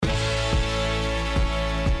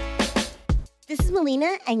This is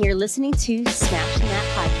Melina, and you're listening to Smash the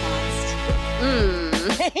Mat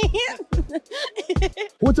Podcast.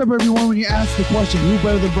 What's up, everyone? When you ask the question, who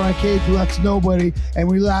better than Brian Cage? Well, that's nobody. And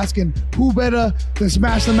when you're asking, who better than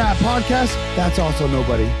Smash the Mat Podcast? That's also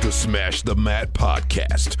nobody. The Smash the Mat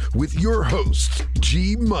Podcast with your hosts,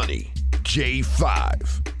 G Money,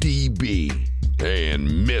 J5, DB, and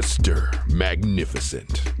Mr.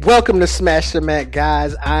 Magnificent. Welcome to Smash the Mat,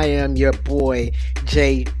 guys. I am your boy,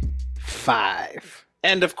 J5.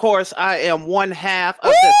 And of course, I am one half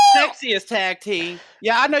of the sexiest tag team.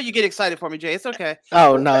 Yeah, I know you get excited for me, Jay. It's okay.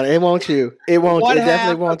 Oh, no, it won't you. It won't. One It definitely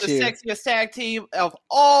half won't of the you. sexiest tag team of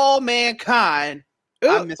all mankind. Ooh,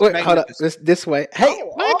 I'm Mr. wait, hold up. Magnificent. This way. Hey,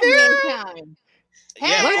 all mankind. Yeah,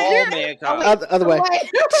 Hey. all mankind. other way.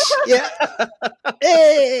 Yeah.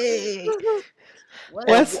 Hey.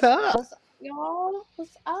 What's up? Y'all?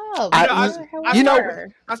 What's up? I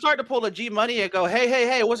started to pull a G Money and go,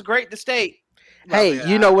 hey, what's great to state? Hey,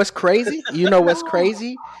 you know what's crazy? You know what's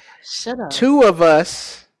crazy? Shut up. Two of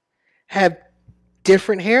us have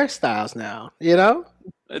different hairstyles now, you know?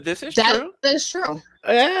 This is That true. is true.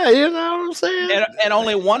 Yeah, you know what I'm saying? And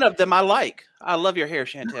only one of them I like. I love your hair,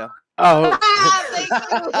 Chantel. Oh, Thank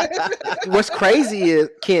you. what's crazy is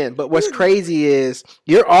Ken, but what's crazy is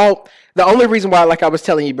the only reason why, like I was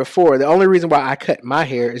telling you before, the only reason why I cut my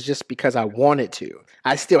hair is just because I wanted to.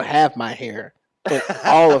 I still have my hair,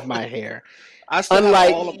 all of my hair. I still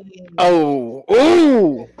Unlike, have all of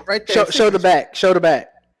ooh, right there. show the back, show the back.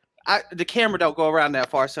 The camera don't go around that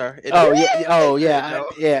far, sir.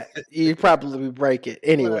 Yeah. You probably break it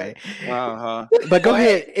anyway. Uh-huh. But go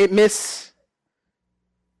ahead, Oh,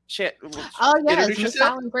 yes. Introduce Miss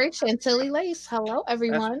yourself. Alan Grace, Chantilly Lace. Hello,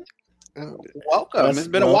 everyone. Welcome. It's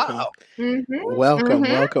been a while.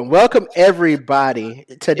 Welcome everybody.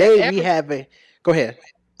 Today we have a. Go ahead.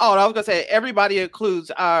 Oh, I was gonna say everybody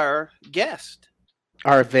includes our guest.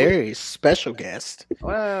 Our very special guest.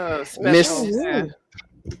 Well, Miss- special.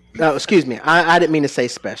 No, excuse me. I didn't mean to say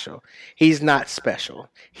special. He's not special.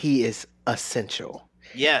 He is essential.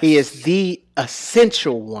 Yes. He is the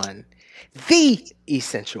essential one. The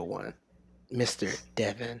essential one. Mr.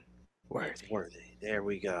 Devin Worthy. There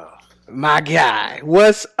we go. My guy.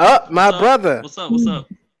 What's up, my brother? What's up?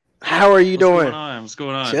 How are you doing? What's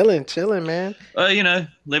going on? Chilling, man.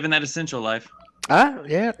 Living that essential life.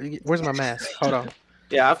 Yeah. Where's my mask? Hold on.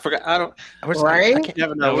 Yeah, I forgot. I don't. Right? I can't-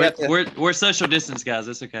 Never No, know. We have to- we're social distance guys.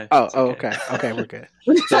 It's okay. Oh, It's okay. okay. Okay, we're good.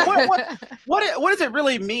 So what does it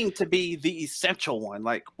really mean to be the essential one?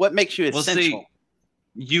 Like, what makes you Well, essential? see,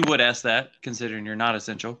 you would ask that, considering you're not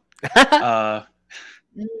essential. To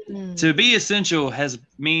be essential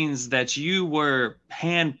means that you were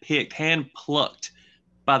handpicked, hand-plucked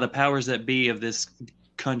by the powers that be of this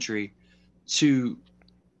country to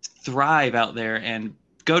thrive out there and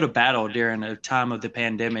go to battle during a time of the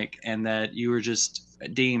pandemic, and that you were just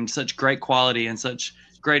deemed such great quality and such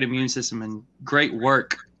great immune system and great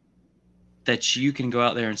work that you can go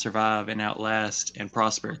out there and survive and outlast and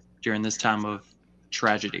prosper during this time of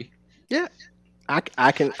tragedy. Yeah,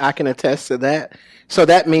 I can attest to that. So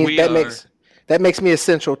that means that makes me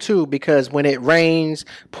essential too, because when it rains,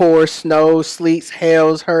 pours, snows, sleets,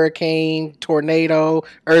 hails, hurricane, tornado,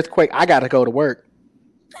 earthquake, I got to go to work,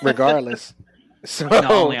 regardless. So Not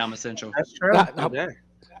only I'm essential. That's true.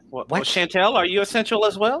 What? Well, Chantel, are you essential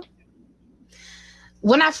as well?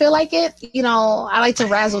 When I feel like it, I like to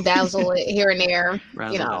razzle dazzle it here and there.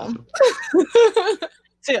 Razzle-dazzle.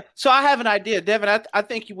 So I have an idea, Devin. I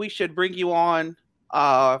think we should bring you on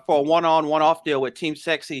for a one-on, one-off deal with Team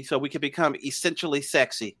Sexy, so we can become essentially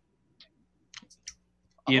sexy.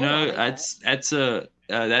 That's a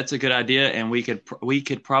good idea, and we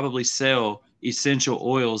could probably sell essential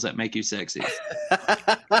oils that make you sexy.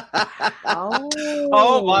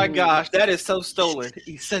 Oh my gosh, that is so stolen.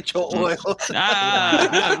 Essential oils.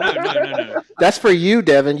 No. that's for you,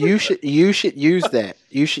 Devin. You should use that.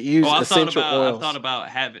 You should use essential I've oils. thought about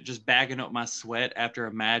just bagging up my sweat after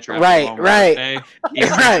a match. Or Right, after a long right. day.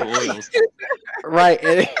 Essential oils.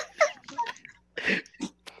 Right.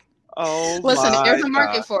 Oh, Listen, my there's a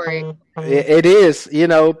market God. for it. It is.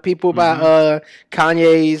 People buy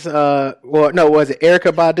Kanye's. Was it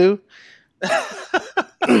Erykah Badu?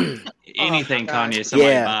 Anything gosh. Kanye somebody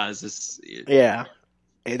Yeah. buys is Yeah.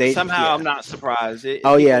 Somehow I'm not surprised. It's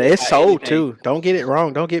sold anything. too. Don't get it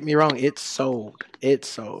wrong. Don't get me wrong. It's sold.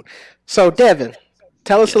 So Devin,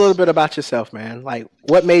 tell us a little bit about yourself, man. Like,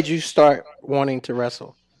 what made you start wanting to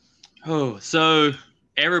wrestle? Oh, so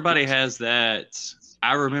everybody has that.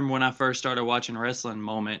 I remember when I first started watching wrestling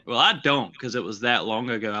moment. Well, I don't, because it was that long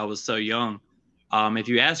ago. I was so young. If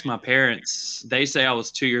you ask my parents, they say I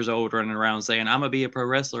was 2 years old running around saying, I'm going to be a pro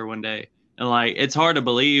wrestler one day. And like, it's hard to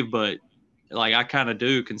believe, but like, I kind of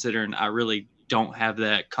do, considering I really don't have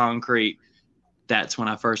that concrete. That's when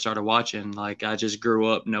I first started watching. Like, I just grew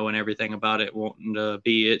up knowing everything about it, wanting to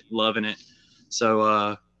be it, loving it.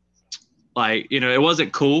 So, like, you know, it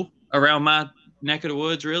wasn't cool around my neck of the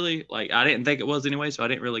woods, really. Like, I didn't think it was anyway, so I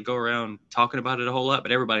didn't really go around talking about it a whole lot,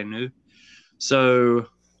 but everybody knew. So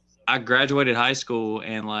I graduated high school,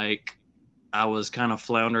 and like, I was kind of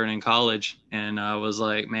floundering in college, and I was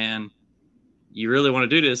like, man, you really want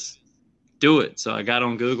to do this? Do it. So I got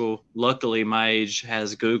on Google. Luckily, my age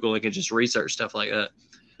has Google and can just research stuff like that.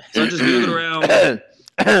 So I just Googled around.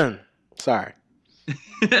 Sorry.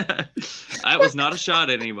 That was not a shot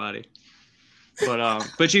at anybody.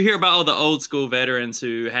 But you hear about all the old school veterans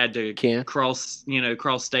who had to cross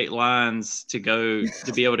state lines to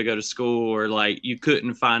be able to go to school, or like you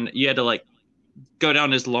had to like go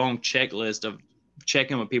down this long checklist of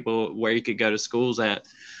checking with people where you could go to schools at.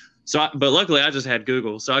 But luckily I just had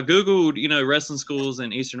Google. So I Googled, you know, wrestling schools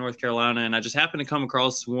in Eastern North Carolina, and I just happened to come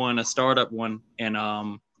across a startup one in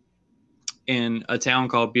a town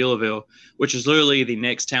called Beulahville, which is literally the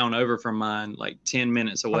next town over from mine, like 10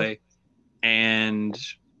 minutes away. And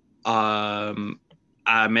I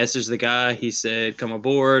messaged the guy. He said, come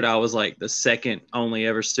aboard. I was like the second only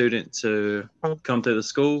ever student to come through the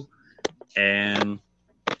school, and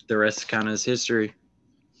the rest kind of is history.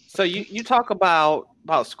 So you talk about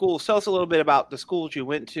schools. Tell us a little bit about the schools you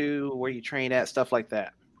went to, where you trained at, stuff like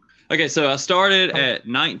that. Okay, so I started at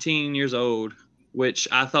 19 years old, which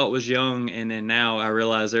I thought was young, and then now I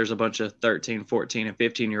realize there's a bunch of 13, 14, and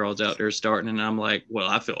 15-year-olds out there starting, and I'm like, well,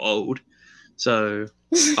 I feel old. So,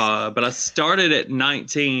 but I started at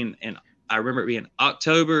 19, and I remember it being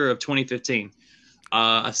October of 2015.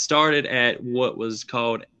 I started at what was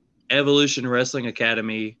called Evolution Wrestling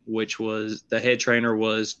Academy, which was, the head trainer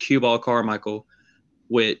was Cue Ball Carmichael,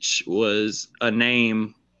 which was a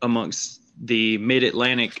name amongst the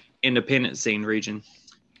Mid-Atlantic independent scene region.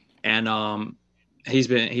 And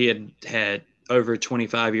he had over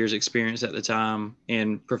 25 years experience at the time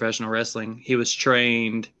in professional wrestling. He was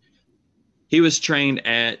trained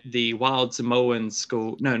at the Wild Samoan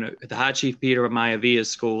school. The High Chief Peter Maivia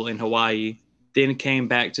school in Hawaii. Then came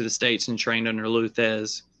back to the States and trained under Lou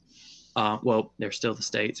Thez. Well, they're still the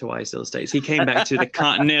States. Hawaii's still the States. He came back to the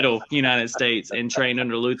continental United States and trained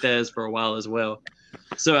under Lou Thez for a while as well.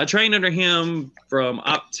 So I trained under him from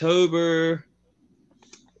October.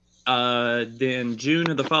 Then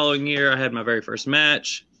June of the following year, I had my very first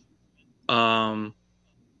match. Then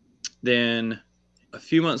a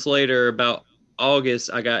few months later, about August,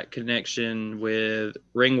 I got connection with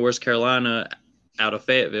Ring Wars Carolina out of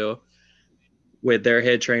Fayetteville, with their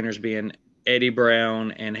head trainers being Eddie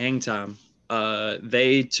Brown and Hang Time.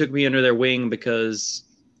 They took me under their wing because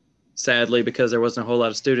there wasn't a whole lot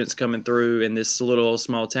of students coming through in this little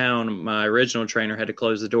small town. My original trainer had to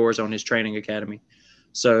close the doors on his training academy.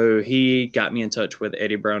 So he got me in touch with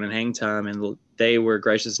Eddie Brown and Hang Time, and they were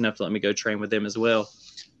gracious enough to let me go train with them as well.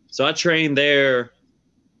 So I trained there,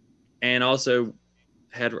 and also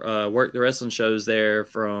had worked the wrestling shows there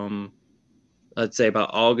from, let's say, about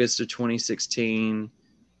August of 2016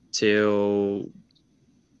 till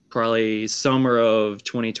probably summer of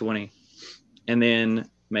 2020, and then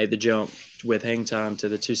made the jump with Hang Time to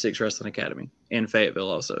the 2-6 Wrestling Academy in Fayetteville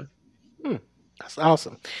also. That's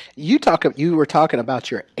awesome. You were talking about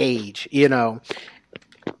your age, you know,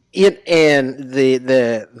 and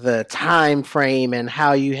the time frame and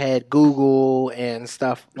how you had Google and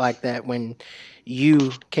stuff like that when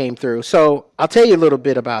you came through. So I'll tell you a little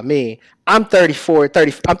bit about me. I'm 35.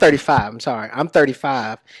 I'm sorry. I'm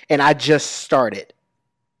 35, and I just started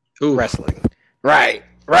wrestling. Right.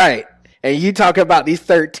 And you talk about these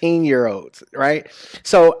 13-year-olds, right?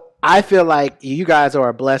 So I feel like you guys are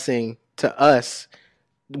a blessing to us,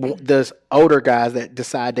 those older guys that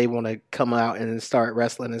decide they want to come out and start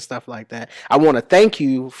wrestling and stuff like that. I want to thank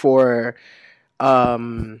you for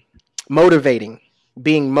being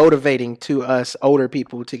motivating to us older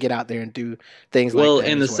people to get out there and do things like that. Well,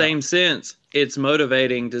 in the same sense, it's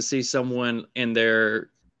motivating to see someone in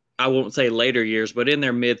their, I won't say later years, but in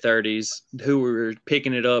their mid-30s who were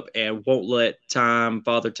picking it up and won't let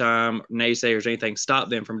father time, naysayers, anything stop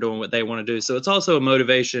them from doing what they want to do. So it's also a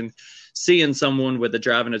motivation seeing someone with a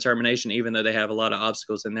drive and determination, even though they have a lot of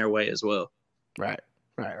obstacles in their way as well. Right.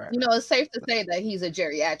 You know, it's safe to say that he's a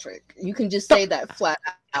geriatric. You can just say that flat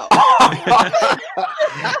out.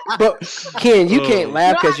 But Ken, you can't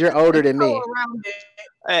laugh because you're older than me.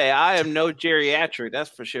 Hey, I am no geriatric, that's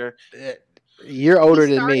for sure. You're older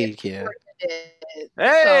than me, Ken.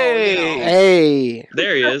 Hey,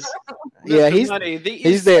 there he is. Yeah,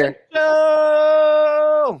 he's there.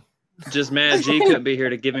 Just mad G couldn't be here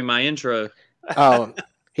to give me my intro. Oh,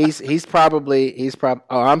 he's probably. Oh,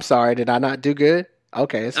 I'm sorry. Did I not do good?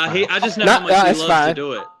 Okay, it's fine. I just know how much he loves to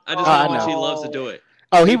do it. I just know how much he loves to do it.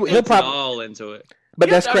 Oh, he'll probably all into it. But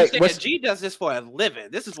that's great. G does this for a living.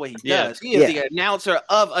 This is what he does. He is the announcer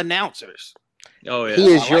of announcers. Oh yeah, he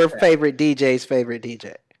is your favorite DJ's favorite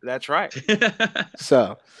DJ. That's right.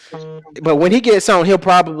 So, but when he gets on, he'll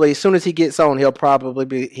probably, as soon as he gets on, he'll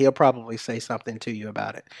probably say something to you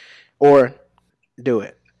about it, or do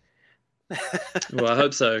it. Well, I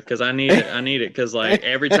hope so, because I need it. Because like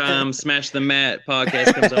every time Smash the Mat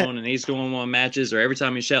podcast comes on and he's going on matches, or every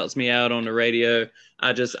time he shouts me out on the radio,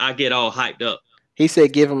 I get all hyped up. He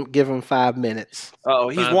said, "Give him 5 minutes." Oh,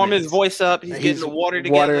 he's warming his voice up. He's getting the water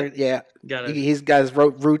together. He's got his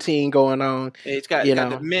routine going on. Yeah, he's got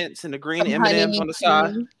the mints and the green M&Ms on the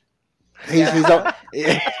side.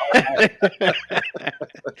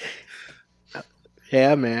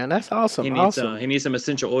 Yeah, man, that's awesome. He needs some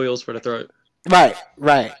essential oils for the throat. Right.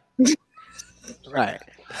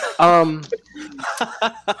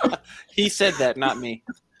 He said that, not me.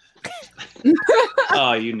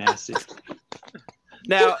 Oh, you nasty.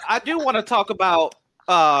 Now, I do want to talk about.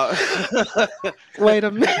 Wait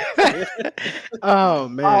a minute. Oh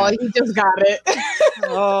man. Oh, he just got it.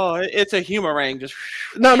 Oh, it's a humorang. Just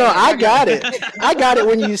no. I got it. I got it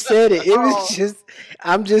when you said it. It was just.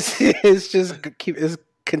 It's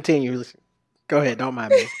continuous. Go ahead. Don't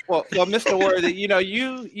mind me. Well, Mr. Worthy,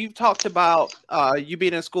 you talked about you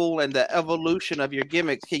being in school and the evolution of your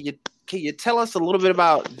gimmicks. Can you tell us a little bit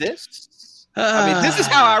about this? I mean, this is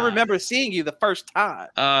how I remember seeing you the first time.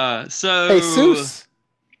 So Jesus.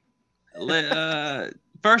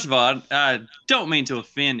 First of all, I don't mean to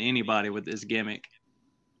offend anybody with this gimmick.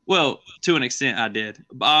 Well, to an extent, I did.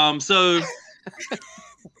 So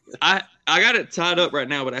I got it tied up right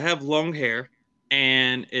now, but I have long hair,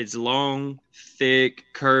 and it's long, thick,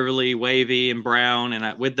 curly, wavy, and brown.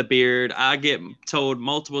 And with the beard, I get told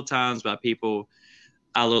multiple times by people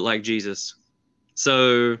I look like Jesus.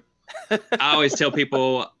 So I always tell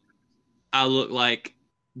people I look like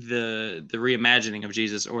the reimagining of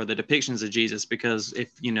Jesus, or the depictions of Jesus, because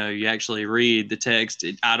if you actually read the text,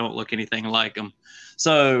 I don't look anything like him.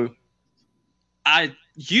 So I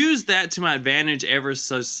use that to my advantage ever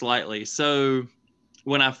so slightly. So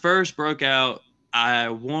when I first broke out, I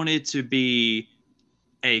wanted to be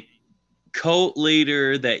a cult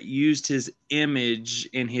leader that used his image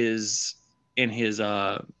in his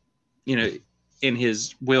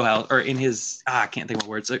wheelhouse, or in his, I can't think of what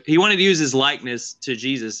word. So he wanted to use his likeness to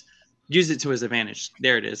Jesus, use it to his advantage.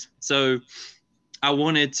 There it is. So I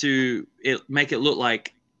wanted to make it look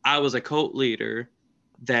like I was a cult leader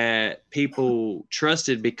that people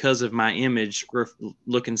trusted because of my image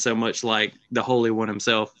looking so much like the Holy One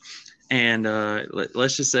himself. And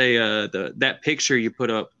let's just say that picture you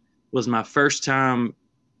put up was my first time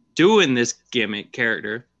doing this gimmick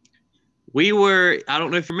character. I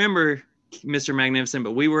don't know if you remember, Mr. Magnificent,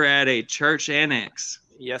 but we were at a church annex.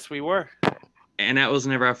 Yes, we were. And that was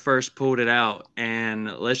whenever I first pulled it out.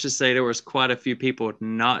 And let's just say there was quite a few people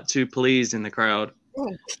not too pleased in the crowd.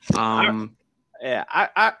 Yeah,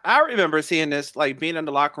 I remember seeing this, like being in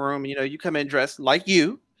the locker room. You come in dressed like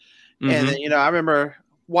you, and then I remember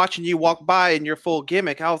watching you walk by in your full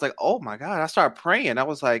gimmick. I was like, oh my god! I started praying. I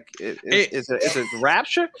was like, is it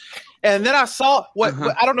rapture? And then I saw what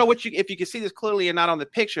I don't know if you can see this clearly and not on the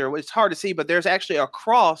picture. It's hard to see, but there's actually a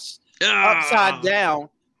cross upside down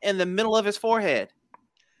in the middle of his forehead.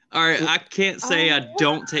 All right, I can't say I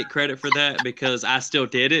don't take credit for that, because I still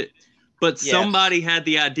did it. But somebody had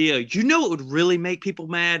the idea. It would really make people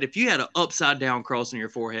mad if you had an upside down cross on your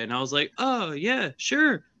forehead. And I was like, oh, yeah,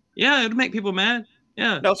 sure. Yeah, it would make people mad.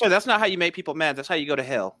 Yeah. No, sir, that's not how you make people mad. That's how you go to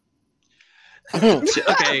hell.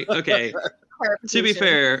 Okay. To be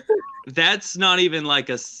fair, that's not even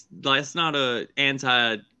that's not a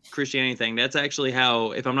anti-Christianity thing. That's actually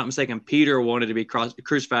how, if I'm not mistaken, Peter wanted to be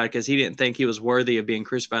crucified because he didn't think he was worthy of being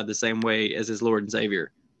crucified the same way as his Lord and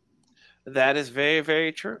Savior. That is very,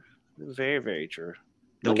 very true. Very, very true.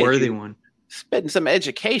 The worthy one. Spitting some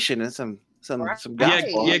education and some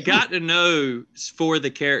gospel. You got to know for the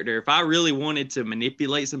character. If I really wanted to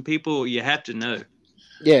manipulate some people, you have to know.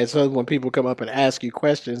 Yeah, so when people come up and ask you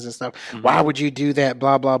questions and stuff, why would you do that?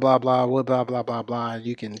 Blah blah blah blah blah blah blah blah.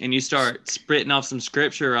 And you start spitting off some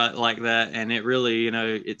scripture like that, and it really,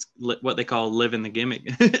 it's what they call living the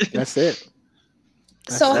gimmick. That's it.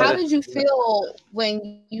 So how did you feel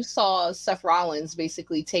when you saw Seth Rollins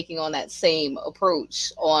basically taking on that same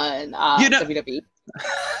approach on WWE?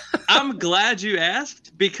 I'm glad you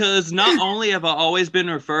asked, because not only have I always been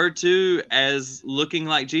referred to as looking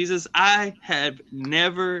like Jesus, I have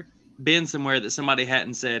never been somewhere that somebody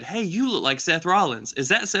hadn't said, "Hey, you look like Seth Rollins. Is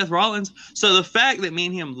that Seth Rollins?" So the fact that me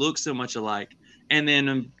and him look so much alike, and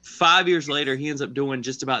then 5 years later he ends up doing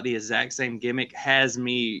just about the exact same gimmick, has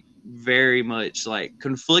me very much like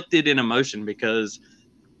conflicted in emotion, because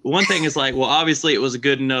one thing is like, well, obviously it was a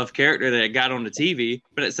good enough character that it got on the TV,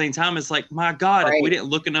 but at the same time, it's like, my God, if we didn't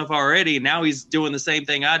look enough already, now he's doing the same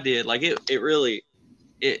thing I did. Like it really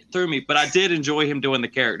threw me, but I did enjoy him doing the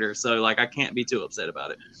character. So like, I can't be too upset about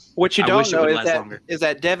it. What you don't know is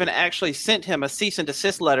that Devin actually sent him a cease and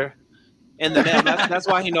desist letter in the mail. That's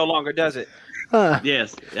why he no longer does it.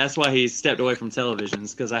 Yes, that's why he stepped away from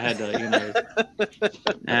televisions, because I had to,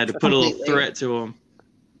 put a little threat to him.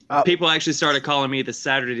 People actually started calling me the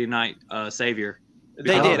Saturday Night Savior.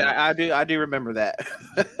 They did. I do remember that.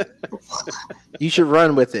 You should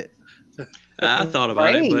run with it. I thought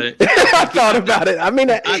about it, but I thought about it. I mean,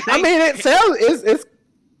 it sounds it's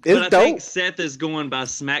but dope. I think Seth is going by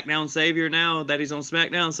SmackDown Savior now that he's on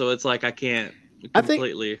SmackDown, so it's like I can't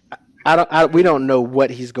completely. We don't know what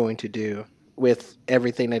he's going to do with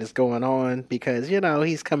everything that is going on, because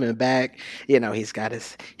he's coming back. He's got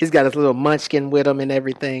his little munchkin with him and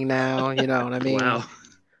everything now. You know what I mean?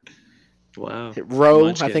 Wow. Roe,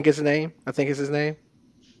 munchkin. I think is his name.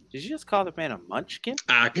 Did you just call the man a munchkin?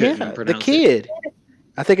 I couldn't pronounce the kid.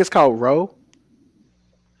 I think it's called Roe.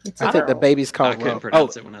 I think the baby's called Roe. I couldn't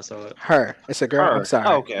pronounce it when I saw it. Her. It's a girl. I'm sorry.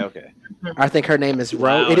 Oh, okay. I think her name is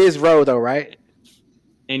Roe. Wow. It is Roe though, right?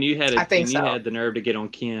 And you had had the nerve to get on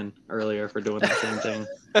Ken earlier for doing that same thing.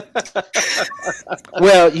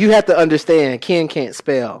 Well, you have to understand, Ken can't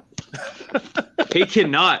spell. He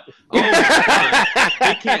cannot. Oh my God.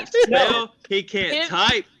 He can't spell. He can't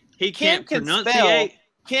type. He can't pronunciate.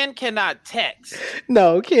 Ken cannot text.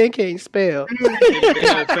 No, Ken can't spell.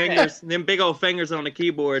 Them big old fingers on the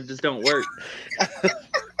keyboard just don't work.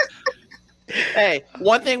 Hey,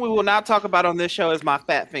 one thing we will not talk about on this show is my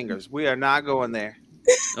fat fingers. We are not going there.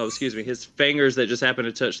 Oh, excuse me. His fingers that just happen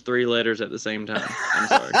to touch 3 letters at the same time. I'm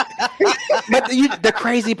sorry. But the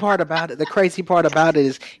crazy part about it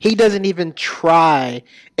is he doesn't even try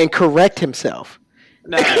and correct himself.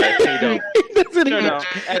 No, he don't. He doesn't even.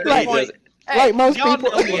 At this point, like most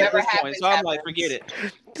people, at this point, so I'm like, forget it.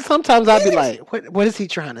 Sometimes I'll be like, what is he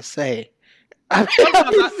trying to say?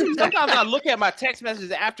 Sometimes I look at my text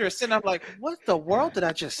messages after a send. I'm like, what the world did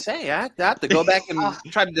I just say? I have to go back and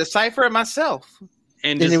try to decipher it myself.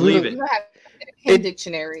 And just leave it. You have a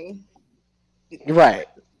dictionary. Right.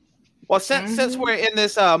 Well, since we're in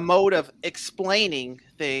this mode of explaining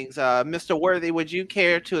things, Mr. Worthy, would you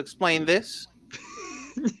care to explain this?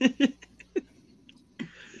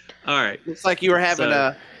 All right. Looks like you were having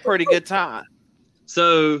a pretty good time.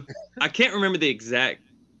 So I can't remember the exact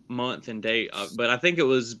month and date, but I think it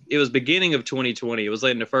was beginning of 2020. It was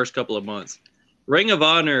like in the first couple of months. Ring of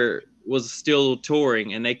Honor was still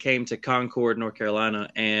touring, and they came to Concord, North Carolina,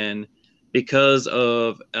 and because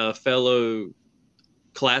of a fellow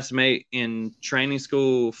classmate in training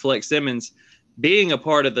school, Flex Simmons, being a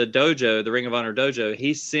part of the dojo, the Ring of Honor dojo,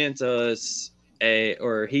 he sent us he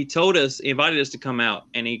invited us to come out,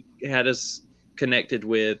 and he had us connected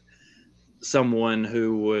with someone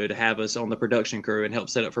who would have us on the production crew and help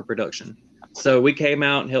set up for production. So we came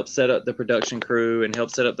out and helped set up the production crew and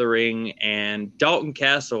helped set up the ring, and Dalton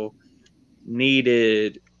Castle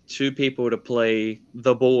needed 2 people to play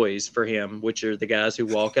the boys for him, which are the guys who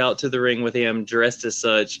walk out to the ring with him dressed as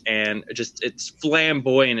such, and just it's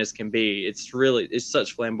flamboyant as can be. It's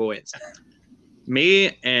such flamboyance.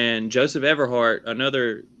 Me and Joseph Everhart,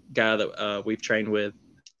 another guy that we've trained with,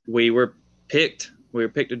 we were picked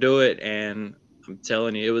to do it, and I'm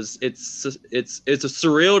telling you, it's a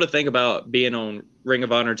surreal to think about being on Ring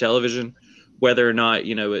of Honor television, whether or not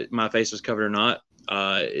my face was covered or not.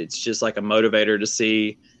 It's just like a motivator to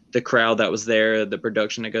see the crowd that was there, the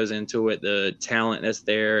production that goes into it, the talent that's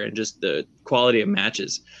there, and just the quality of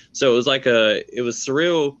matches. So it was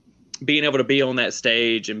surreal being able to be on that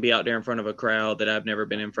stage and be out there in front of a crowd that I've never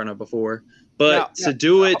been in front of before. But to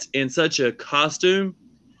do it in such a costume,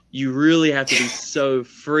 you really have to be so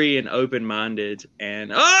free and open-minded. And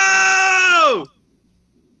my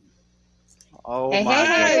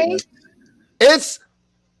goodness. It's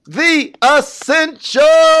the Essential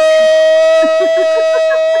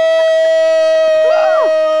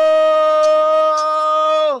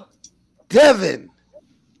Devin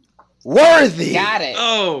Worthy. Got it.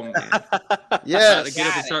 Oh, man. Yes. I got to get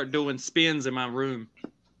up and start doing spins in my room.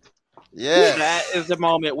 Yes. That is the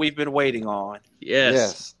moment we've been waiting on.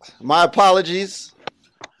 Yes. My apologies.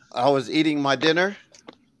 I was eating my dinner,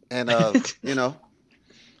 and it's a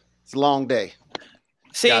long day.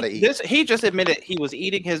 See, he just admitted he was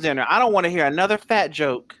eating his dinner. I don't want to hear another fat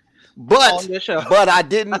joke But I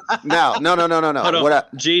didn't. No.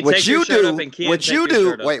 G, what take you your shirt do? up and Ken, What take you your do?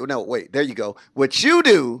 shirt up. Wait. There you go. What you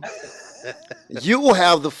do? You will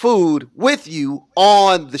have the food with you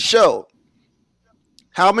on the show.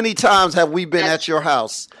 How many times have we been at your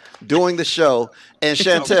house doing the show? And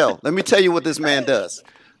Chantel, let me tell you what this man does.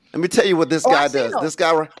 Let me tell you what this guy does. This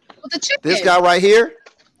guy right here,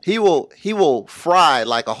 he will fry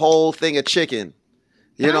like a whole thing of chicken.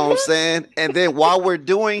 You know what I'm saying? And then while we're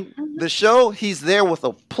doing the show, he's there with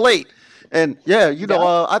a plate. And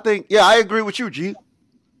I think I agree with you, G.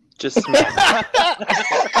 Just smacking.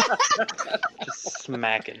 Just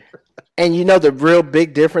smacking. And you know the real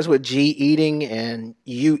big difference with G eating and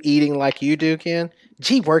you eating like you do, Ken?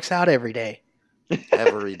 G works out every day.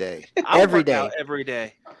 Every day. Every day.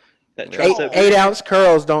 That 8 ounce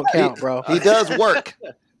curls don't count, bro. He does work.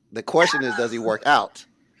 The question is, does he work out?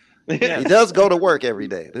 He does go to work every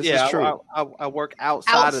day. This is true. I work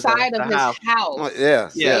outside of his house.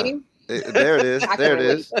 Yeah. There it is. There it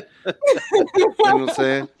is. You know what I'm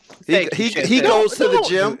saying? He goes to the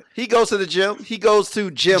gym. He goes to the gym. He goes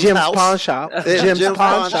to Jim's house. Pawn shop. Jim's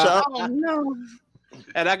pawn shop. Oh no!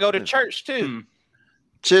 And I go to church too.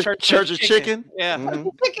 Church of chicken. Yeah. Mm-hmm.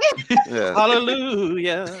 Yeah.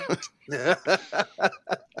 Hallelujah.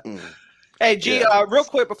 Hey G, real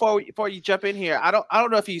quick before you jump in here, I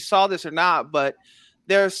don't know if you saw this or not, but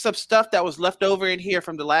there's some stuff that was left over in here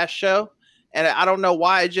from the last show. And I don't know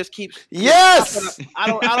why it just keeps. Yes. I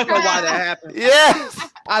don't know why that happened. Yes.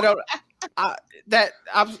 I don't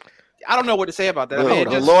know what to say about that. I mean,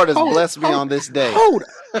 the Lord has blessed me on this day. Hold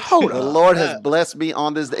The Lord has blessed me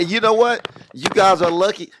on this day. You know what? You guys are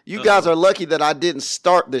lucky. You guys are lucky that I didn't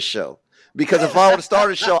start this show. Because if I would have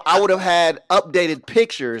started the show, I would have had updated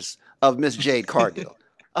pictures of Miss Jade Cargill.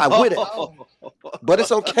 I would have. But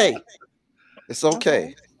it's okay. It's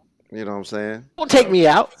okay. You know what I'm saying? Don't take me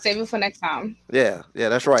out. Save it for next time. Yeah,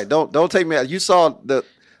 that's right. Don't take me out. You saw the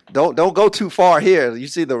don't go too far here. You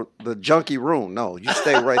see the junky room. No, you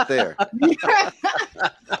stay right there.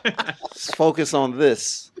 Let's focus on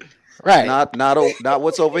this. Right. Not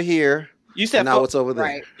what's over here. You said not what's over there.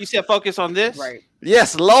 Right. You said focus on this? Right.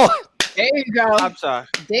 Yes, Lord. There you go. I'm sorry.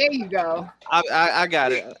 There you go. I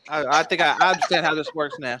got it. I think I understand how this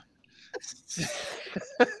works now.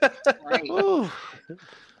 Right.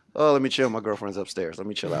 Oh, let me chill. My girlfriend's upstairs. Let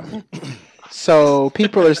me chill out. So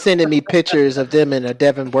people are sending me pictures of them in a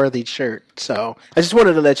Devin Worthy shirt. So I just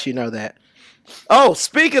wanted to let you know that. Oh,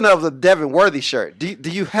 speaking of the Devin Worthy shirt, do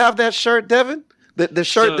you have that shirt, Devin? The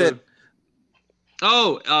shirt that.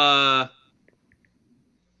 Oh,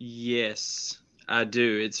 yes, I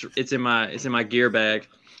do. It's in my gear bag,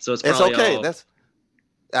 so it's probably okay.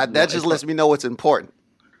 That just lets me know it's important.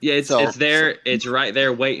 Yeah, it's there. It's right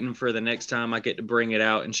there, waiting for the next time I get to bring it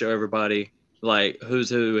out and show everybody like who's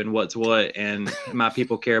who and what's what. And my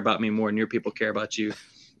people care about me more than your people care about you.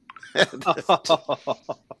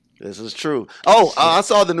 This is true. Oh, I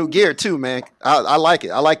saw the new gear too, man. I like it.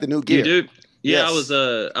 I like the new gear. You do? Yeah, Yes.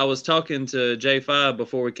 I was talking to J5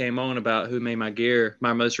 before we came on about who made my gear,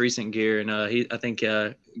 my most recent gear, and I think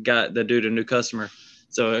got the dude a new customer.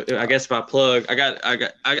 So I guess if I plug,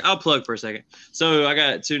 I'll plug for a second. So I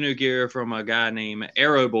got 2 new gear from a guy named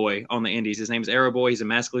Arrow Boy on the Indies. His name is Arrow Boy. He's a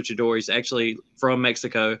masked luchador. He's actually from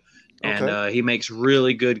Mexico, and he makes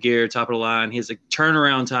really good gear, top of the line. His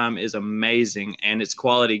turnaround time is amazing, and it's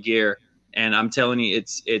quality gear. And I'm telling you,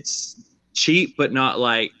 it's cheap, but not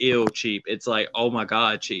like ill cheap. It's like, oh my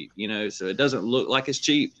God, cheap. You know, so it doesn't look like it's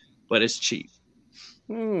cheap, but it's cheap.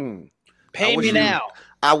 Pay me now.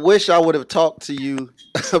 I wish I would have talked to you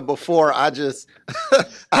before I just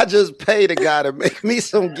paid a guy to make me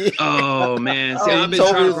some gear. Oh man. See, I've been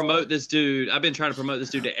trying to promote this dude. I've been trying to promote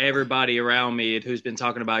this dude to everybody around me who's been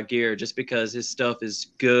talking about gear just because his stuff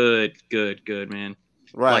is good, man.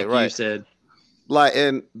 Right, like you said. Like,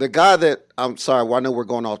 and the guy that I'm sorry, well, I know we're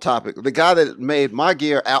going off topic. The guy that made my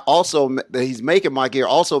gear also that he's making my gear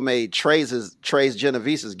also made Trey's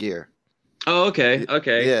Genovese's gear. Oh, okay.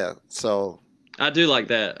 Yeah, so I do like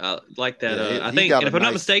that. I like that. Yeah, I think, and if I'm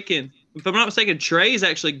not mistaken, Trey's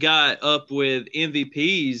actually got up with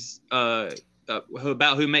MVP's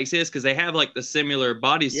about who makes his because they have like the similar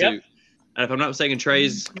bodysuit. Yep. And if I'm not mistaken,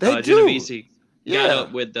 Trey's Genovese got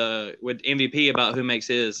up with MVP about who makes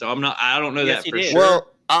his. So I don't know that for sure. Well,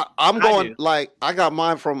 I'm going I got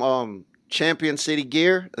mine from Champion City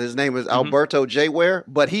Gear. His name is Alberto J. Ware,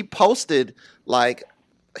 but he posted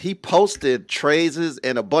Trey's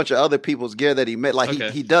and a bunch of other people's gear that he made. Like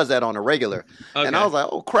he does that on a regular. Okay. And I was like,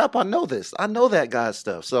 oh crap, I know this. I know that guy's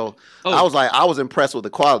stuff. So I was impressed with the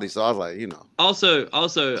quality. So I was like, you know. Also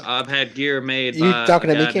I've had gear made you by talking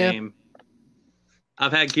to me, Cam?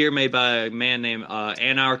 I've had gear made by a man named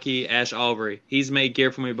Anarchy Ash Aubrey. He's made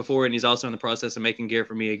gear for me before, and he's also in the process of making gear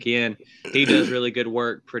for me again. He does really good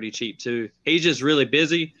work, pretty cheap too. He's just really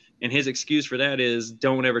busy, and his excuse for that is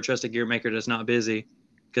don't ever trust a gear maker that's not busy,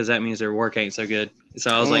 because that means their work ain't so good. So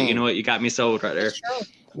I was like, you know what, you got me sold right there.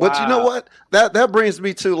 But you know what? That brings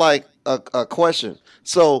me to like a question.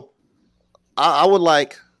 So I would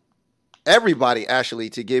like everybody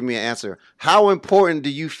actually to give me an answer. How important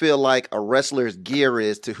do you feel like a wrestler's gear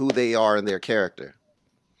is to who they are and their character?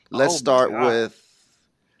 Let's start with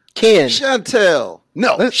Ken. Chantel.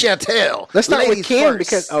 No, Chantel. Let's start with Ken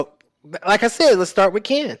first. because, like I said, let's start with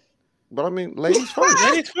Ken. But I mean, ladies first.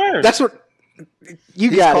 Ladies first. That's what you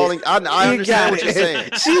He's got. Calling, I understand what you're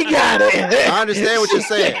saying. She got it. I understand what you're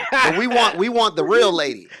saying. But we want the real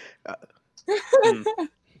lady.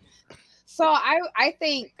 So I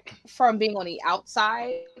think from being on the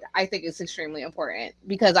outside, I think it's extremely important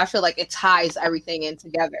because I feel like it ties everything in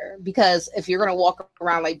together. Because if you're gonna walk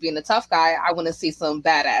around like being a tough guy, I want to see some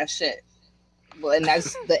badass shit. Well, and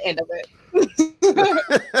that's the end of it.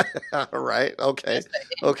 All right. Okay.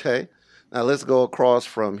 Okay. Now let's go across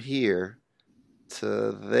from here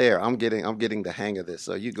to there. I'm getting the hang of this.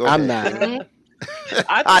 So you go. I'm ahead. not.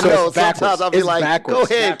 I know. It's backwards. Sometimes I'll be It's like, backwards.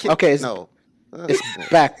 go ahead. Ken. Okay. No. It's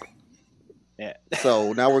back. Yeah.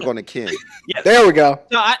 So now we're going to Ken. Yes. There we go.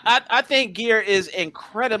 No, I think gear is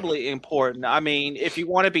incredibly important. I mean, if you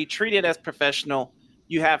want to be treated as professional,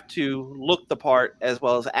 you have to look the part as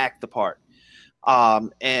well as act the part.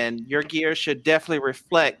 And your gear should definitely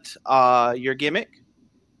reflect your gimmick.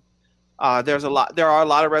 There are a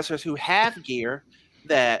lot of wrestlers who have gear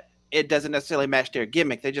that it doesn't necessarily match their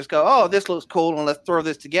gimmick. They just go, "Oh, this looks cool, and let's throw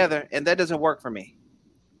this together," and that doesn't work for me.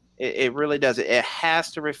 It really doesn't. It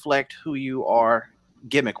has to reflect who you are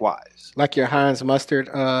gimmick-wise. Like your Heinz mustard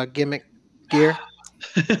gimmick gear.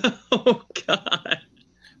 Oh God!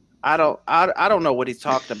 I don't know what he's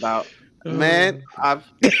talking about. Man,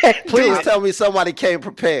 Please please tell me somebody came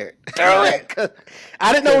prepared. I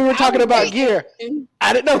didn't know we were talking about gear.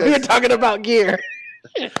 I didn't know we were talking about gear.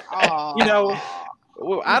 You know,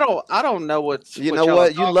 I don't know what's. You know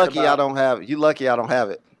what? You lucky I don't have. You lucky I don't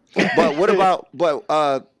have it. But what about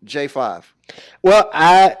J5? Well,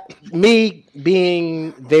 me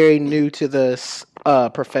being very new to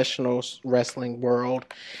the professional wrestling world,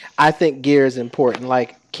 I think gear is important.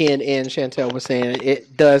 Like Ken and Chantel was saying,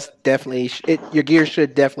 it does definitely. Your gear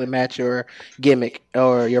should definitely match your gimmick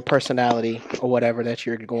or your personality or whatever that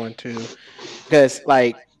you're going to. Because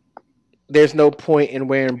like, there's no point in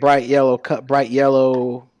wearing bright yellow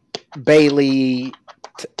Bailey-ish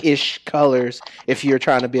colors if you're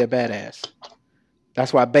trying to be a badass.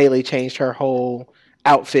 That's why Bailey changed her whole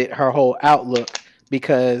outfit, her whole outlook,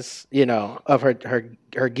 because of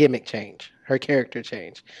her gimmick change, her character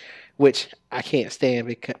change, which I can't stand.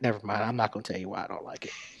 Because never mind, I'm not gonna tell you why I don't like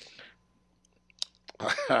it.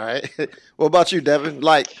 All right. What about you, Devin?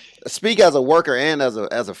 Like, speak as a worker and as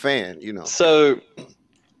a fan. So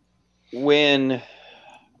when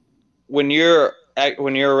you're a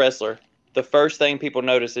wrestler, the first thing people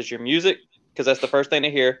notice is your music, because that's the first thing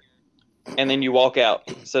they hear, and then you walk out.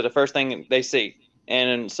 So the first thing they see.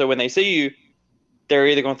 And so when they see you, they're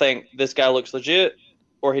either going to think this guy looks legit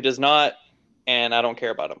or he does not, and I don't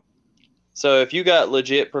care about him. So if you got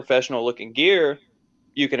legit professional looking gear,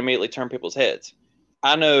 you can immediately turn people's heads.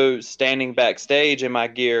 I know standing backstage in my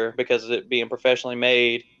gear, because of it being professionally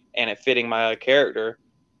made and it fitting my character,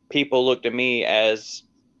 people looked at me as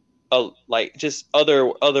like just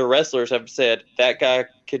other wrestlers have said that guy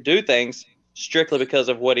could do things strictly because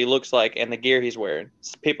of what he looks like and the gear he's wearing.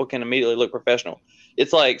 People can immediately look professional.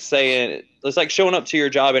 It's like showing up to your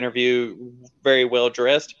job interview very well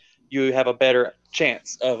dressed. You have a better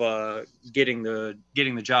chance of getting the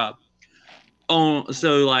job.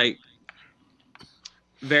 So like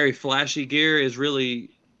very flashy gear is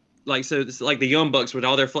really like, so it's like the Young Bucks with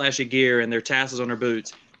all their flashy gear and their tassels on their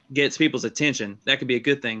boots gets people's attention. That could be a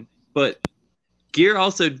good thing. But gear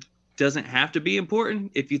also doesn't have to be important.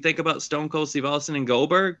 If you think about Stone Cold Steve Austin and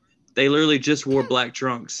Goldberg, they literally just wore black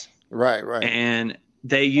trunks. Right. And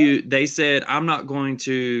they said, I'm not going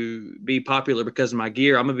to be popular because of my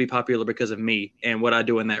gear. I'm going to be popular because of me and what I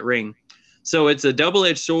do in that ring. So it's a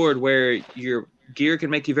double-edged sword where your gear can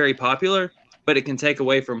make you very popular, but it can take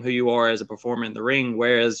away from who you are as a performer in the ring.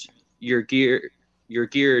 Whereas your gear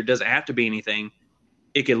doesn't have to be anything.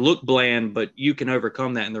 It can look bland, but you can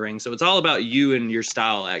overcome that in the ring. So it's all about you and your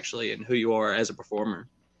style, actually, and who you are as a performer.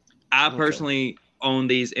 I personally own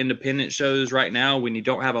these independent shows right now when you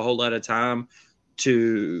don't have a whole lot of time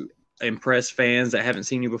to impress fans that haven't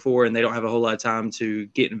seen you before and they don't have a whole lot of time to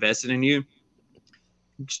get invested in you.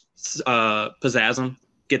 pizzazz them,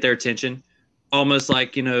 get their attention. Almost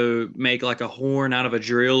like, make like a horn out of a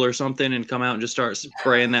drill or something and come out and just start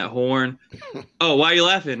spraying that horn. Oh, why are you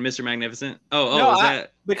laughing, Mr. Magnificent?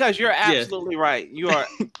 Because you're absolutely right. You are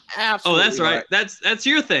absolutely that's right. That's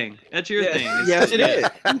your thing. That's your thing. Yes, it is.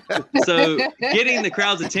 So getting the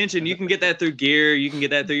crowd's attention, you can get that through gear, you can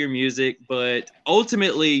get that through your music, but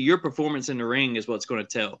ultimately your performance in the ring is what's going to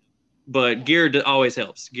tell. But gear always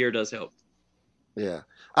helps. Gear does help. Yeah,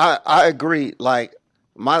 I agree. Like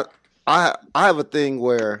I have a thing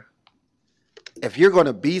where if you're going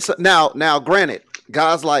to be now, granted,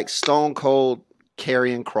 guys like Stone Cold,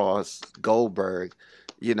 Karrion Kross, Goldberg,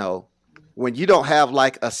 when you don't have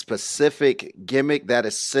like a specific gimmick that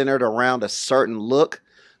is centered around a certain look,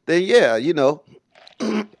 then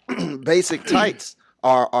basic tights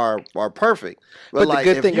are perfect. But like,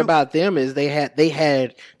 the good thing about them is they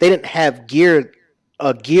didn't have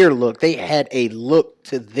a gear look. They had a look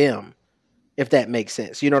to them. If that makes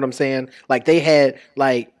sense, you know what I'm saying? Like they had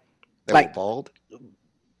they were bald.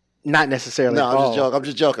 Not necessarily. No, bald. I'm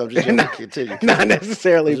just joking. Continue. Not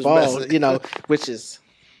necessarily bald. Which is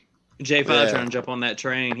J5 trying to jump on that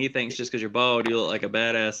train. He thinks just because you're bald, you look like a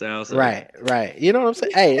badass now. So. Right. You know what I'm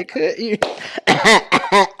saying? Hey, it could.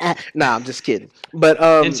 Nah, I'm just kidding. But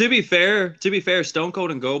and to be fair, Stone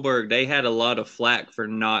Cold and Goldberg, they had a lot of flack for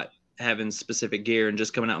not having specific gear and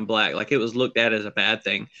just coming out in black. Like it was looked at as a bad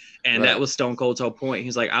thing. And that was Stone Cold's whole point.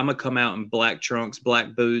 He's like, I'm going to come out in black trunks,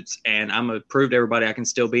 black boots, and I'm going to prove to everybody I can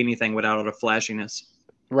still be anything without all the flashiness.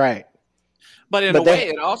 Right. But in a way,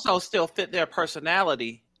 it also still fit their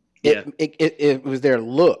personality. It was their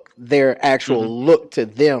look, their actual look to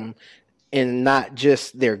them, and not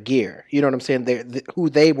just their gear. You know what I'm saying?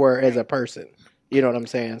 Who they were as a person. You know what I'm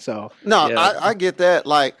saying? So I get that.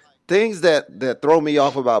 Like things that throw me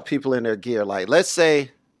off about people in their gear. Like let's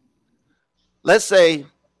say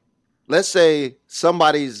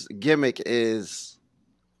somebody's gimmick is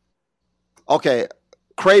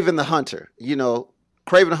Kraven the Hunter.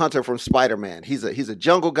 Kraven the Hunter from Spider-Man. He's a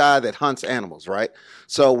jungle guy that hunts animals, right?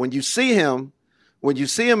 So when you see him in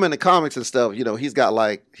the comics and stuff, he's dressed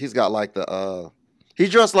like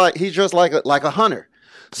a hunter.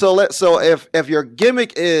 So if your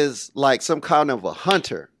gimmick is like some kind of a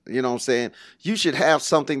hunter, you know what I'm saying? You should have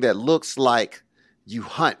something that looks like you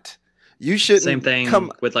hunt. You shouldn't same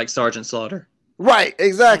thing with like Sergeant Slaughter. Right,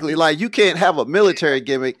 exactly. Like you can't have a military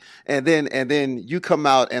gimmick and then you come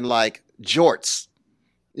out and like jorts.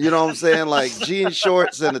 You know what I'm saying? Like jean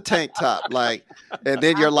shorts and a tank top. Like, and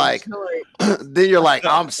then you're like,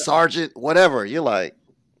 I'm Sergeant, whatever. You're like,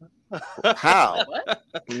 how?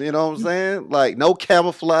 You know what I'm saying? Like no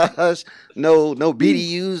camouflage, no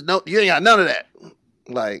BDUs, no, you ain't got none of that.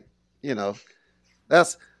 Like,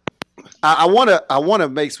 that's I want to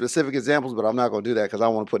make specific examples, but I'm not going to do that because I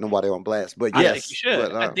don't want to put nobody on blast. But yes, I think you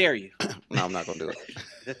should. I dare you. No, I'm not going to do it.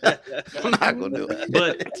 I'm not going to do it.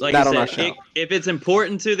 But like you said, if it's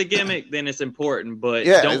important to the gimmick, then it's important. But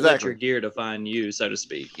don't let your gear define you, so to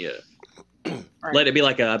speak. Yeah. Right. Let it be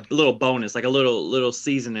like a little bonus, like a little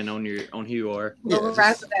seasoning on who you are. Little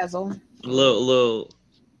razzle dazzle. Little.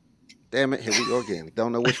 Damn it! Here we go again.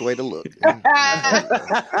 Don't know which way to look.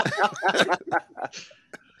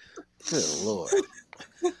 Good Lord.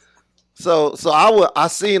 So I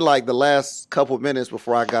seen like the last couple of minutes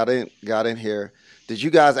before I got in here. Did you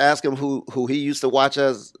guys ask him who he used to watch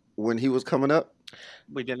as when he was coming up?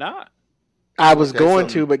 We did not. I was going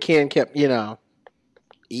to, but Ken kept,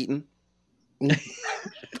 eating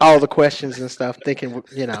all the questions and stuff, thinking,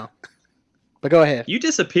 But go ahead. You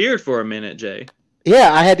disappeared for a minute, Jay.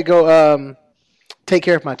 Yeah, I had to go take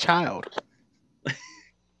care of my child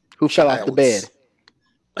who fell off the bed.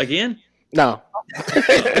 Again? No.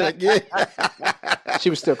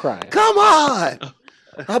 She was still crying. Come on!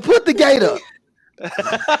 I put the gate up.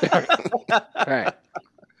 Right.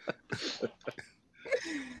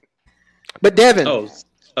 But Devin. Oh,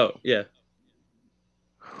 yeah.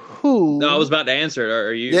 Who? No, I was about to answer it.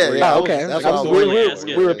 Are you? Yeah. Okay.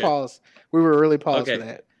 We were paused. We were really paused for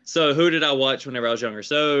that. So who did I watch whenever I was younger?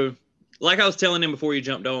 So like I was telling him before you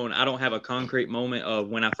jumped on, I don't have a concrete moment of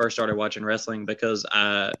when I first started watching wrestling because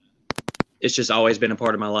it's just always been a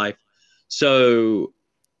part of my life. So,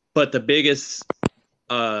 but the biggest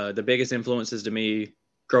influences to me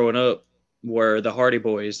growing up were the Hardy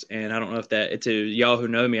Boys. And I don't know if that, to y'all who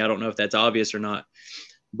know me, I don't know if that's obvious or not.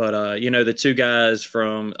 But, the two guys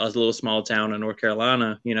from a little small town in North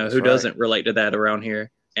Carolina, who doesn't relate to that around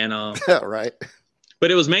here. And right. But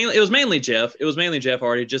it was mainly Jeff. It was mainly Jeff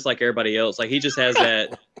Hardy, just like everybody else. Like he just has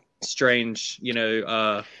that strange,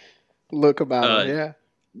 look about him. Yeah.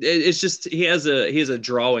 it's just he has a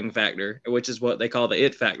drawing factor, which is what they call the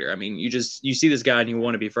it factor. I mean, you see this guy and you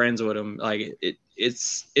want to be friends with him. Like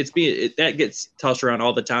that gets tossed around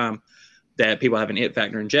all the time that people have an it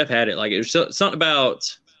factor, and Jeff had it. Like it was something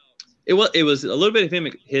about it was a little bit of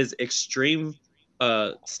him, his extreme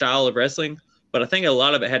style of wrestling. But I think a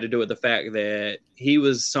lot of it had to do with the fact that he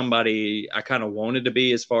was somebody I kind of wanted to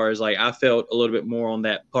be, as far as like I felt a little bit more on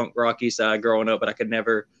that punk rocky side growing up, but I could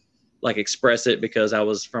never like express it because I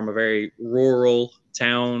was from a very rural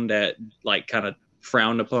town that like kind of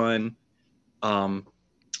frowned upon, I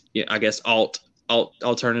guess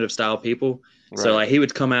alternative style people. Right. So like he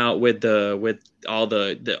would come out with all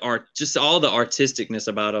the art, just all the artisticness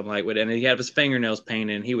about him, like and he had his fingernails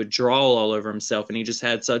painted, and he would draw all over himself, and he just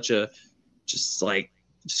had such a just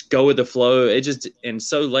go with the flow. It just, and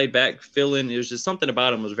so laid back feeling. It was just something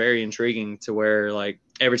about him was very intriguing to where like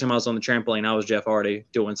every time I was on the trampoline, I was Jeff Hardy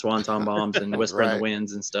doing swanton bombs and whispering the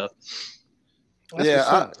winds and stuff.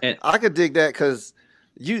 I could dig that because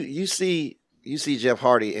you see Jeff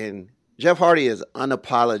Hardy, and Jeff Hardy is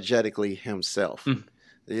unapologetically himself. You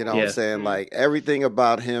know what I'm saying? Like everything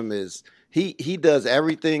about him is he does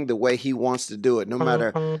everything the way he wants to do it. No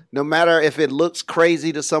matter if it looks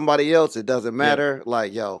crazy to somebody else, it doesn't matter.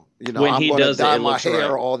 Like, I'm going to dye my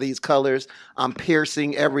hair all these colors. I'm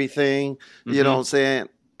piercing everything. You know what I'm saying?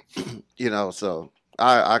 So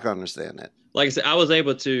I can understand that. Like I said, I was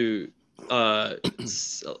able to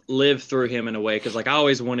live through him in a way, because like I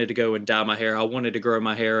always wanted to go and dye my hair. I wanted to grow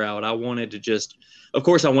my hair out. I wanted to of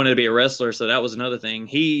course I wanted to be a wrestler, so that was another thing.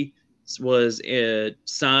 He was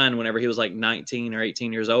signed whenever he was like 19 or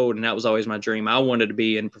 18 years old, and that was always my dream. I wanted to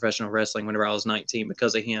be in professional wrestling whenever I was 19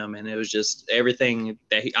 because of him, and it was just everything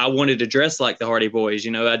that I wanted to dress like the Hardy Boys.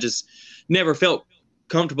 I just never felt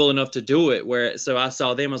comfortable enough to do it. So I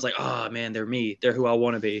saw them, I was like, oh man, they're me. They're who I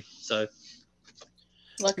want to be. So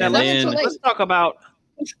let's talk about.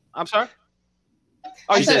 I'm sorry.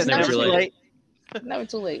 Oh, you said it's never too late. Never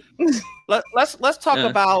too late. Let's talk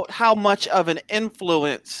about how much of an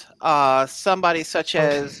influence somebody such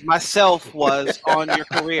as myself was on your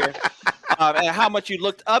career, and how much you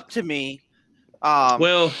looked up to me. As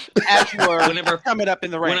you were coming up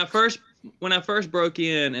in the ranks. When I first broke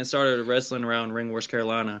in and started wrestling around Ring Wars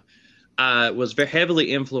Carolina, I was very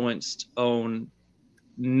heavily influenced on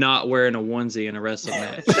not wearing a onesie in a wrestling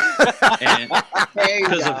match, and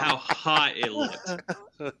because of how hot it looked.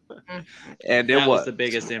 And that was the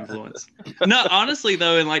biggest influence. No, honestly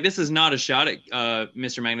though, and like this is not a shot at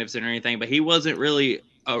Mr. Magnificent or anything, but he wasn't really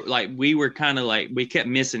like we were kind of like we kept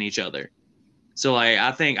missing each other. So like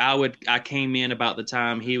I think I came in about the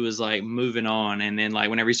time he was like moving on, and then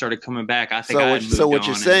like whenever he started coming back, I think so what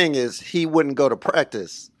you're saying is he wouldn't go to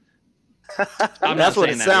practice. That's what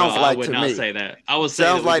it sounds like to me. I would not say that. I was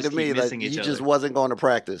sounds like to me that he just wasn't going to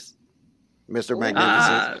practice, Mr.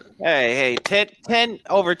 Magnificent. Hey,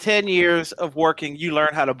 10 years of working, you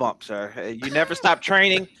learn how to bump, sir. You never stop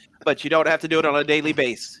training, but you don't have to do it on a daily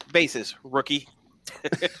basis, rookie.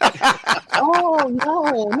 Oh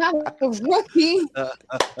no, not a rookie.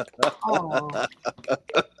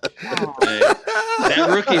 Hey, that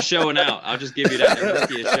rookie's showing out. I'll just give you that. That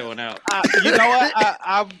rookie is showing out. You know what?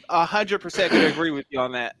 I'm 100% going to agree with you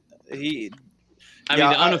on that. The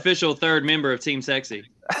unofficial third member of Team Sexy.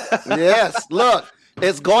 Yes, look,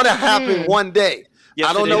 it's going to happen one day. Yes,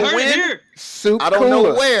 I don't know when. I don't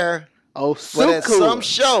know where. But at some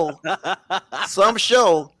show,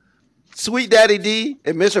 Sweet Daddy D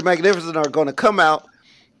and Mr. Magnificent are going to come out,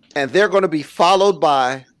 and they're going to be followed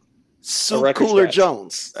by Soup Cooler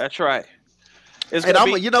Jones. That's right.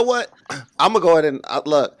 You know what? I'm gonna go ahead and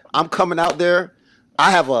look. I'm coming out there.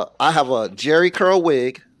 I have a Jerry curl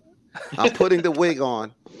wig. I'm putting the wig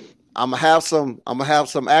on. I'm gonna have some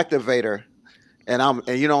activator, and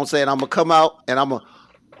you know what I'm saying. I'm gonna come out and you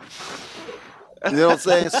know what I'm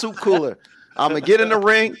saying. Soup Cooler. I'm gonna get in the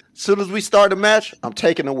ring. As soon as we start the match, I'm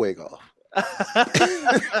taking the wig off.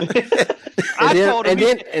 I told him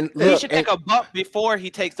he should take a bump before he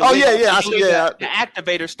takes the wig off. The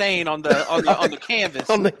activator stain on the canvas.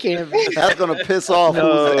 On the canvas. That's gonna piss off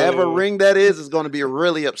whoever ring that is going to be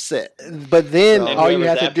really upset. But then all you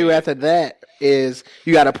have to do after that is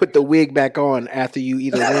you got to put the wig back on after you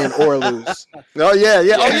either win or lose. Oh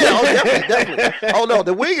definitely. Oh no,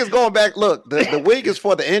 the wig is going back. Look, the wig is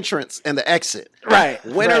for the entrance and the exit. Right.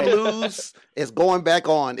 Win or lose, it's going back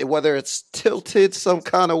on. Whether it's tilted some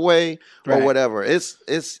kind of way or whatever, it's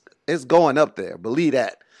going up there. Believe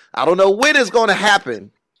that. I don't know when it's going to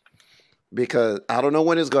happen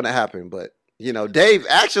but Dave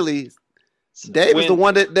actually Dave is the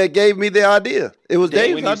one that gave me the idea. It was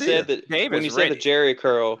Dave's idea. When you said the Jerry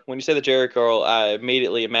curl, I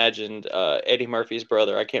immediately imagined Eddie Murphy's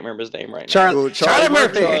brother. I can't remember his name right now. Charlie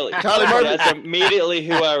Murphy. Charlie Murphy. That's immediately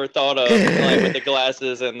who I thought of, like with the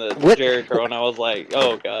glasses and the Jerry curl, and I was like,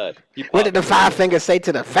 "Oh God!" What did the 5 fingers say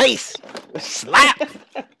to the face? Slap.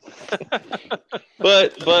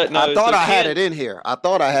 But no, I thought I had it in here. I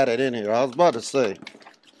was about to say.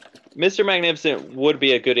 Mr. Magnificent would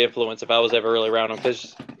be a good influence if I was ever really around him,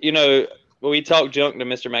 because we talk junk to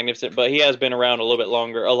Mr. Magnificent, but he has been around a lot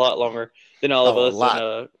longer than all of us,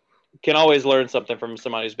 and can always learn something from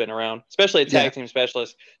somebody who's been around, especially a tag team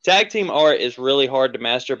specialist. Tag team art is really hard to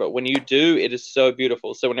master, but when you do, it is so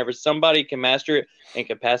beautiful. So whenever somebody can master it and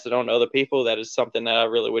can pass it on to other people, that is something that I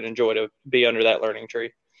really would enjoy to be under that learning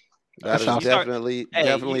tree. That is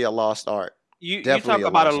definitely a lost art. You talk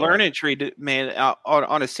about a learning tree, man.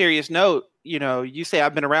 On a serious note, you say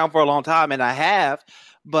I've been around for a long time, and I have,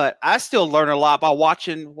 but I still learn a lot by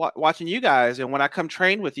watching you guys. And when I come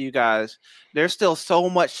train with you guys, there's still so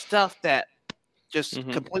much stuff that just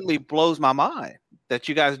completely blows my mind that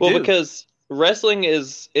you guys do. Well, because wrestling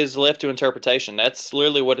is left to interpretation. That's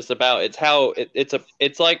literally what it's about. It's how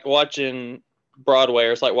it's like watching Broadway,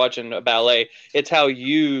 or it's like watching a ballet. It's how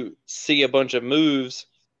you see a bunch of moves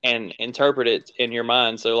and interpret it in your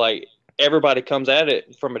mind. So like everybody comes at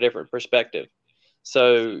it from a different perspective.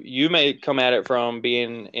 So you may come at it from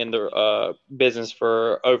being in the business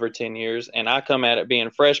for over 10 years, and I come at it being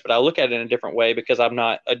fresh, but I look at it in a different way because I'm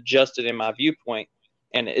not adjusted in my viewpoint.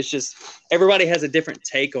 And it's just, everybody has a different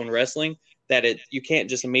take on wrestling that you can't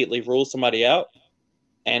just immediately rule somebody out.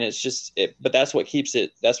 And it's just, but that's what keeps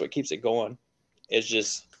it going. It's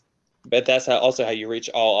just, but that's also how you reach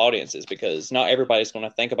all audiences, because not everybody's going to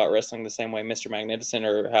think about wrestling the same way Mr. Magnificent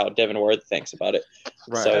or how Devin Worth thinks about it.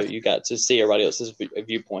 Right. So you got to see everybody else's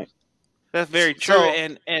viewpoint. That's very true. So,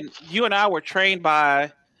 and you and I were trained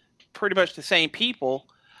by pretty much the same people,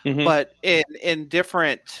 but in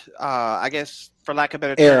different, I guess, for lack of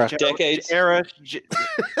a better term, decades.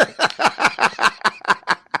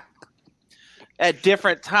 At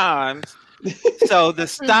different times. So the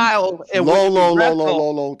style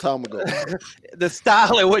long time ago. The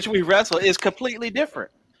style in which we wrestle is completely different.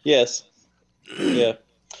 Yes. Yeah.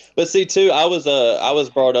 But see too, I was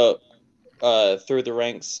brought up through the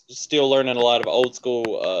ranks, still learning a lot of old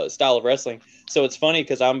school style of wrestling. So it's funny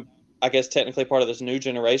because I'm, I guess, technically part of this new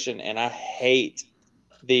generation, and I hate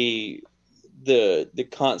the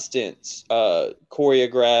constant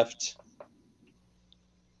choreographed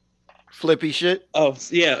flippy shit. Oh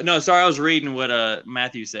yeah, no, sorry, I was reading what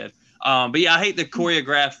Matthew said. But yeah, I hate the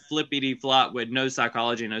choreographed flippity flop with no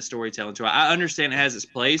psychology, no storytelling to it. I understand it has its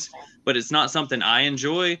place, but it's not something I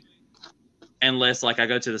enjoy unless like I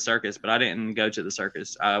go to the circus. But I didn't go to the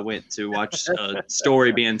circus. I went to watch a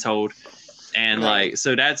story being told, and like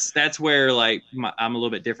so that's where like I'm a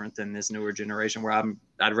little bit different than this newer generation, where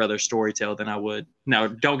I'd rather storytell than I would. Now,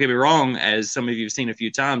 don't get me wrong, as some of you have seen a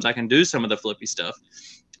few times, I can do some of the flippy stuff.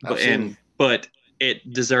 But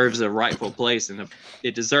it deserves a rightful place, and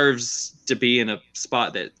it deserves to be in a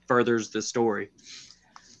spot that furthers the story.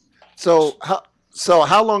 So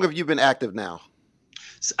how long have you been active now?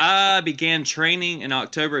 So I began training in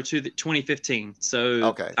October 2015. So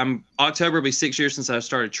okay. October will be 6 years since I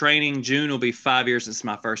started training. June will be 5 years since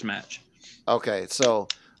my first match. Okay, so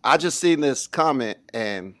I just seen this comment,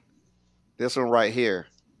 and this one right here.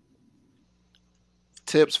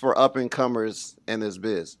 Tips for up-and-comers in this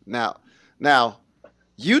biz. Now,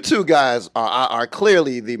 you two guys are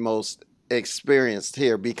clearly the most experienced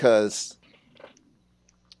here because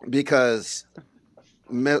Mr.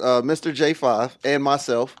 J5 and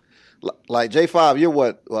myself, like J5, you're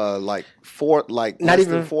what, like less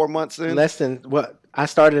than 4 months in? Less than what? I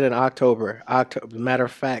started in October. Matter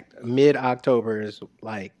of fact, mid-October is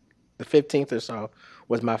like the 15th or so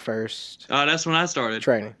was my first. Oh, that's when I started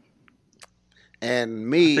training. And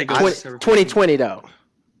me, 2020 though.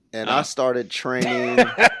 And I started training.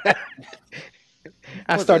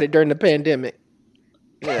 I started during the pandemic.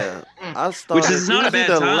 Yeah, I started. Which is not a bad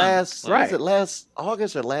time. Was it last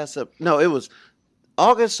August or last? No, it was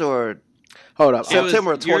August or. Hold up,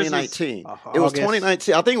 September 2019. It was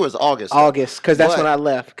 2019. I think it was August. August, because that's when I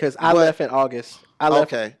left. Because I left in August. I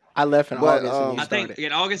left in August. I think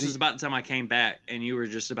in August is about the time I came back, and you were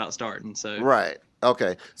just about starting. So right.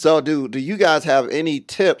 Okay. So do you guys have any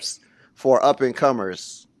tips for up and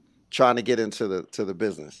comers trying to get into the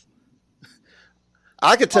business?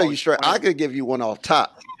 I could tell you straight. I could give you one off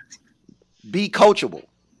top. Be coachable.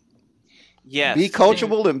 Yes. Be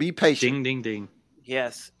coachable and be patient. Ding, ding, ding.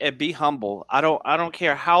 Yes, and be humble. I don't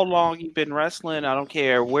care how long you've been wrestling. I don't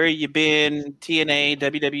care where you've been, TNA,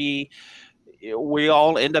 WWE. We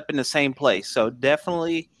all end up in the same place. So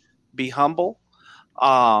definitely be humble.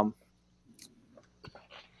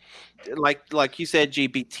 Like you said, G,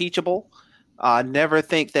 be teachable. Never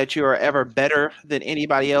think that you are ever better than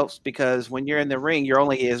anybody else, because when you're in the ring, you're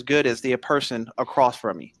only as good as the person across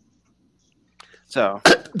from you. So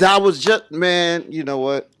that was just, man, you know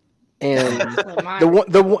what? And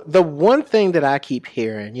the one thing that I keep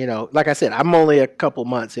hearing, you know, like I said, I'm only a couple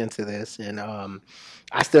months into this, and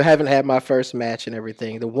I still haven't had my first match and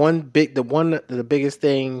everything. The biggest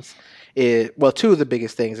things is, well, two of the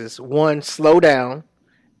biggest things is, one, slow down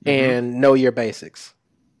and know your basics.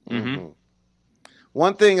 Mm-hmm.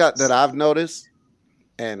 One thing that I've noticed,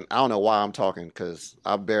 and I don't know why I'm talking because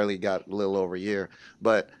I've barely got a little over a year,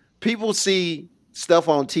 but people see stuff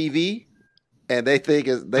on TV and they think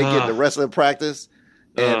they get the wrestling practice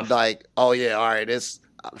and like, oh yeah, all right, it's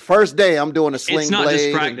first day I'm doing a sling blade. It's not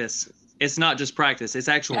just practice. It's not just practice. It's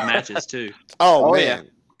actual matches too. Oh man, yeah.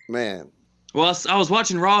 Man. Well, I was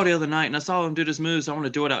watching Raw the other night and I saw him do this move, so I want to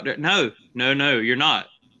do it out there. No, you're not.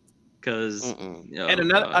 Because and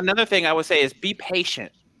another thing I would say is be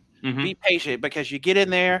patient. Mm-hmm. Be patient, because you get in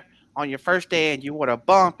there on your first day and you want to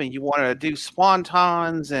bump and you want to do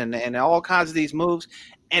swantons and all kinds of these moves,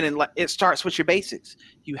 and it starts with your basics.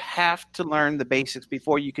 You have to learn the basics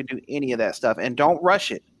before you can do any of that stuff, and don't rush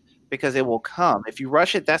it, because it will come. If you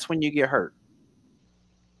rush it, that's when you get hurt.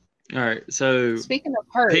 All right. So speaking of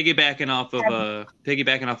hurt, piggybacking off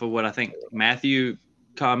of what I think Matthew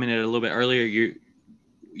commented a little bit earlier,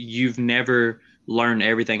 you've never learned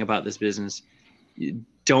everything about this business.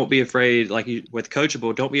 Don't be afraid, with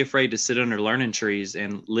Coachable, don't be afraid to sit under learning trees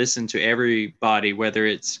and listen to everybody, whether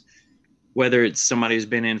it's somebody who's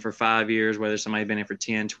been in for 5 years, whether somebody's been in for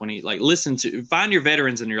 10, 20, find your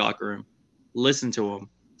veterans in your locker room, listen to them,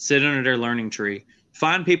 sit under their learning tree,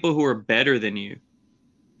 find people who are better than you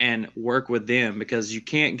and work with them, because you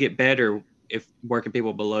can't get better if working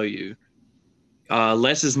people below you.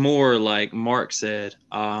 Less is more, like Mark said.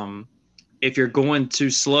 If you're going too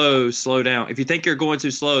slow down. If you think you're going too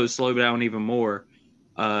slow down even more.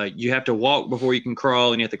 You have to walk before you can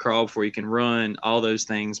crawl, and you have to crawl before you can run, all those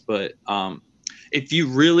things. But if you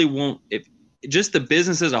really want, if just the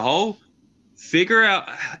business as a whole, figure out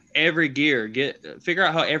every gear. Figure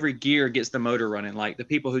out how every gear gets the motor running. Like the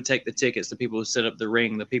people who take the tickets, the people who set up the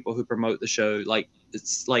ring, the people who promote the show.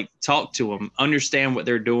 It's talk to them, understand what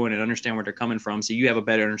they're doing, and understand where they're coming from, so you have a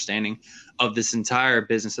better understanding of this entire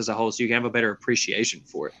business as a whole, so you can have a better appreciation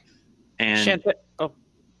for it. And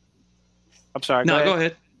I'm sorry. No, go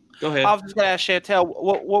ahead. I was just gonna ask Chantel,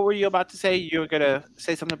 what were you about to say? You were gonna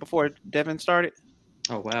say something before Devin started.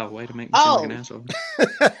 Oh wow! Way to make me seem like an asshole.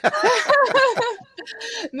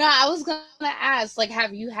 No, I was gonna ask,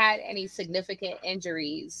 have you had any significant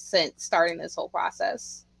injuries since starting this whole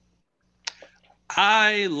process?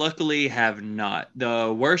 I luckily have not.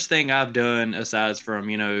 The worst thing I've done, aside from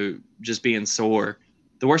just being sore,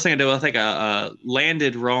 the worst thing I do, I think I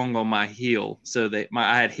landed wrong on my heel, so that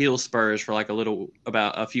I had heel spurs for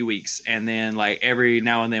about a few weeks, and then every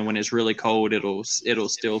now and then when it's really cold, it'll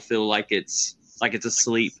still feel like it's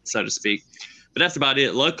asleep, so to speak. But that's about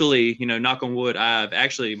it. Luckily, knock on wood, I've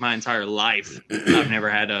actually my entire life I've never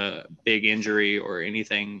had a big injury or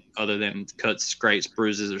anything other than cuts, scrapes,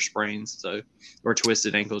 bruises, or sprains, or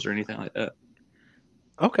twisted ankles or anything like that.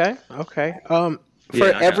 Okay.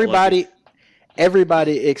 For everybody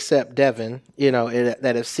except Devin,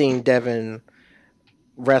 that have seen Devin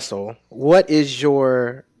wrestle, what is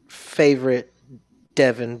your favorite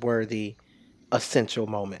Devin-worthy essential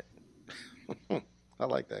moment? I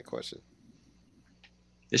like that question.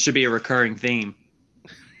 This should be a recurring theme.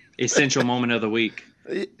 Essential moment of the week.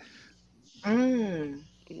 Okay.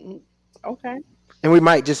 And we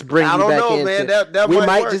might just bring you back in. Man. That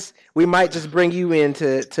we might just bring you in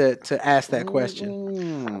to ask that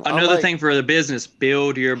question. Another thing for the business: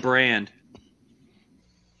 build your brand.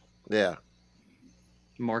 Yeah.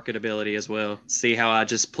 Marketability as well. See how I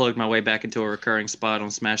just plugged my way back into a recurring spot on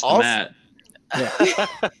Smash the Mat. Yeah.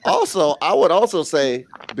 Also, I would also say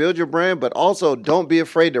build your brand, but also don't be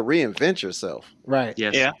afraid to reinvent yourself. Right.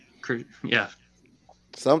 Yes. Yeah. Yeah.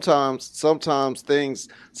 Sometimes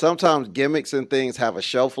gimmicks and things have a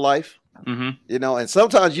shelf life. Mm-hmm. And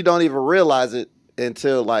sometimes you don't even realize it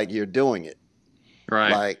until you're doing it.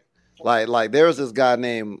 Right. Like there was this guy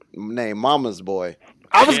named Mama's Boy.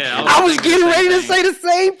 I was getting ready to say the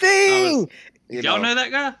same thing. Y'all know that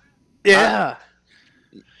guy? Yeah.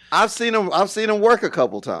 I've seen him work a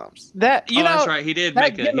couple times. That's right. He did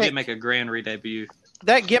make a grand re-debut.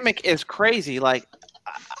 That gimmick is crazy.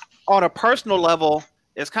 on a personal level,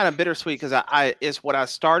 it's kind of bittersweet because I it's what I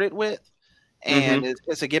started with, and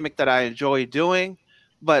it's a gimmick that I enjoy doing.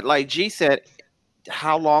 But like G said,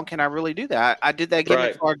 how long can I really do that? I did that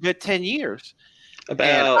gimmick for a good 10 years.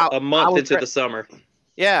 About a month into the summer.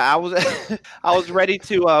 Yeah, I was I was ready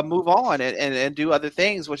to move on and do other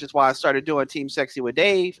things, which is why I started doing Team Sexy with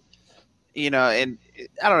Dave. And I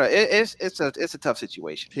don't know, it's a tough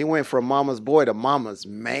situation. He went from mama's boy to mama's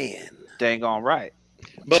man. Dang on right.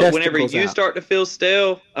 But whenever you start to feel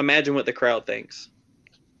stale, imagine what the crowd thinks.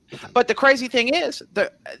 But the crazy thing is,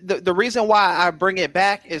 the reason why I bring it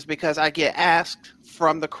back is because I get asked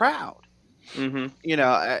from the crowd.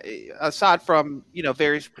 Aside from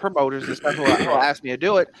various promoters and stuff who ask me to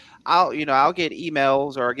do it, I'll get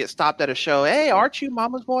emails or get stopped at a show. Hey, aren't you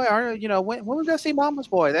Mama's Boy? When we gonna see Mama's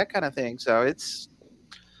Boy? That kind of thing. So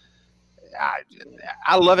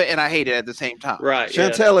I love it and I hate it at the same time. Right.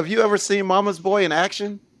 Chantel, have you ever seen Mama's Boy in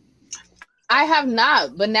action? I have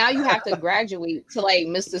not, but now you have to graduate to like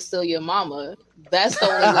Mr. Steal Your Mama. That's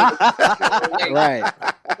the only way. Right.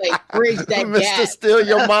 Like bridge that gap. Mr. Steal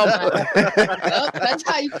Your Mama. Yep, that's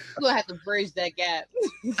how you're gonna have to bridge that gap.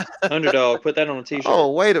 Underdog, put that on a t-shirt.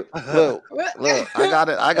 Oh, wait look,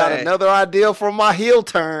 I got another idea for my heel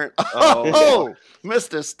turn. Oh,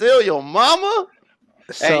 Mr. Steal Your Mama.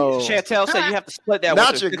 So, hey, Chantel said you have to split that.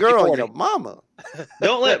 Not with your girl, your mama.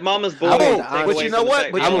 Don't let Mama's Boy. But you know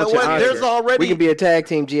what? There's already. We can be a tag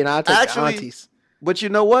team, G, and I'll take the aunties. But you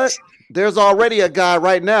know what? There's already a guy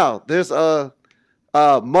right now. There's a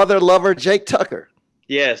mother lover Jake Tucker.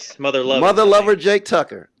 Yes, mother lover Jake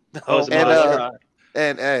Tucker. Oh,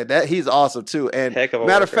 and that he's awesome too. And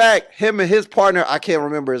matter of fact, him and his partner, I can't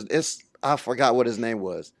remember. I forgot what his name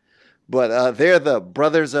was, but they're the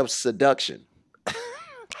Brothers of Seduction.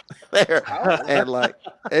 There and like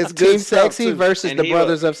it's Team good Sexy too. versus the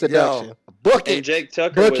Brothers of Seduction. Book it. And Jake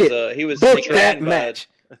Tucker was that match.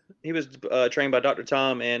 He was trained by Dr.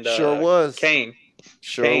 Tom and Kane.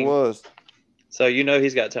 Kane was. So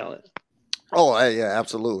he's got talent. Oh yeah,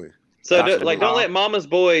 absolutely. So don't let Mama's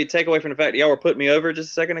Boy take away from the fact that y'all were putting me over just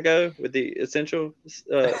a second ago with the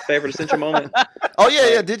favorite essential moment. Oh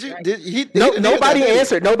yeah. Did you? Nobody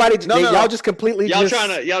answered. Nobody. Y'all just completely. Y'all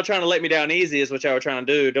trying to let me down easy is what y'all were trying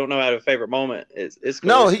to do. Don't know how to favorite moment. It's cool.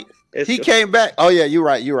 No. He came back. Oh yeah, you're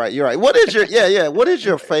right. What is your What is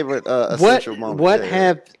your favorite essential moment?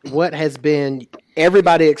 What has been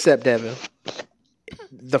everybody except Devin?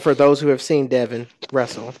 For those who have seen Devin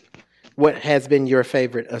wrestle. What has been your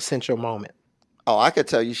favorite essential moment? Oh, I could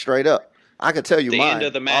tell you straight up. I could tell you the mine. End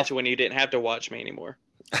of the match when you didn't have to watch me anymore.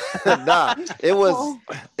 Nah, it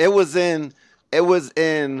was in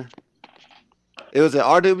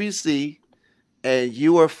RWC, and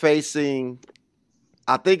you were facing.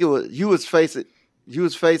 I think you was facing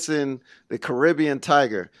the Caribbean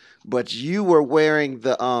Tiger, but you were wearing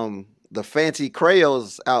the fancy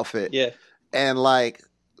Creoles outfit. Yeah, and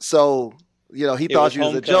so. He thought you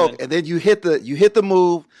was a joke, and then you hit the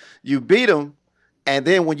move, you beat him, and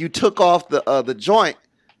then when you took off the joint,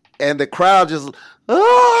 and the crowd just,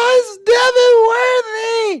 it's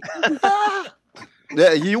Devin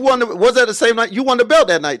Worthy. You won. Was that the same night? You won the belt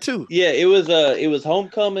that night too. Yeah, it was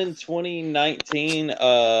Homecoming 2019.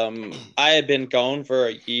 I had been gone for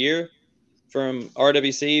a year from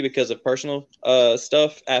RWC because of personal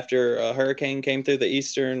stuff after a hurricane came through the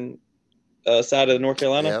eastern side of North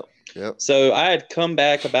Carolina. Yep. So I had come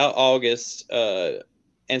back about August and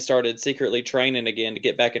started secretly training again to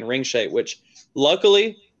get back in ring shape, which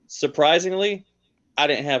luckily, surprisingly, I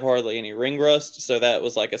didn't have hardly any ring rust. So that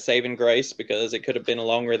was like a saving grace because it could have been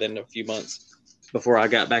longer than a few months before I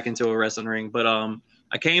got back into a wrestling ring. But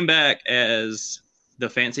I came back as the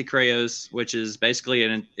Fancy Creos, which is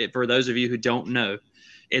basically, for those of you who don't know,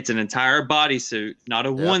 it's an entire bodysuit, not a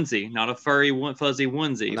onesie, not a furry, fuzzy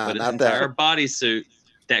onesie, but it's an entire bodysuit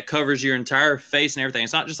that covers your entire face and everything.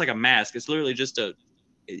 It's not just like a mask. It's literally just and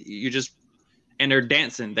they're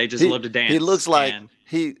dancing. They just love to dance. He looks like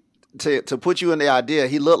to put you in the idea,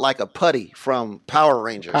 he looked like a putty from Power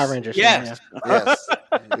Rangers. Yes. Yes.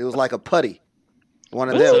 It was like a putty. One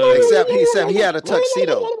of them. Except he had a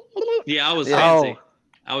tuxedo. Yeah, I was fancy.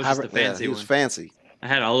 I was just the fancy one. He was fancy. I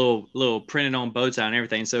had a little printed on bow tie and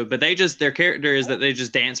everything. So, but their character is that they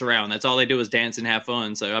just dance around. That's all they do is dance and have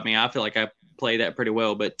fun. So, I mean, I feel like I play that pretty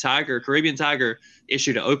well. But Caribbean Tiger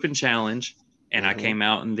issued an open challenge, and I came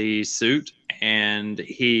out in the suit, and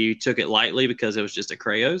he took it lightly because it was just a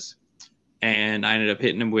Creos, and I ended up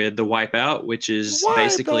hitting him with the Wipeout, which is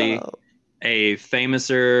basically a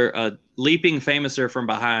leaping famouser from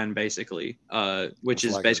behind, basically, which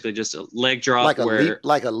is basically just a leg drop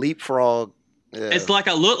like a leapfrog. It's like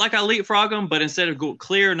I look like I leapfrog them, but instead of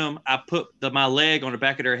clearing them, I put my leg on the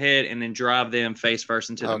back of their head and then drive them face first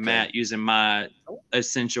into the mat using my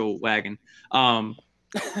essential wagon.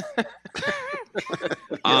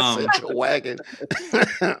 Essential wagon.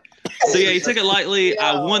 So yeah, he took it lightly.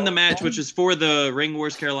 I won the match, which was for the Ring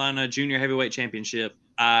Wars Carolina Junior Heavyweight Championship.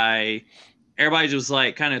 Everybody was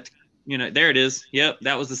like, kind of, there it is. Yep,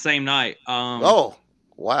 that was the same night. Oh,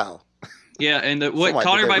 wow. Yeah, and what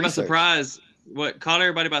caught everybody by surprise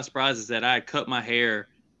is that I had cut my hair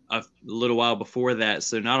a little while before that,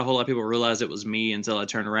 so not a whole lot of people realized it was me until I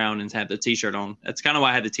turned around and had the T-shirt on. That's kind of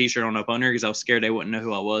why I had the T-shirt on up under, because I was scared they wouldn't know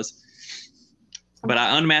who I was. But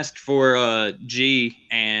I unmasked for G,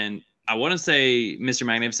 and I want to say Mr.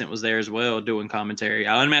 Magnificent was there as well doing commentary.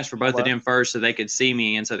 I unmasked for both of them first so they could see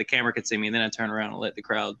me and so the camera could see me, and then I turned around and let the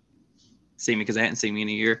crowd see me because they hadn't seen me in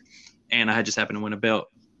a year, and I had just happened to win a belt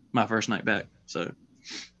my first night back. So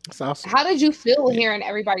that's awesome. How did you feel hearing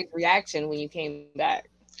everybody's reaction when you came back?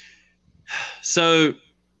 So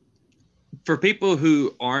for people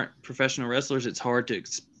who aren't professional wrestlers, it's hard to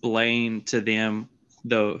explain to them,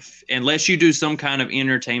 though, unless you do some kind of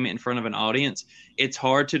entertainment in front of an audience. It's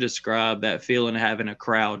hard to describe that feeling of having a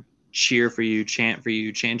crowd cheer for you, chant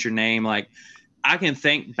your name. Like, I can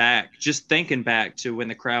thinking back to when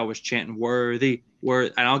the crowd was chanting worthy,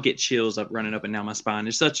 and I'll get chills up running up and down my spine.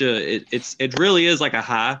 It's it really is like a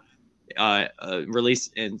high release,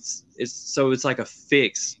 and it's like a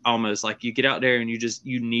fix almost. Like, you get out there and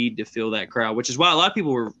you need to feel that crowd, which is why a lot of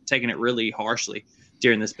people were taking it really harshly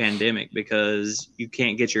during this pandemic, because you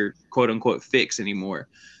can't get your quote unquote fix anymore.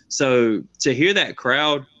 So to hear that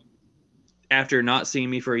crowd after not seeing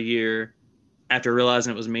me for a year, after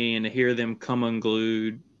realizing it was me, and to hear them come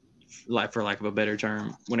unglued, like, for lack of a better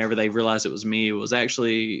term, whenever they realized it was me, it was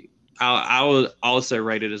actually, I would also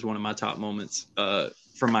rate it as one of my top moments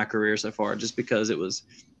from my career so far, just because it was,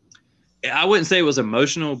 I wouldn't say it was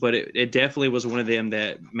emotional, but it definitely was one of them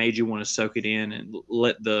that made you want to soak it in and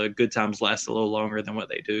let the good times last a little longer than what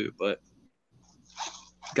they do. But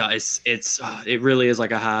guys, it really is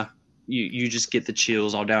like a high. You just get the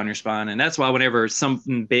chills all down your spine. And that's why whenever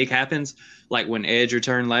something big happens, like when Edge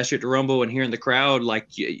returned last year at the Rumble and hearing the crowd, like,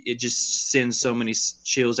 it just sends so many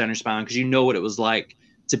chills down your spine, because you know what it was like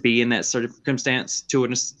to be in that circumstance to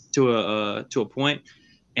a point.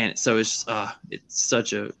 And so it's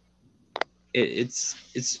such a, it's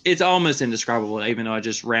almost indescribable, even though I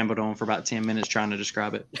just rambled on for about 10 minutes trying to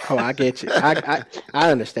describe it. Oh, I get you. I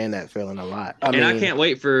understand that feeling a lot. I can't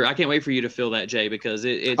wait for you to feel that, Jay, because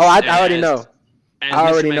it's. Oh, I already know.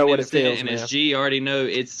 I already know what it feels, and man. as G already know,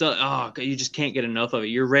 it's you just can't get enough of it.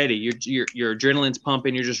 You're ready. Your adrenaline's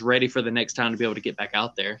pumping. You're just ready for the next time to be able to get back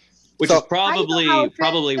out there, which is probably why.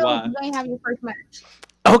 You don't have your first match.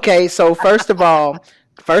 Okay, so first of all,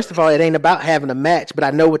 it ain't about having a match, but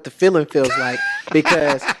I know what the feeling feels like,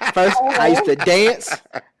 because first I used to dance.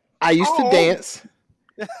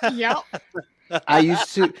 Yep.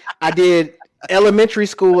 I did elementary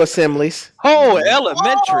school assemblies. Oh,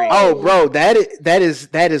 elementary. Oh, bro, that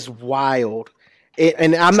is wild.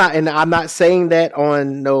 And I'm not saying that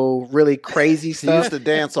on no really crazy stuff. He used to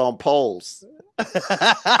dance on poles.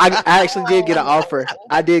 I actually did get an offer.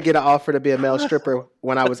 I did get an offer to be a male stripper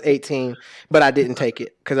when I was 18, but I didn't take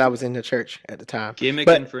it because I was in the church at the time. Gimmick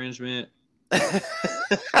infringement.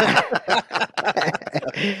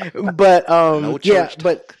 But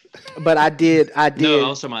but I did. No,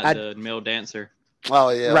 also the male dancer. Oh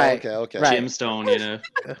yeah, right. Okay. Right. Gemstone,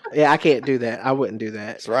 Yeah, I can't do that. I wouldn't do that.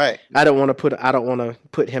 That's right. I don't want to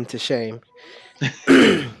put him to shame.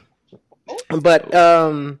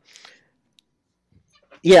 But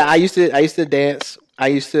yeah, I used to dance. I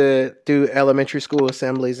used to do elementary school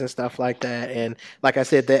assemblies and stuff like that. And like I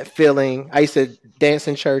said, that feeling, I used to dance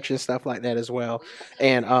in church and stuff like that as well.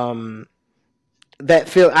 And that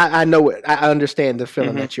feel, I know it. I understand the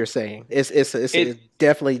feeling that you're saying. It's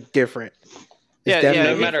definitely different.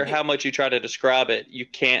 No matter how much you try to describe it, you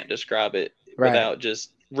can't describe it without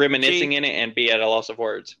just reminiscing in it and be at a loss of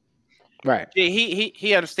words. Right.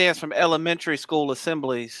 He understands from elementary school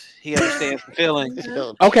assemblies. He understands the feeling.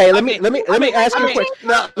 Okay, let me ask you a question.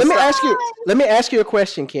 Let me ask you a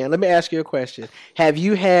question, Ken. Let me ask you a question. Have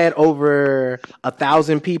you had over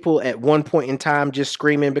 1,000 people at one point in time just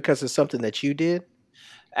screaming because of something that you did?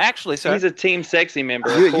 Actually, sir, he's a Team Sexy member.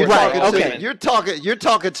 You're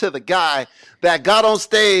talking to the guy that got on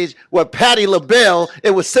stage with Patti LaBelle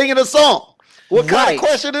and was singing a song. What kind of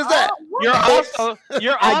question is that? You're also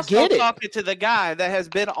talking to the guy that has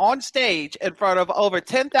been on stage in front of over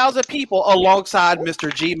 10,000 people alongside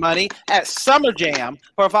Mr. G Money at Summer Jam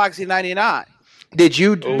for Foxy 99. Did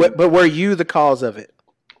you? But were you the cause of it?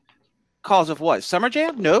 Cause of what? Summer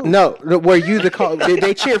Jam? No. Were you the call? Did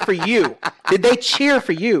they cheer for you? Did they cheer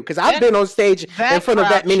for you? Because I've been on stage in front of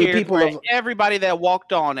that many people. Everybody that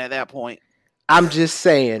walked on at that point. I'm just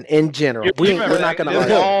saying, in general, we're not going to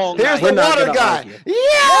argue. Here's the water guy.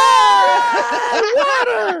 Yeah,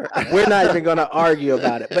 water. We're not even going to argue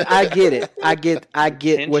about it. But I get it. I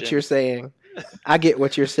get what you're saying. I get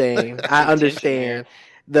what you're saying. I understand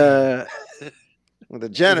the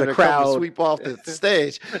janitor crowd comes to sweep off the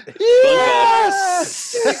stage.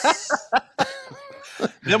 Yes.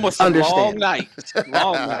 Them was some long nights,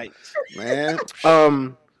 man.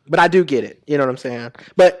 But I do get it. You know what I'm saying?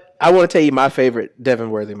 But I want to tell you my favorite Devin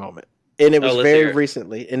Worthy moment, and it was very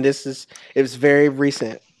recently. And it was very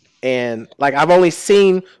recent. And like I've only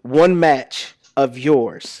seen one match of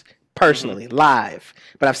yours personally live,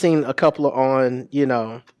 but I've seen a couple on in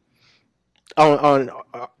the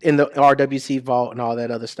RWC vault and all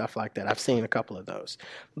that other stuff like that. I've seen a couple of those,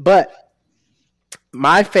 but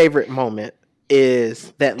my favorite moment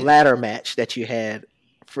is that ladder match that you had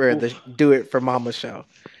for the Do It for Mama show.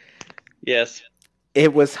 Yes.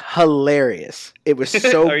 It was hilarious. It was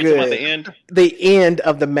so Are you good. talking about the end? The end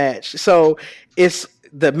of the match. So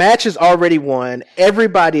the match is already won.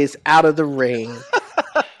 Everybody is out of the ring.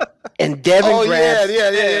 And Devin grabs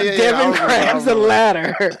the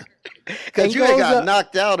ladder. Because you got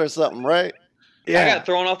knocked out or something, right? Yeah. I got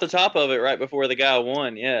thrown off the top of it right before the guy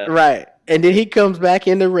won. Yeah. Right. And then he comes back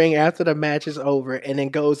in the ring after the match is over and then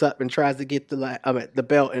goes up and tries to get the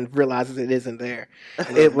belt and realizes it isn't there.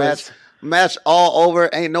 It was match all over.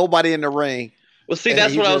 Ain't nobody in the ring. Well, see,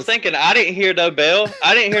 that's what I was thinking. I didn't hear no bell.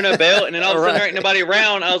 And then all of a sudden there ain't nobody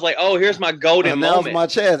around. I was like, oh, here's my golden moment. That was my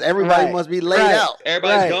chance. Everybody must be laid out.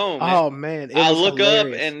 Everybody's gone. Man. Oh, man. I look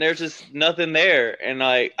hilarious. Up, and there's just nothing there. And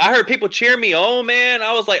I heard people cheer me on, man.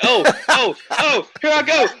 I was like, oh, here I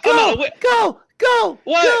go. Go. What? Go.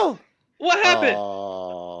 What happened?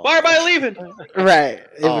 Why are everybody leaving? Right.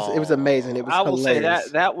 It was amazing. It was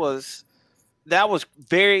hilarious. I will say that was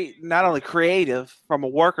very not only creative from a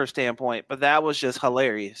worker standpoint, but that was just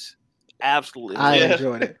hilarious. Absolutely. I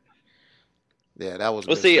enjoyed it. Yeah, that was.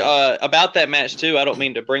 Well, see, about that match too. I don't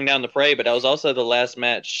mean to bring down the parade, but that was also the last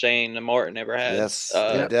match Shane and Martin ever had. Yes,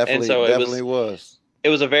 definitely. And so it was. It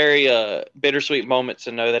was a very bittersweet moment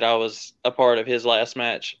to know that I was a part of his last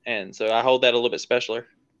match, and so I hold that a little bit special.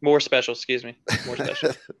 More special. Special.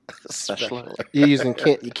 You're using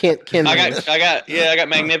Ken. I got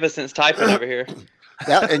Magnificence typing over here.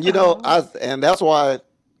 And that's why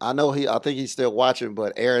I know I think he's still watching.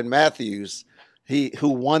 But Aaron Matthews, who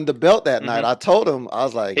won the belt that night, I told him, I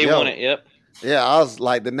was like, he won it. Yep. Yeah, I was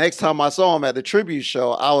like, the next time I saw him at the tribute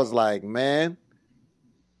show, I was like, man,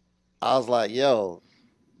 yo.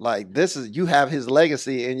 Like, you have his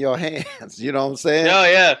legacy in your hands. You know what I'm saying? Oh,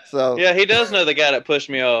 yeah. So yeah, he does know the guy that pushed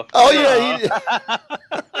me off. Oh, yeah.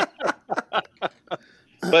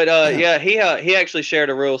 But, he actually shared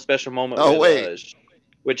a real special moment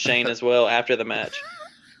with Shane as well after the match.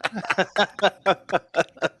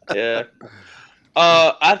 Yeah.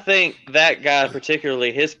 I think that guy,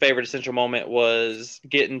 particularly, his favorite essential moment was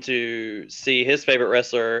getting to see his favorite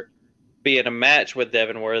wrestler be in a match with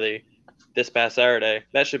Devin Worthy this past Saturday.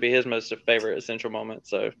 That should be his most favorite essential moment.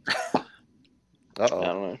 So, I don't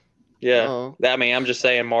know. Yeah, I mean, I'm just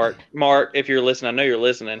saying, Mark, if you're listening, I know you're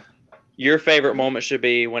listening. Your favorite moment should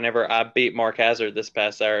be whenever I beat Mark Hazard this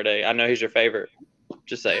past Saturday. I know he's your favorite.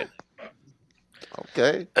 Just saying.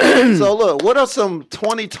 Okay. So look, what are some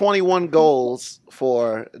 2021 goals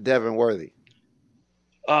for Devin Worthy?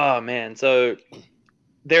 Oh man, so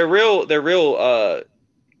they're real kind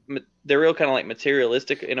of like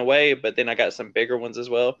materialistic in a way, but then I got some bigger ones as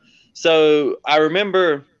well. So I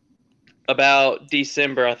remember about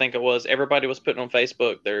December, I think it was, everybody was putting on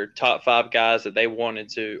Facebook their top 5 guys that they wanted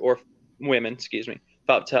to, or women, excuse me,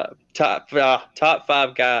 top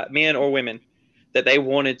 5 guys, men or women, that they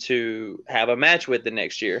wanted to have a match with the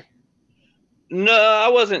next year. No, I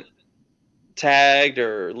wasn't tagged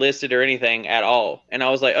or listed or anything at all. And I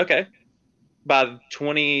was like, okay, by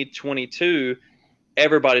 2022,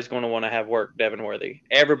 everybody's going to want to have worked Devin Worthy.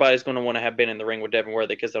 Everybody's going to want to have been in the ring with Devin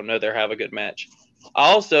Worthy because they'll know they'll have a good match.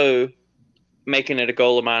 Also, making it a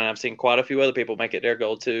goal of mine, and I've seen quite a few other people make it their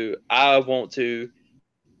goal too, I want to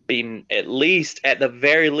be at the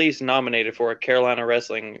very least nominated for a Carolina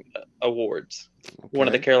Wrestling Awards. Okay. One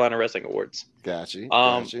of the Carolina Wrestling Awards. Gotcha.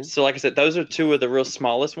 So like I said, those are 2 of the real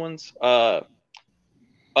smallest ones.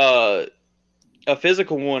 A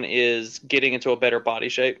physical one is getting into a better body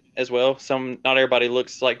shape as well. Not everybody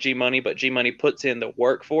looks like G Money, but G Money puts in the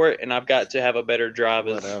work for it, and I've got to have a better drive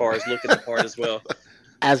as far as looking the part as well.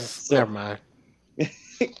 Never mind.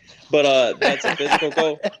 But that's a physical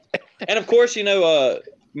goal. And of course,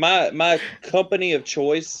 my company of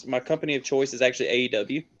choice is actually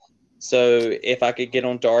AEW. So if I could get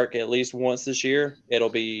on Dark at least once this year, it'll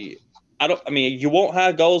be. You won't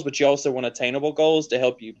have goals, but you also want attainable goals to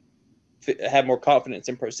help you have more confidence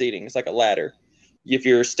in proceeding. It's like a ladder. If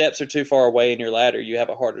your steps are too far away in your ladder, you have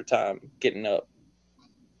a harder time getting up.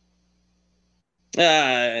 He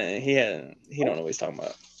don't know what he's talking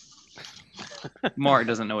about. Mark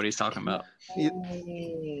doesn't know what he's talking about.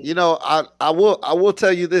 I will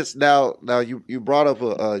tell you this now. You brought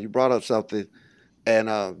up something,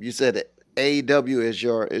 and you said that AEW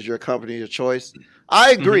is your company of choice.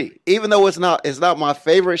 I agree, mm-hmm. even though it's not my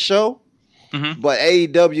favorite show, mm-hmm. but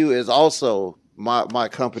AEW is also my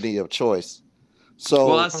company of choice. So,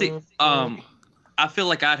 well, I see. I feel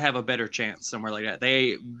like I'd have a better chance somewhere like that.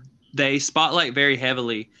 They spotlight very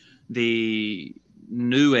heavily the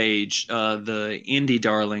new age, the indie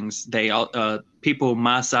darlings. They people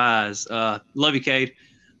my size. Love you, Cade.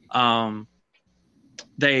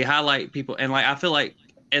 They highlight people, and I feel like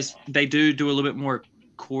as they do a little bit more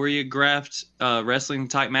choreographed wrestling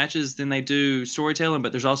type matches than they do storytelling,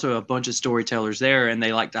 but there's also a bunch of storytellers there, and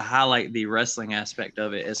they like to highlight the wrestling aspect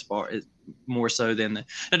of it as far as more so than the.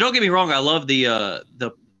 Now, don't get me wrong, I love the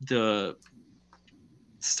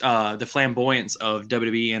flamboyance of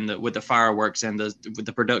WWE and with the fireworks and with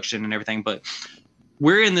the production and everything, but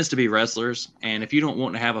we're in this to be wrestlers, and if you don't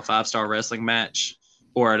want to have a 5-star wrestling match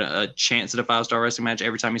or a chance at a 5-star wrestling match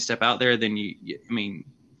every time you step out there, then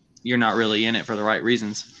you're not really in it for the right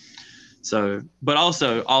reasons. So, but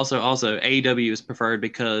also AEW is preferred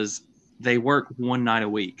because they work one night a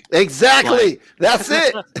week. Exactly. That's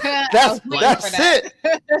it. That's it.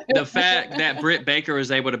 The fact that Britt Baker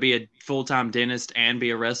is able to be a full-time dentist and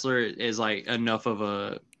be a wrestler is enough of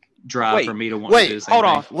a drive for me to want to do the same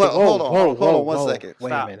thing. Hold on 1 second.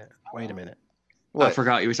 Wait a minute. What? I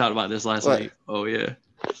forgot you talked about this last week. Oh yeah.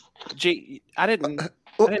 Gee, I didn't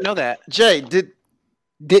know that. Jay, did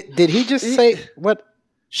he just say what?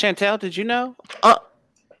 Chantel, did you know?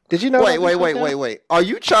 Did you know? Wait. Are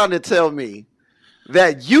you trying to tell me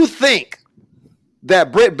that you think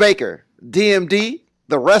that Britt Baker, DMD,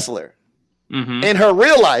 the wrestler, mm-hmm. in her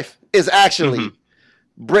real life is actually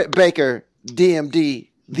mm-hmm. Britt Baker, DMD,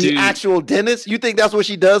 the actual dentist? You think that's what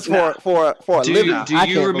she does for a living?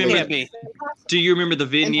 Do you remember the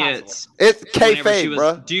vignettes? It's kayfabe,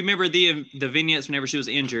 bro. Do you remember the vignettes whenever she was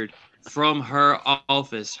injured from her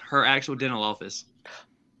office, her actual dental office?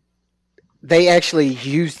 They actually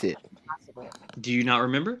used it. Do you not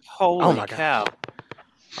remember? Holy cow!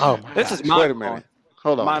 Oh my this God. is mind Wait a minute.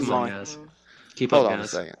 Hold on. Mind blowing. Keep Hold up, on guys.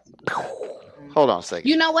 a second. Hold on a second.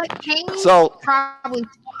 You know what? Kane probably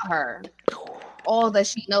taught her all that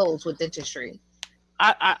she knows with dentistry.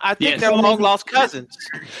 I think they're long lost cousins.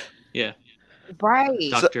 Yeah. Right.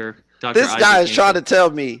 Doctor. This guy is trying to tell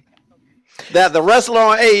me that the wrestler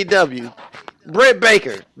on AEW, Britt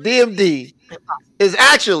Baker, DMD, is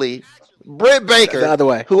actually Britt Baker, the other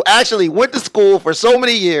way, who actually went to school for so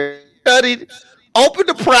many years, studied, opened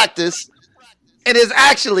to practice, and is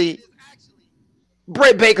actually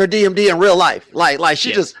Britt Baker, DMD in real life. Like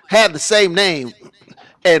she just had the same name,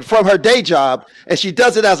 and from her day job, and she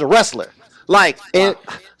does it as a wrestler. Like this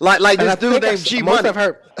dude named G Money. Of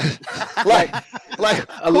her,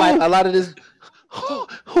 a lot of this.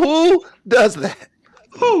 Who does that?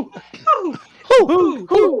 Who?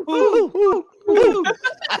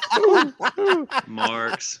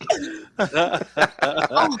 Marks.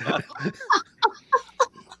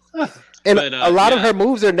 And a lot of her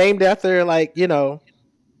moves are named after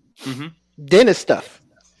mm-hmm. dentist stuff.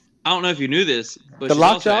 I don't know if you knew this, but the she's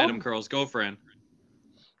also Adam Curl's girlfriend.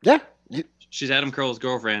 Yeah. She's Adam Curl's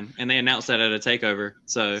girlfriend, and they announced that at a takeover.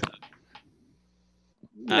 So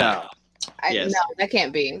no. No, that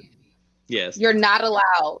can't be. Yes. You're not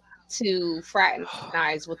allowed to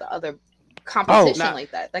fraternize with the other competition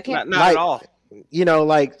like that. That can't not at all.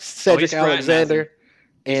 Like Cedric Alexander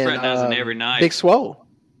and every night. Big Swole.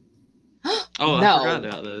 I forgot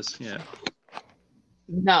about those. Yeah.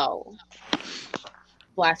 No.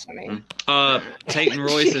 Blasphemy. Peyton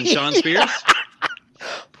Royce and Sean Spears.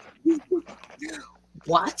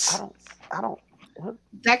 What? I don't. What?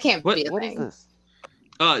 That can't be a what thing. Is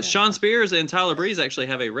this? Sean Spears and Tyler Breeze actually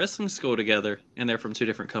have a wrestling school together, and they're from two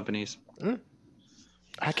different companies.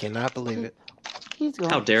 I cannot believe it.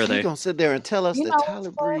 How dare they? He's going to sit there and tell us that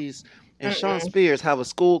Tyler Breeze and Sean Spears have a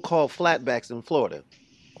school called Flatbacks in Florida.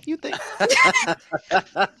 You think?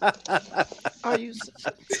 Are you?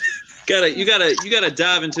 You gotta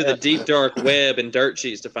dive into the deep dark web and dirt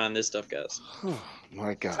sheets to find this stuff, guys.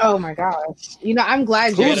 My God. Oh my gosh. I'm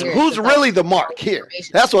glad you're here. Who's really the mark here?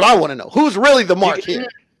 That's what I want to know. Who's really the mark here?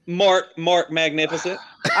 Mark Magnificent.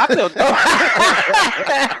 I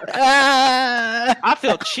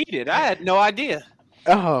feel cheated. I had no idea.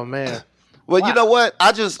 Oh man. Well, you know what?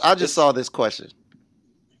 I just saw this question.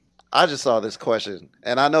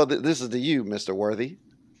 And I know that this is to you, Mr. Worthy.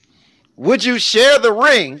 Would you share the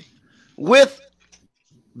ring with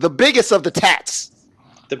the biggest of the tats?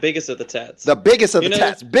 The biggest of the tats. The biggest of the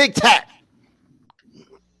tats. Big Tat.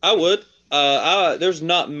 I would. There's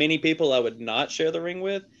not many people I would not share the ring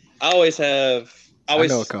with. I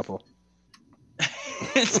know a couple.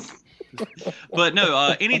 But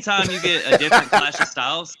no, anytime you get a different clash of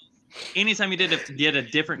styles, it's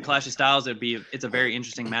a very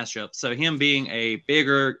interesting matchup. So him being a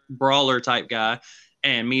bigger brawler type guy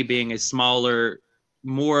and me being a smaller,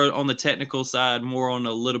 more on the technical side, more on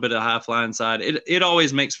a little bit of high flying side, it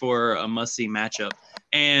always makes for a must see matchup.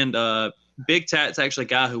 And Big Tat's actually a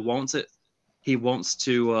guy who wants it. He wants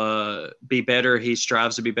to be better. He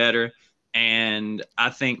strives to be better. And I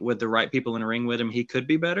think with the right people in the ring with him, he could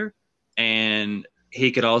be better. And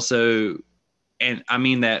he could also, and I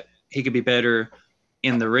mean that he could be better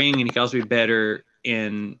in the ring, and he could also be better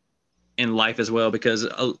in life as well. Because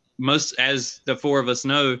most, as the four of us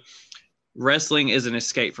know, wrestling is an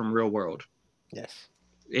escape from real world. Yes.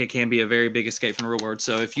 It can be a very big escape from the real world.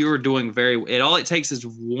 So if you are doing all it takes is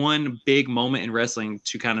one big moment in wrestling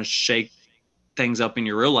to kind of shake things up in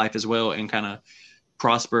your real life as well, and kind of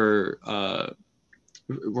prosper,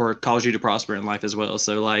 or cause you to prosper in life as well.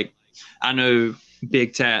 So like, I know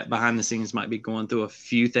Big Tat behind the scenes might be going through a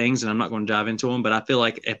few things, and I'm not going to dive into them, but I feel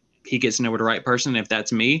like if he gets to know the right person, if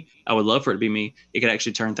that's me, I would love for it to be me. It could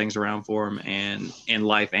actually turn things around for him, and in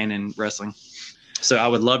life and in wrestling. So I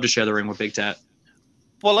would love to share the ring with Big Tat.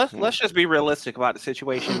 Well, let's just be realistic about the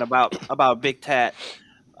situation about Big Tat.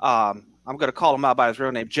 I'm going to call him out by his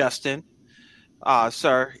real name, Justin.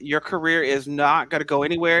 Sir, your career is not going to go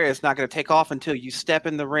anywhere. It's not going to take off until you step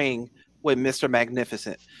in the ring with Mr.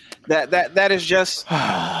 Magnificent. That is just,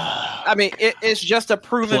 I mean, it's just a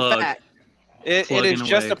proven fact. It is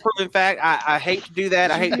just a proven fact. I hate to do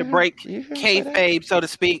that. I hate to break kayfabe, so to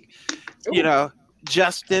speak. You know,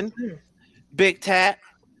 Justin, Big Tat,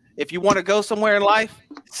 if you want to go somewhere in life,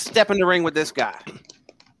 step in the ring with this guy.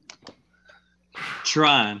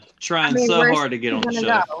 Trying so hard to get on the show.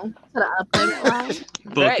 Go to the opponent line.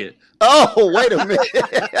 Book it. Oh, wait a minute.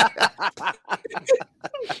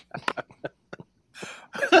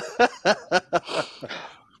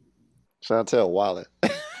 Chantel Wallet.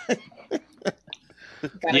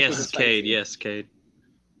 Yes, Cade.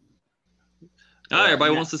 Oh,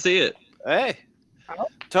 everybody wants to see it. Hey,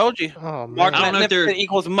 told you. Oh, Mark I don't know if they're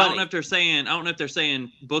equals money. I don't know if they're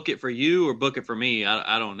saying book it for you or book it for me.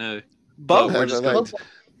 I don't know. Both. We're just going.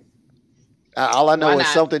 All I know is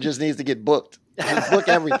something just needs to get booked. Just book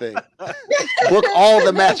everything. Book all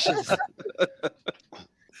the matches.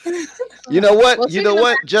 You know what?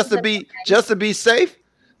 Just to be safe,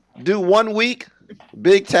 do 1 week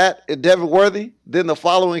Big Tat and Devin Worthy. Then the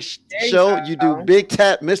following show you do Big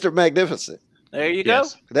Tat, Mr. Magnificent. There you go.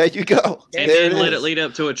 There you go. And there then let it lead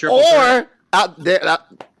up to a triple. Or out there,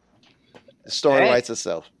 the story writes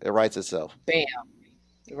itself. It writes itself. Bam,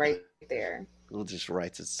 right there. It just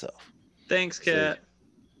writes itself. Thanks, Kat.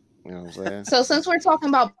 You know what I'm saying? So since we're talking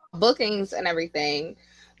about bookings and everything,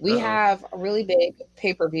 we have a really big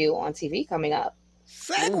pay-per-view on TV coming up.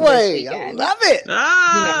 Segue. I love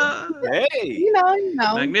it. Hey. You know.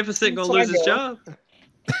 Magnificent gonna lose his job.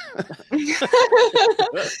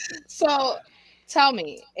 So tell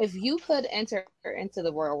me, if you could enter into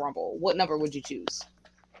the Royal Rumble, what number would you choose?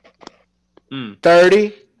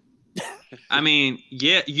 30. I mean,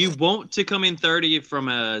 yeah, you want to come in 30 from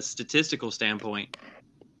a statistical standpoint,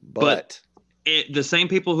 but the same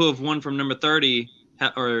people who have won from number 30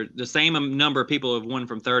 or the same number of people have won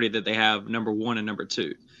from 30 that they have number 1 and number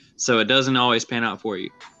 2. So it doesn't always pan out for you.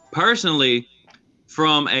 Personally,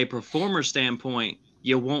 from a performer standpoint,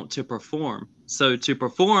 you want to perform. So to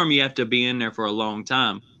perform, you have to be in there for a long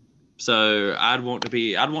time. So I'd want to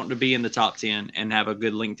be in the top 10 and have a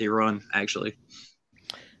good lengthy run, actually.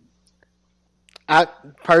 I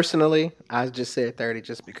just said 30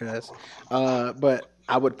 just because. But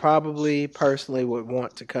I would probably personally would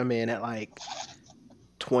want to come in at like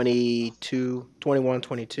 22, 21,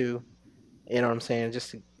 22. You know what I'm saying?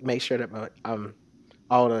 Just to make sure that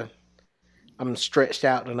I'm stretched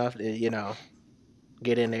out enough to,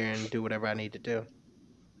 get in there and do whatever I need to do.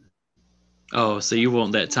 Oh, so you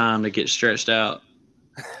want that time to get stretched out.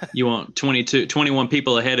 You want 21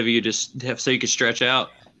 people ahead of you so you can stretch out.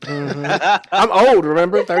 Mm-hmm. I'm old,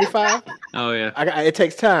 remember? 35? Oh, yeah. It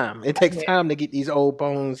takes time. It takes time to get these old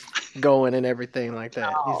bones going and everything like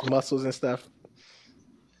that. These muscles and stuff.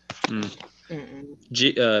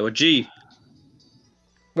 G.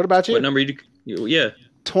 What about you? What number you? Yeah,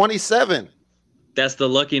 27. That's the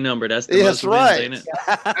lucky number. That's the That's most right. wins,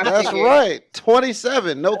 ain't it? That's right.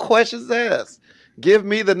 27. No questions asked. Give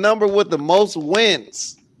me the number with the most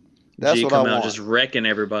wins. That's G what I come out want. just wrecking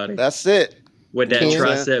everybody That's it. with that You know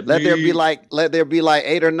what I'm saying? tricep. Let there be like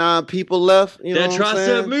 8 or 9 people left. You know that what I'm tricep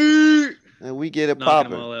saying? meat. And we get it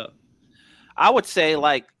Knocking them popping. all out. I would say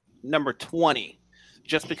like number 20,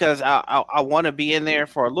 just because I want to be in there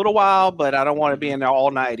for a little while, but I don't want to be in there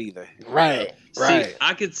all night either. Right. See,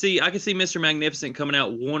 I could see Mr. Magnificent coming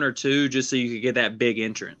out 1 or 2 just so you could get that big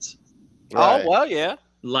entrance, Right. Oh well, yeah.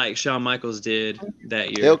 like Shawn Michaels did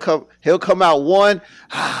that year. He'll come out 1,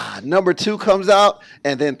 number 2 comes out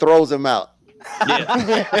and then throws him out.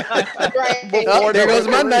 Yeah. Oh, there goes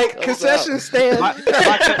my night concession stand. My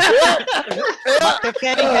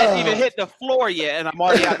confetti hasn't even hit the floor yet, and I'm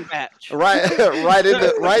already out the match. Right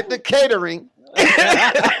in the catering.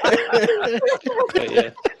 But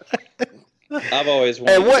yeah. I've always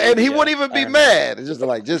wanted And he to wouldn't even be Iron mad. It's just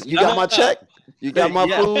like, you got my check, you got my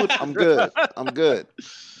Yeah. food, I'm good.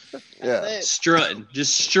 Yeah,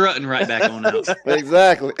 Just strutting right back on out.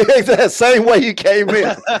 exactly. Same way you came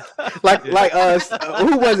in. like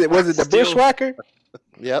who was it? Was it the Still- Bushwhacker?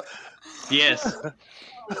 Yep. Yes.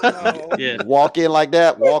 Yeah. Walk in like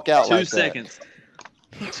that, walk out 2 like seconds.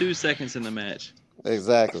 2 seconds in the match. that.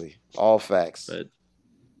 Exactly. All facts. But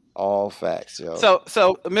All facts, yo. So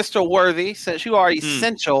Mr. Worthy, since you are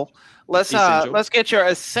essential, let's get your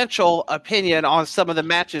essential opinion on some of the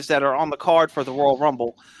matches that are on the card for the Royal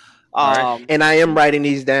Rumble. And I am writing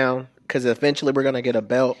these down because eventually we're gonna get a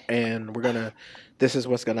belt, and this is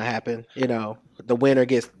what's gonna happen. You know, the winner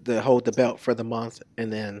gets to hold the belt for the month,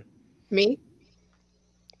 and then Me?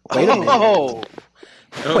 wait a minute. Oh,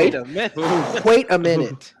 Wait a minute. Wait a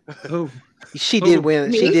minute. oh, She did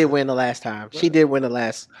win. She did win the last time. She did win the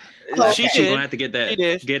last. She she's did. gonna have to get that. She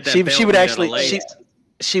did. Get that. She belt would made out of actually lace.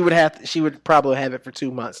 she would probably have it for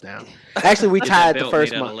 2 months now. Actually, we Get that tied the belt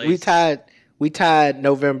first made out of month. lace. We tied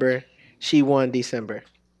November. She won December.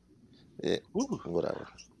 Yeah, whatever.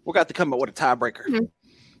 We got to come up with a tiebreaker.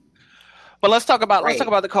 But let's talk about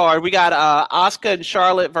the card. We got Asuka and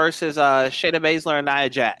Charlotte versus Shayna Baszler and Nia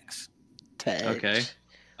Jax. Tag. Okay.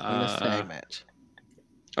 In this tag match.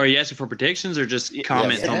 Are you asking for predictions or just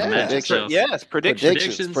comments on the match Predictions. itself? Yes,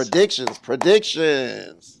 predictions.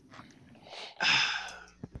 Predictions.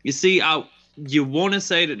 You see, you want to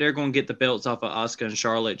say that they're going to get the belts off of Asuka and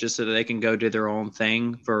Charlotte just so that they can go do their own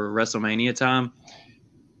thing for WrestleMania time.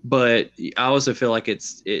 But I also feel like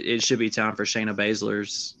it should be time for Shayna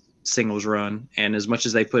Baszler's singles run. And as much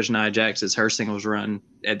as they push Nia Jax, it's her singles run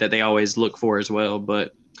that they always look for as well.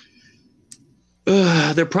 But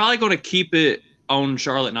they're probably going to keep it on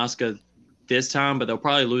Charlotte and Asuka this time, but they'll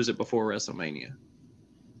probably lose it before WrestleMania.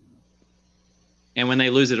 And when they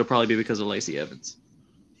lose it, it'll probably be because of Lacey Evans.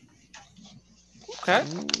 Okay.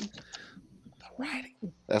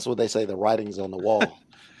 That's what they say. The writing's on the wall.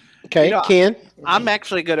 Okay, You know, Ken. I'm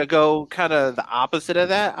actually going to go kind of the opposite of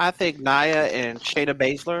that. I think Nia and Shayna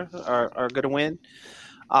Baszler are going to win.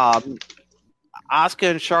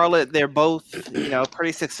 Asuka and Charlotte, they're both,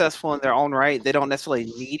 pretty successful in their own right. They don't necessarily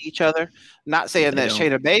need each other. Not saying that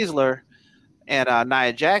Shayna Baszler and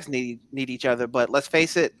Nia Jax need each other, but let's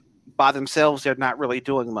face it, by themselves, they're not really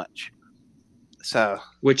doing much. So,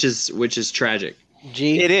 Which is tragic.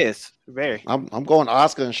 G. it is very. I'm going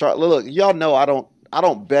Asuka and Charlotte. Look, y'all know I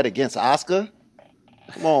don't bet against Asuka.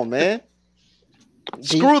 Come on, man.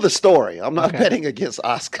 Screw the story. I'm not betting against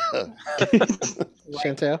Asuka.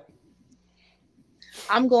 Chantel.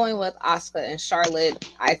 I'm going with Asuka and Charlotte.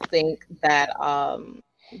 I think that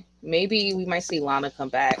maybe we might see Lana come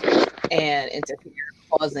back and interfere,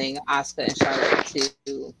 causing Asuka and Charlotte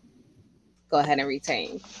to go ahead and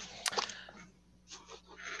retain.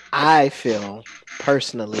 I feel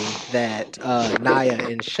personally that Nia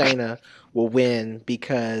and Shayna will win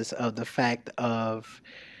because of the fact of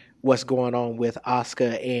what's going on with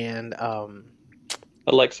Asuka and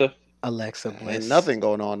Alexa. Alexa Bliss. Ain't nothing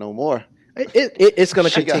going on no more. It's going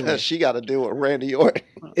to continue. She got to deal with Randy Orton.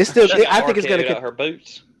 It's still. She I think it's going out to. her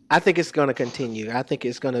boots. I think it's going to continue. I think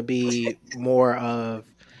it's going to be more.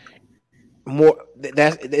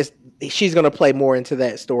 She's going to play more into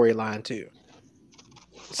that storyline too,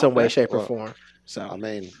 some way, shape, or form. So I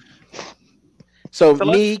mean, so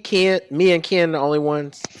me and Ken, the only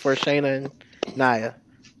ones for Shayna and Nia.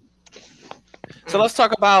 So let's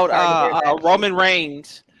talk about Roman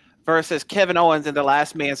Reigns versus Kevin Owens in the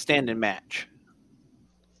Last Man Standing match.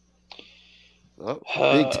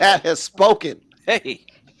 Big Tat has spoken. Hey,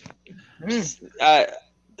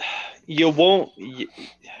 You won't.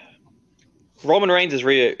 Roman Reigns has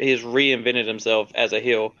reinvented himself as a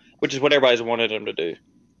heel, which is what everybody's wanted him to do.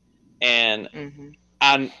 And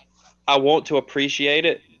I want to appreciate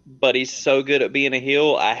it, but he's so good at being a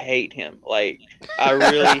heel. I hate him. Like, I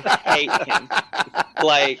really hate him.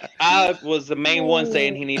 Like, I was the main one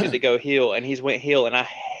saying he needed to go heel, and he's went heel, and I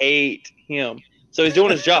hate him. So he's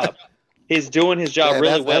doing his job. He's doing his job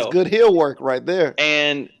really well. That's good heel work right there.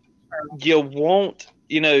 And you're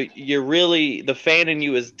really, the fan in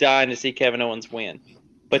you is dying to see Kevin Owens win,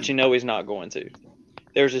 but you know he's not going to.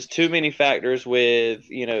 There's just too many factors with,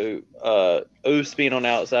 Usos being on the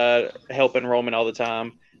outside, helping Roman all the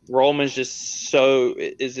time. Roman's just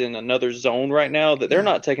is in another zone right now that they're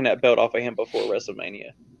not taking that belt off of him before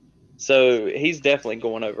WrestleMania. So he's definitely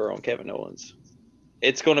going over on Kevin Owens.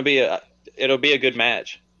 It'll be a good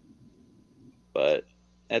match. But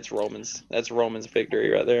that's Roman's victory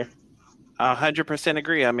right there. 100%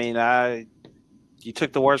 agree. I mean, you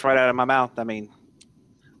took the words right out of my mouth. I mean,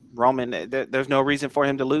 Roman, there's no reason for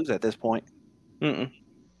him to lose at this point.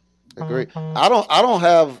 Agree. I don't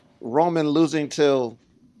have Roman losing till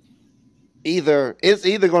it's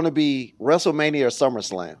either going to be WrestleMania or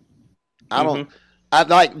SummerSlam.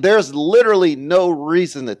 There's literally no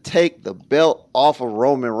reason to take the belt off of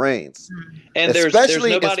Roman Reigns. And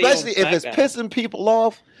especially if it's pissing people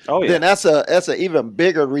off, then that's an even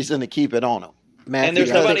bigger reason to keep it on him. Matthew, and there's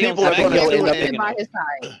nobody on SmackDown by his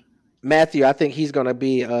side. Matthew, I think he's going to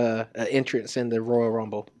be an entrance in the Royal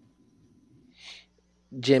Rumble.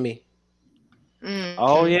 Jimmy.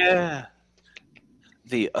 Oh, yeah.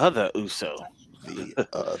 The other Uso.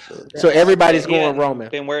 So everybody's going Roman.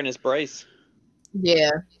 Been wearing his brace. Yeah.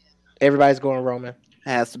 Everybody's going Roman.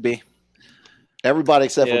 Has to be. Everybody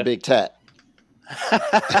except for Big Tat.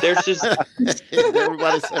 There's just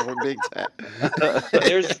everybody except for Big Tat.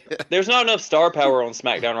 There's not enough star power on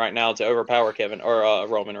SmackDown right now to overpower Kevin or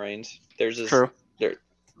Roman Reigns. There's just true.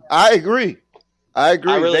 I agree.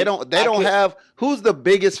 They don't have who's the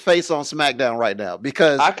biggest face on SmackDown right now,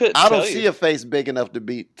 because I don't see a face big enough to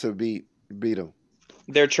beat him.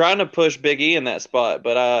 They're trying to push Big E in that spot,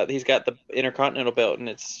 but he's got the Intercontinental belt, and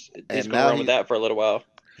he's going to run with that for a little while.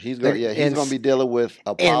 He's going to be dealing with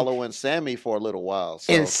Apollo and Sammy for a little while.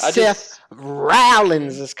 So. And Seth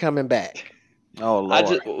Rollins is coming back. Oh Lord!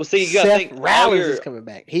 Seth Rollins is coming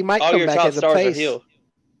back. He might come back as a face.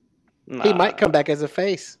 Nah. He might come back as a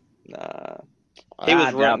face. Nah, he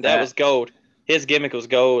was running. That was gold. His gimmick was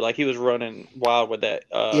gold. Like, he was running wild with that.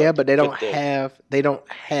 But they don't have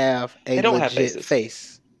a legit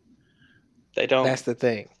face. They don't. That's the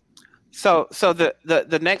thing. So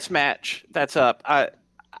the next match that's up, I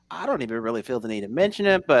don't even really feel the need to mention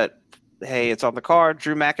it, but hey, it's on the card.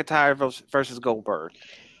 Drew McIntyre versus Goldberg.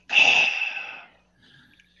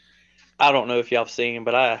 I don't know if y'all have seen him,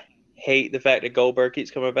 but I hate the fact that Goldberg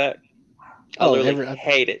keeps coming back. I literally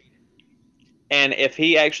hate it. And if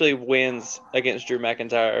he actually wins against Drew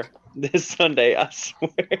McIntyre this Sunday, I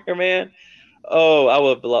swear, man. Oh, I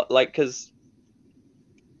would because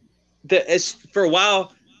it's for a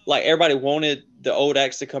while. Like, everybody wanted the old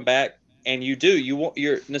acts to come back, and you want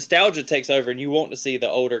your nostalgia takes over, and you want to see the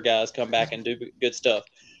older guys come back and do good stuff.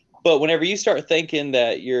 But whenever you start thinking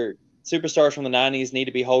that your superstars from the 90s need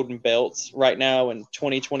to be holding belts right now in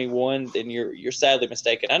 2021, then you're sadly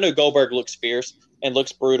mistaken. I know Goldberg looks fierce and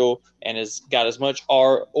looks brutal and has got as much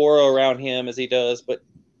aura around him as he does, but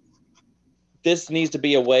this needs to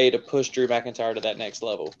be a way to push Drew McIntyre to that next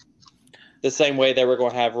level. The same way they were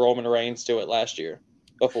going to have Roman Reigns do it last year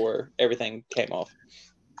before everything came off.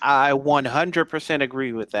 I 100%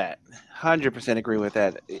 agree with that. 100% agree with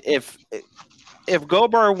that. If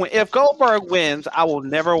Goldberg wins, I will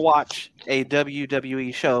never watch a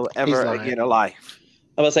WWE show ever again in life.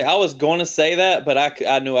 I was I was going to say that, but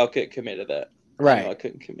I knew I couldn't commit to that. Right. I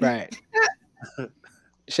couldn't commit. Right.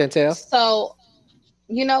 Chantel? So,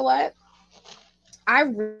 you know what? I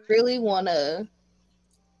really want to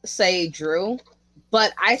say Drew,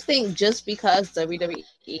 but I think just because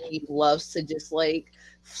WWE loves to just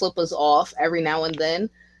flip us off every now and then,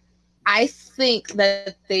 I think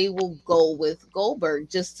that they will go with Goldberg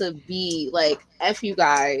just to be F you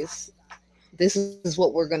guys, this is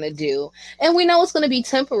what we're going to do. And we know it's going to be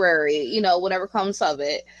temporary, whatever comes of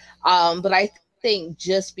it. But I think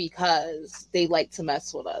just because they like to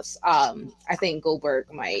mess with us, I think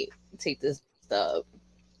Goldberg might take this dub.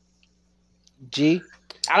 G?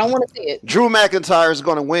 I don't want to see it. Drew McIntyre is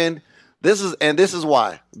going to win. This is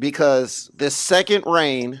why. Because this second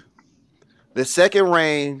reign,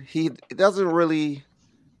 he doesn't really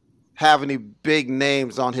have any big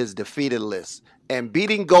names on his defeated list. And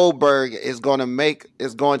beating Goldberg is going to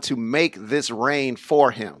make this reign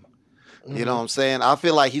for him. You know what I'm saying? I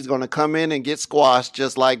feel like he's going to come in and get squashed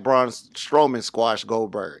just like Braun Strowman squashed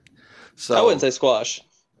Goldberg. So I wouldn't say squash.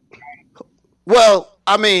 Well,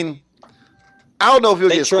 I mean, I don't know if he'll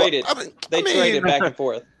They get traded. squashed. They traded back and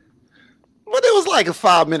forth. But it was like a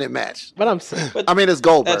 5-minute match. But I'm saying, I mean, it's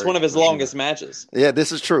Goldberg. That's one of his longest matches. Yeah,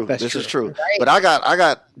 this is true. That's this true. is true. Right. But I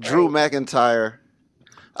got Drew McIntyre.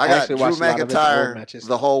 I got actually Drew watched a lot of his old McIntyre matches.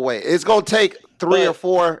 the whole way. It's gonna take three or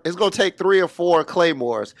four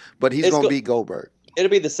Claymores, but he's gonna beat Goldberg. It'll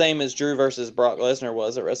be the same as Drew versus Brock Lesnar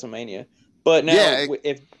was at WrestleMania. But now, Yeah,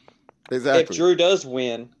 if Exactly. Drew does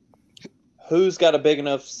win, who's got a big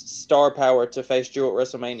enough star power to face Drew at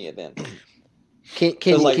WrestleMania then?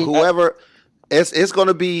 Whoever, it's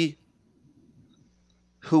gonna be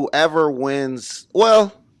whoever wins.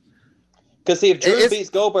 Well, because if Drew beats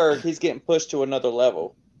Goldberg, he's getting pushed to another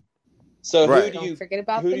level. So Right. Don't forget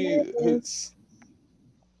about who the do you- who- Miz.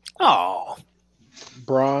 Oh,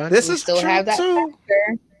 Braun. This We is still true have that too.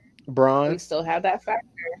 factor. We Braun. still have that factor.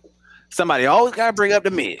 somebody always got to bring up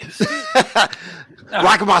the Miz.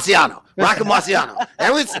 Rocky Marciano.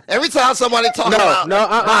 Every time somebody talks about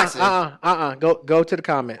boxing, Go to the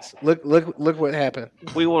comments. Look what happened.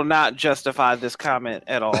 We will not justify this comment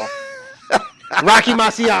at all. Rocky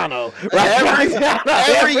Marciano.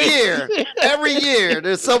 every year,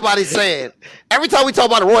 there's somebody saying. Every time we talk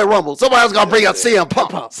about the Royal Rumble, somebody else gonna bring up CM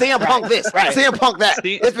Punk. CM Punk this, CM Punk that.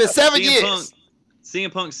 It's been 7 years.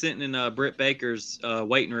 CM Punk's sitting in Britt Baker's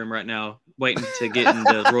waiting room right now, waiting to get in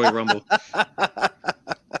the Royal Rumble.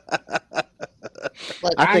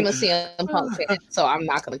 Look, I'm a CM Punk fan, so I'm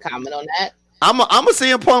not going to comment on that. I'm a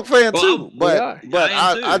CM Punk fan too, but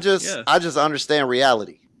I am too, I just understand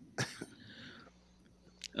reality.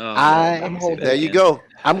 There you go.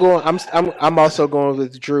 I'm also going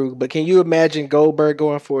with Drew. But can you imagine Goldberg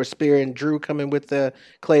going for a spear and Drew coming with the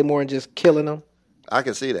Claymore and just killing him? I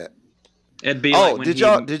can see that. It'd be like when did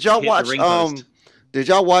y'all watch did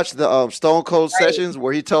y'all watch the Stone Cold sessions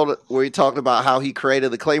where he talked about how he created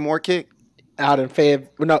the Claymore kick out in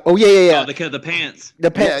Fayetteville? No, yeah. Oh, the pants. The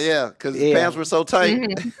pants. Yeah, because his pants were so tight.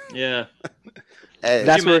 Mm-hmm. Yeah. Hey,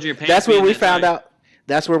 That's where we found out.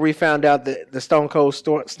 That's where we found out that the Stone Cold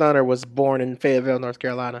Stunner was born in Fayetteville, North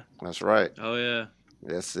Carolina. That's right. Oh yeah.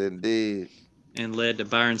 Yes, indeed. And led to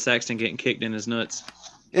Byron Saxton getting kicked in his nuts.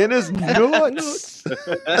 In his nuts.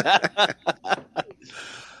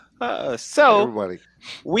 So everybody,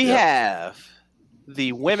 we have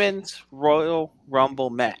the Women's Royal Rumble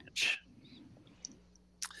match.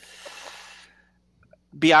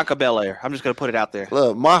 Bianca Belair. I'm just going to put it out there.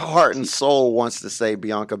 Look, my heart and soul wants to say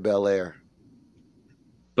Bianca Belair.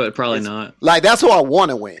 But probably not. Like, that's who I want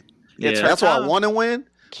to win. Yeah. That's who I want to win.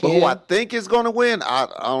 But who I think is going to win, I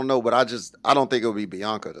don't know. But I don't think it'll be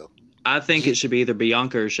Bianca, though. I think it should be either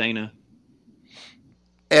Bianca or Shayna.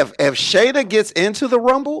 If Shayna gets into the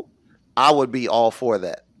Rumble, I would be all for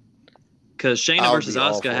that. Because Shayna versus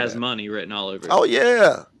Asuka has money written all over it. Oh,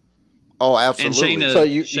 yeah. Oh, absolutely. And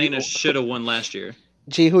Shayna should have won last year.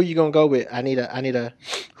 Gee, who you gonna go with? I need a.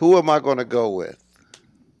 Who am I gonna go with?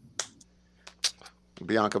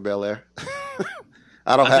 Bianca Belair.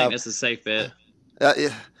 I think that's a safe bet.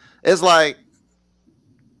 It's like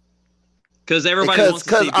because everybody wants to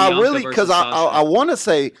see Bianca versus Sasha. I want to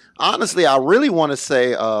say honestly, I really want to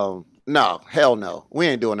say no, hell no, we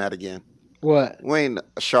ain't doing that again. What? We ain't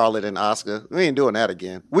Charlotte and Asuka. We ain't doing that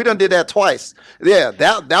again. We done did that twice. Yeah,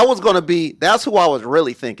 that was gonna be. That's who I was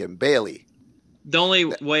really thinking. Bailey. The only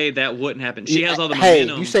way that wouldn't happen. She has all the hey,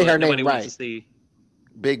 momentum. You say her name right. right. Wants to see.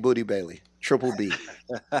 Big Booty Bailey. Triple B.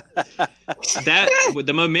 That with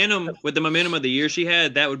the momentum of the year she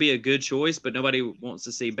had, that would be a good choice. But nobody wants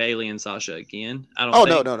to see Bailey and Sasha again. I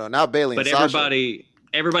don't. No, not Bailey. But and Sasha.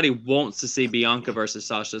 everybody wants to see Bianca versus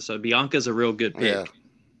Sasha. So Bianca's a real good pick.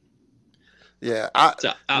 Yeah. I'm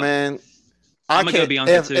gonna go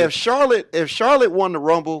Bianca too. If Charlotte won the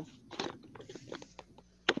Rumble,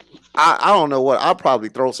 I don't know what. I'll probably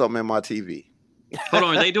throw something in my TV. Hold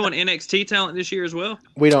on, are they doing NXT talent this year as well?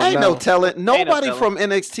 We don't Ain't know. no talent. Nobody from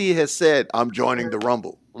NXT has said I'm joining the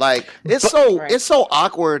Rumble. Like it's so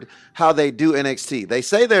awkward how they do NXT. They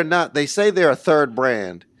say they're not. They say they're a third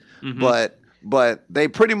brand, but they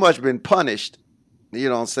pretty much been punished. You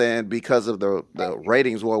know what I'm saying? Because of the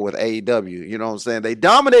ratings war with AEW. You know what I'm saying? They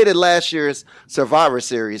dominated last year's Survivor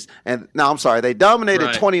Series. They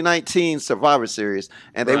dominated 2019 Survivor Series,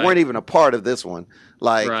 and they weren't even a part of this one.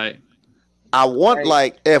 Like, I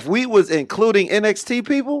want, if we was including NXT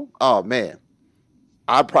people, oh, man.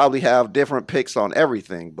 I'd probably have different picks on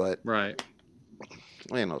everything, but... Right.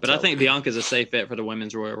 But I think Bianca's a safe bet for the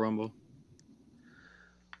Women's Royal Rumble.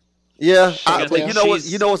 Yeah, but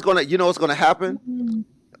you know what's gonna happen?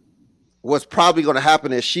 what's probably going to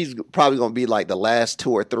happen is she's probably going to be like the last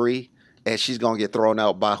 2 or 3, and she's going to get thrown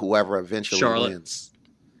out by whoever eventually wins.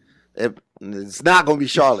 It's not going to be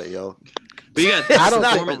Charlotte, yo. But you got it's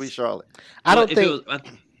not going to be Charlotte. I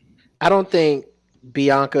don't think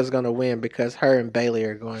Bianca's going to win because her and Bayley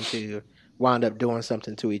are going to wind up doing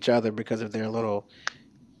something to each other because of their little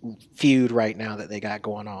feud right now that they got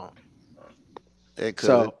going on. It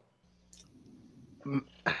could.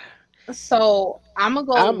 So I'm gonna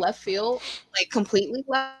go left field, like completely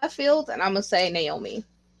left field, and I'm gonna say Naomi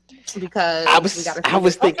because I was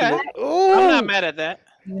thinking. Okay. I'm not mad at that.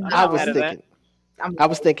 I was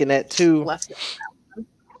thinking that too.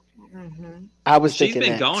 I was She's thinking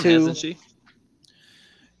been that gone, too. hasn't she?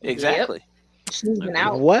 Exactly. Yep. She's been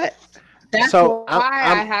out. What? That's So, why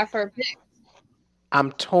I have her pick.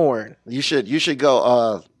 I'm torn. You should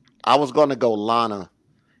go. I was going to go Lana.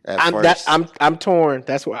 I'm torn.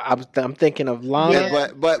 That's why I'm thinking of Lana. Yeah,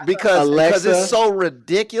 but because it's so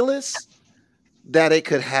ridiculous that it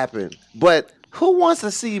could happen. But who wants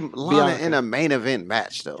to see Lana in a main event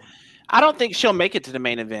match though? I don't think she'll make it to the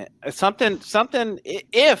main event. Something.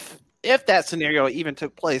 If that scenario even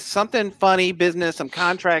took place, something funny, business, some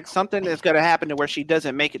contracts, something is going to happen to where she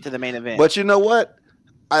doesn't make it to the main event. But you know what?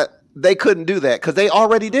 They couldn't do that because they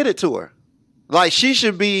already did it to her. Like, she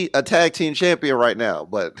should be a tag team champion right now,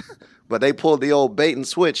 but they pulled the old bait and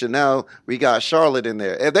switch, and now we got Charlotte in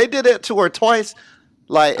there. If they did it to her twice,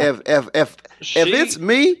 like if it's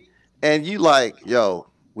me and you like, yo,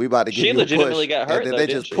 we about to get you a push, got hurt, and then they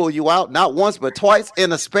just pull you out not once but twice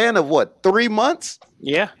in a span of what, 3 months?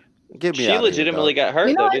 Yeah, get me. She legitimately got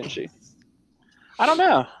hurt though, didn't she? I don't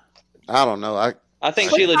know. I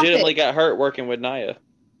think she legitimately got hurt working with Nia.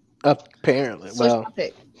 Apparently, well.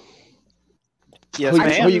 Yes,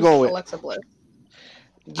 who you going with? Alexa Bliss.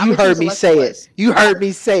 You heard me say it. You heard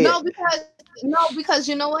me say it. Because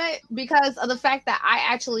you know what? Because of the fact that I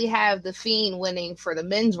actually have the Fiend winning for the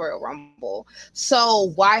Men's Royal Rumble.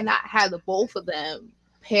 So why not have the both of them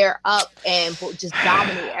pair up and just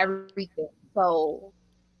dominate everything? So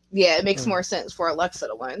yeah, it makes more sense for Alexa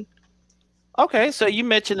to win. Okay, so you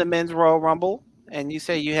mentioned the Men's Royal Rumble, and you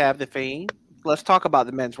say you have the Fiend. Let's talk about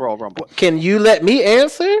the Men's Royal Rumble. Can you let me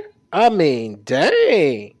answer? I mean,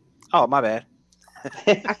 dang. Oh, my bad.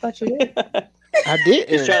 I thought you did. I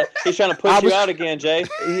didn't. He's trying to push you out again, Jay.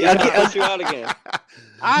 He's trying to push you out again.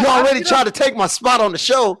 You already tried to take my spot on the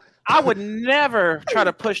show. I would never try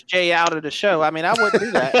to push Jay out of the show. I mean, I wouldn't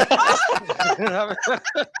do that.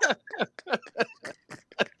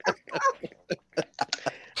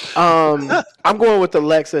 I'm going with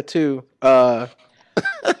Alexa too. I'm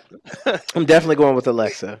definitely going with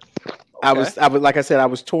Alexa. Okay. I was like I said, I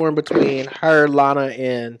was torn between her, Lana,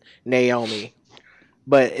 and Naomi.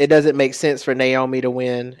 But it doesn't make sense for Naomi to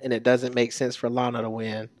win, and it doesn't make sense for Lana to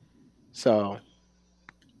win. So,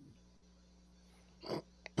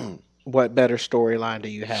 what better storyline do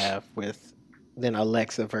you have than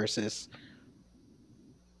Alexa versus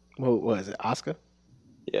what was it, Asuka?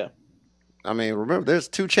 Yeah. I mean, remember, there's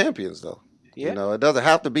 2 champions though. Yeah. You know, it doesn't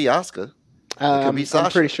have to be Asuka. It could be Sasha.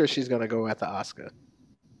 I'm pretty sure she's going to go at the Asuka.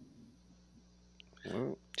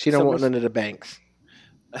 She don't want none of the banks.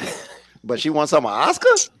 But she wants some of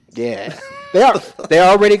Asuka? Yeah.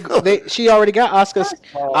 She already got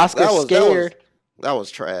Asuka scared. That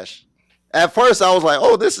was trash. At first I was like,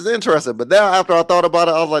 oh, this is interesting. But then after I thought about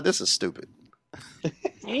it, I was like, this is stupid.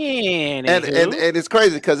 And it's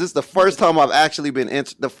crazy because it's the first time I've actually been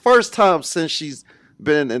the first time since she's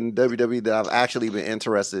been in WWE that I've actually been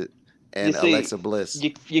interested in Alexa Bliss.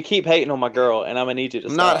 You keep hating on my girl, and I'm gonna need you to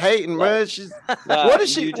stop. Not hating, man. She's what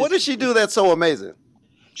did she do that's so amazing?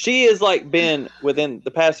 She has been within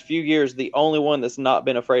the past few years the only one that's not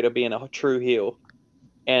been afraid of being a true heel,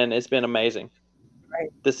 and it's been amazing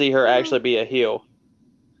to see her actually be a heel.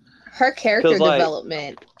 Her character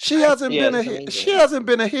development. She hasn't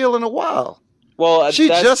been a heel in a while. Well, she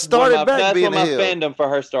just started back being a heel. That's when my fandom for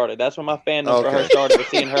her started. That's when my fandom for her started, was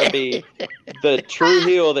seeing her be the true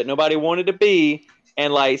heel that nobody wanted to be,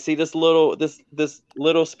 and see this little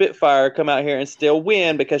Spitfire come out here and still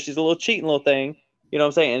win because she's a little cheating little thing. You know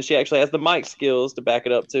what I'm saying? And she actually has the mic skills to back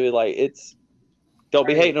it up too. Don't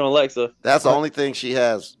be hating on Alexa. That's the only thing she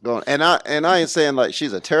has going. And I ain't saying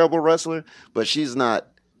she's a terrible wrestler, but she's not.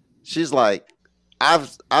 She's I've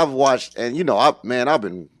watched, and I've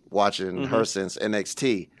been watching her since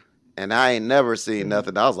NXT, and I ain't never seen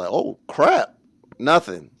nothing. I was like, oh crap,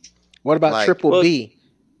 nothing. What about Triple B?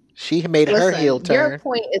 She made her heel turn. Your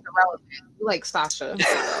point is irrelevant. You like Sasha.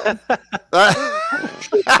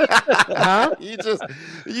 Huh? You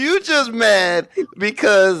just mad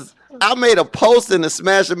because I made a post in the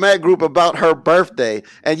Smash and Matt group about her birthday,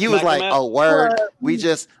 and you was like, "Oh, word, we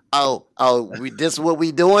just." This is what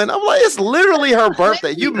we doing? I'm like, it's literally her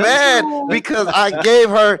birthday. You mad because I gave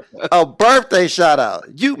her a birthday shout out?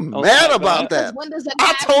 You mad about that?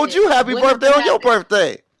 I told you happy birthday on your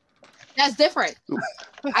birthday. That's different.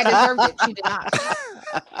 I deserved it. She did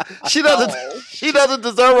not. She doesn't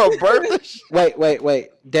deserve a birthday. Wait,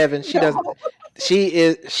 Devin. She doesn't.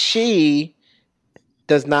 She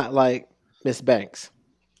does not like Miss Banks.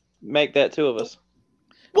 Make that two of us.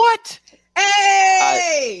 What?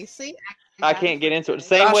 Hey, see, I can't get into it. The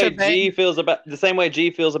same way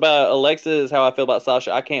G feels about Alexa is how I feel about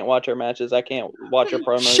Sasha. I can't watch her matches. I can't watch her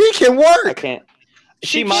promos. She can work. I can't.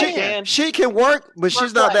 She can. She can work, but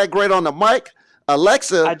she's not that great on the mic.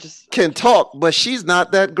 Alexa can talk, but she's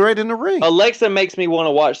not that great in the ring. Alexa makes me want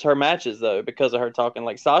to watch her matches though because of her talking.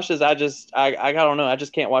 Like Sasha's, I don't know. I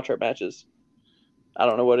just can't watch her matches. I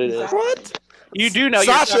don't know what it is. What? You do know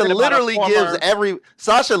Sasha literally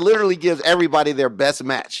gives everybody their best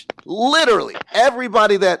match. Literally,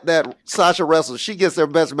 everybody that Sasha wrestles, she gets their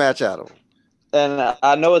best match out of them. And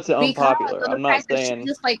I know it's unpopular. I'm not saying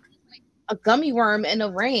she's just like a gummy worm in a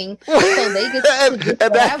ring, so they get to do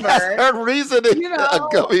that's her reasoning. A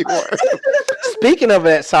gummy worm. Speaking of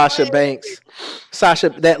that, Sasha Banks,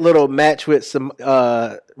 that little match with some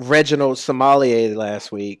Reginald Sommelier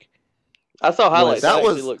last week. I saw highlights.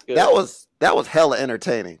 That was hella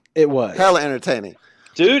entertaining. It was hella entertaining.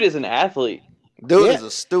 Dude is an athlete. Dude is a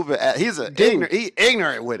stupid. He's ignorant. He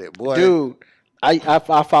ignorant with it, boy. Dude, I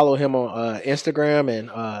follow him on Instagram and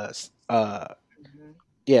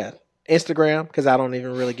Instagram because I don't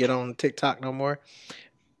even really get on TikTok no more.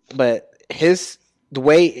 But the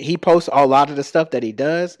way he posts a lot of the stuff that he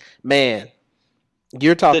does, man,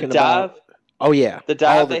 you're talking about. Oh yeah, the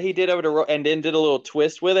dive that he did over to and then did a little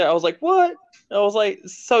twist with it. I was like, what? I was like,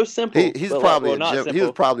 so simple. He's probably he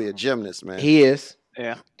was probably a gymnast, man. He is.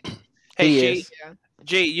 Yeah. Hey,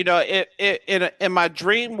 G, you know, in my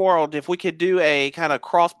dream world, if we could do a kind of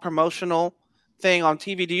cross promotional thing on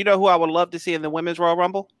TV, do you know who I would love to see in the Women's Royal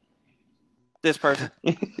Rumble? This person.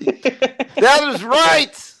 That is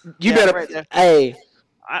right. You better. Right, hey.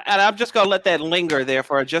 And I'm just gonna let that linger there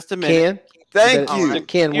for just a minute. Ken, thank you, right.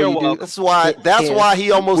 Ken. You're welcome. That's why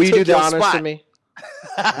he almost took your spot. For me?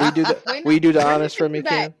 Will you do the honors for me,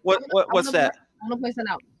 Ken? What's that? I'm gonna place it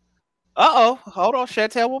out. Hold on,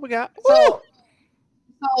 Chantel, what we got?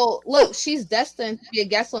 So look, she's destined to be a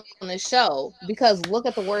guest on this show because look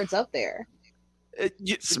at the words up there.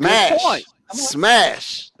 Smash.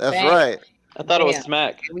 Smash. That's right. I thought it was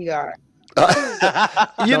smack. Here we are.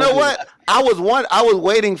 You know what? I was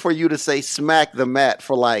waiting for you to say smack the mat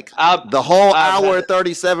for like the whole hour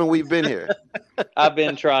 37 we've been here. I've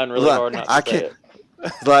been trying really hard not to say it.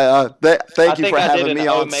 Like, thank you for having me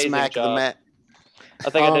on Smack the Mat. I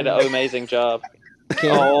think I did an amazing job.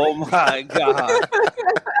 Oh my god!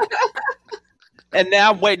 And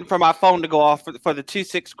now I'm waiting for my phone to go off for the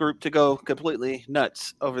 2-6 group to go completely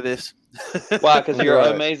nuts over this. Why? Because you're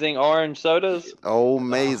amazing orange sodas. Oh,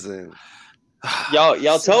 amazing!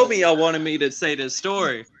 Y'all told me y'all wanted me to say this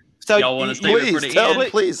story. So y'all want to stay for the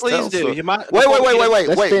end? Please do.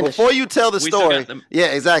 Wait. Before you tell the story, yeah,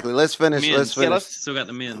 exactly. Let's finish. Let's finish. Yeah, still got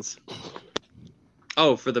the men's.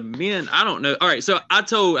 Oh, for the men, I don't know. All right, so I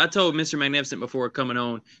told Mr. Magnificent before coming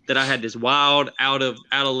on that I had this wild out of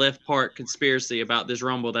left part conspiracy about this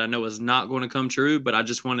Rumble that I know is not going to come true, but I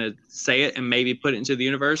just want to say it and maybe put it into the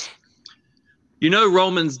universe. You know,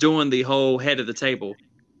 Roman's doing the whole head of the table.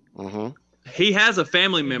 Mm-hmm. He has a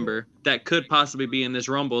family member that could possibly be in this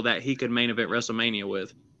Rumble that he could main event WrestleMania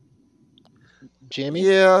with. Jimmy?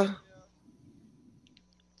 Yeah.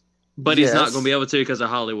 But he's not going to be able to because of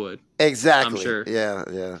Hollywood. Exactly. I'm sure.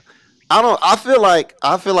 Yeah. I feel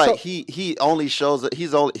like he only shows that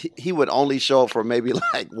he would only show up for maybe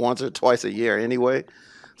like once or twice a year anyway.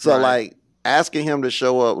 So like asking him to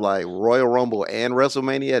show up like Royal Rumble and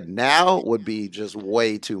WrestleMania now would be just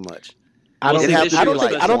way too much. I don't think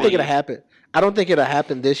it'll happen. I don't think it'll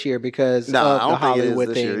happen this year because of the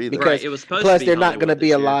Hollywood thing. Because it was supposed plus to be they're not going to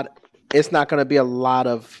be a year. lot. It's not going to be a lot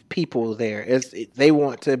of people there. They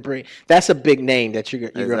want to bring. That's a big name that you're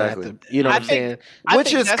going to have to. You know what I'm saying?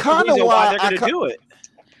 Which is kind of why they're going to do it.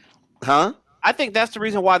 Huh? I think that's the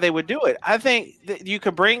reason why they would do it. I think that you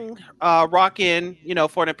could bring Rock in,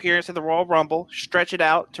 for an appearance at the Royal Rumble, stretch it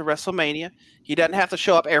out to WrestleMania. He doesn't have to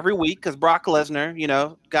show up every week because Brock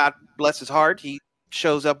Lesnar, God bless his heart, he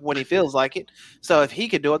shows up when he feels like it. So if he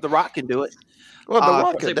could do it, The Rock can do it. Well, The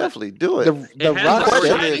Rock could definitely do it. The Rock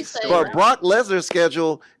question is, but Brock Lesnar's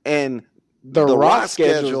schedule and the Rock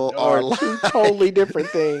schedule are two totally different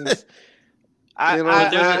things. I You know,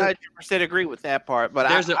 100% agree with that part. But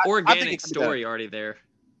there's an I think organic it could be story already there.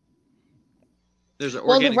 There's an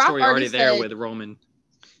Well, The organic Rock story already already there said- with Roman.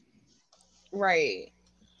 Right.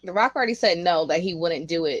 The Rock already said no, that he wouldn't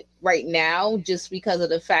do it right now just because of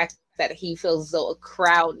the fact that he feels as though a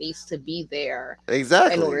crowd needs to be there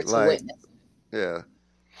exactly. in order to like, witness. yeah.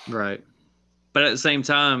 Right. But at the same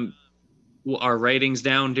time, are ratings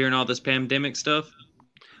down during all this pandemic stuff?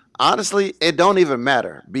 Honestly, it don't even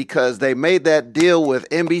matter because they made that deal with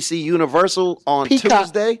NBC Universal on Peacock.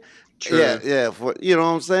 Tuesday. True. Yeah, you know what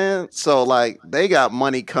I'm saying? So like they got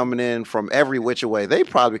money coming in from every which way. They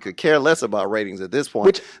probably could care less about ratings at this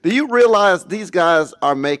point. Do you realize these guys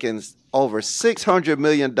are making over $600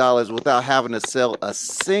 million without having to sell a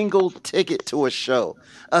single ticket to a show?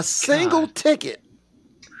 A single ticket.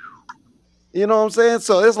 You know what I'm saying?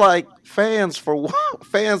 So it's like fans for what?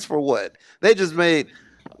 Fans for what? They just made,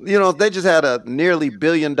 they just had a nearly $1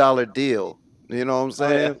 billion deal. You know what I'm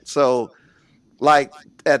saying? Oh, yeah. So like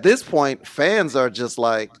at this point, fans are just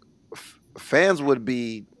like, fans would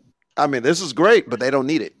be, I mean, this is great, but they don't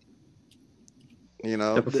need it.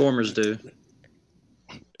 The performers do.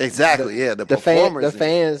 Exactly. The performers.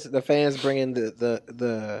 The fans bring in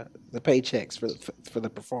the paychecks for the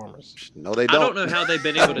performers. No, they I don't. don't know how they've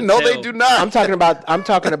been able to No, tell. they do not. I'm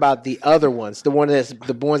talking about the other ones, the ones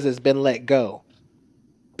that's been let go.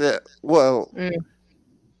 Yeah. Well,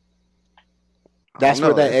 that's I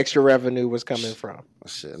don't where know. that extra revenue was coming from.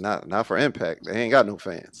 Shit, not for Impact. They ain't got no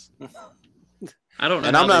fans. I don't know.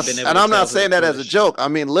 And how I'm not they've been able and to I'm tell not who saying to that as a push. joke. I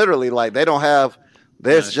mean literally like they don't have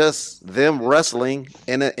there's just them wrestling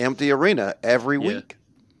in an empty arena every Yeah. week.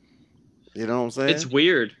 You know what I'm saying? It's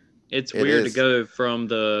weird. It's It weird is. to go from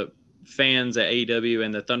the fans at AEW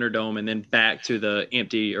and the Thunderdome and then back to the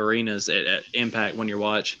empty arenas at Impact when you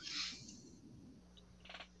watch.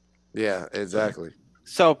 Yeah, exactly.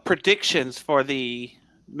 So predictions for the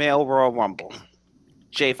male Royal Rumble.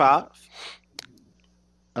 J5.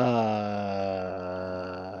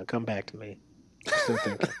 Come back to me. Still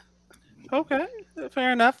thinking. Okay,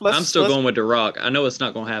 fair enough. I'm still going with The Rock. I know it's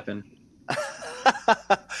not going to happen.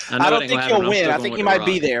 I don't think he'll win. I think he might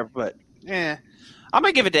be there, but I'm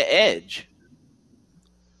gonna give it to Edge.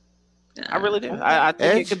 I really do. I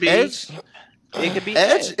think it could be. It could be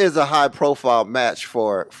Edge is a high profile match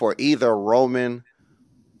for either Roman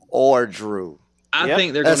or Drew. I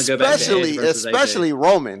think they're going to go back to Edge versus especially AJ.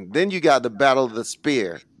 Roman. Then you got the Battle of the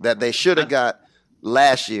Spear that they should have got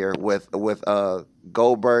last year with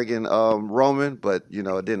Goldberg and Roman, but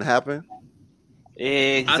it didn't happen.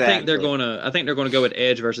 Exactly. I think they're going to go with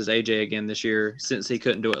Edge versus AJ again this year since he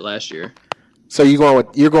couldn't do it last year. So you're going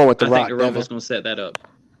with The I Rock. think the Rumble's going to set that up.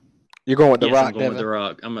 You're going with The Yes, Rock. I'm going with The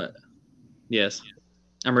Rock. Yes,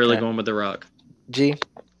 I'm really going with The Rock. G.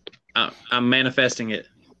 I'm manifesting it.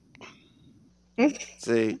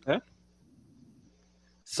 See,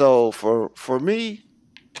 so for me,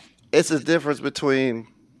 it's a difference between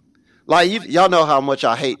y'all know how much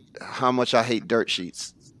I hate dirt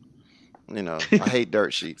sheets. I hate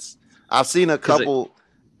dirt sheets. I've seen a couple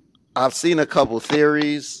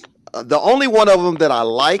theories. The only one of them that I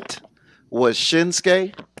liked was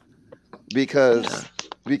Shinsuke because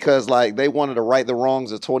like they wanted to right the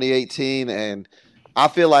wrongs of 2018, and I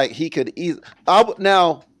feel like he could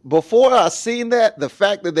now. Before I seen that, the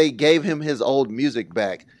fact that they gave him his old music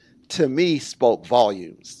back, to me, spoke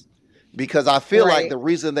volumes. Because I feel like the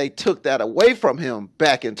reason they took that away from him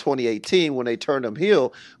back in 2018 when they turned him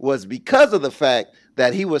heel was because of the fact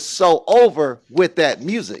that he was so over with that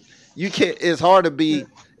music. It's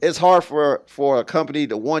hard for a company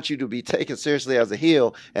to want you to be taken seriously as a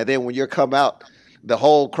heel, and then when you come out, the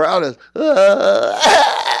whole crowd is,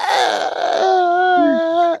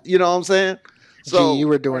 you know what I'm saying? So G, you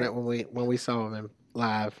were doing it when we saw him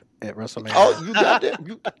live at WrestleMania. Oh, you got that?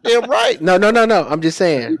 You damn right. No. I'm just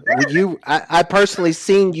saying. I personally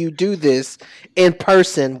seen you do this in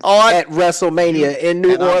person at WrestleMania in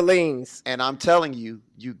New Orleans. And I'm telling you,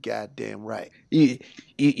 you goddamn right. You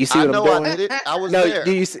see what I'm doing? I did it. I was no, there.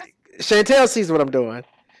 do you see? Chantel sees what I'm doing.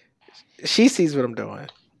 She sees what I'm doing.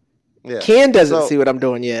 Yeah. Ken doesn't see what I'm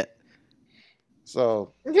doing yet.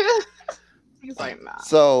 So He's like, nah.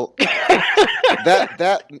 So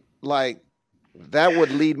that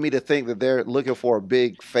would lead me to think that they're looking for a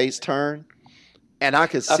big face turn, and I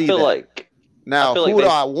could see that. Now, who do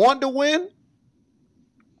I want to win?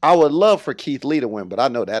 I would love for Keith Lee to win, but I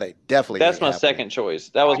know that ain't definitely. That's my second choice.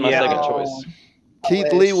 That was my second choice.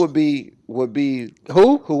 Keith Lee would be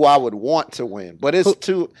who I would want to win, but it's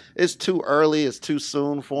too early. It's too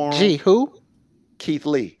soon for him. Gee, who? Keith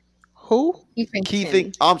Lee. Who?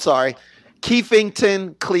 I'm sorry.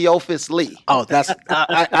 Keefington Cleophas Lee. Oh, that's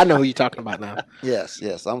I know who you're talking about now. Yes.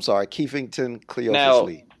 I'm sorry, Keefington Cleophas Now,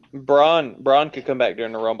 Lee. Braun could come back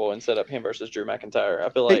during the Rumble and set up him versus Drew McIntyre. I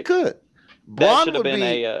feel He like could. that Braun should have would been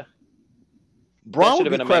be. a Braun should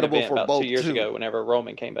would have be been a main credible event for about both 2 years too. ago whenever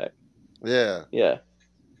Roman came back. Yeah. Yeah.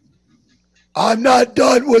 I'm not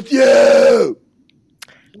done with you.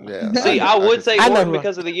 Yeah. See, I would say I know Orton who-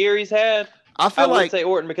 because of the year he's had. I I feel would like say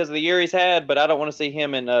Orton because of the year he's had, but I don't want to see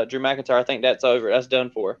him and Drew McIntyre. I think that's over. That's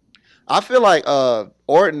done for.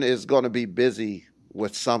 Orton is going to be busy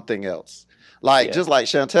with something else. Like just like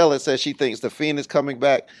Chantel had said, she thinks the Fiend is coming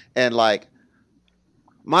back, and like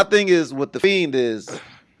my thing is with the Fiend is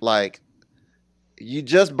like you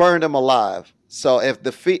just burned him alive. So if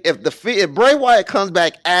Bray Wyatt comes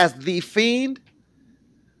back as the Fiend,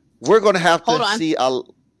 we're going to have to see a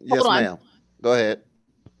yes, ma'am. Go ahead.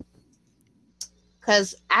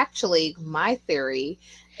 Because actually, my theory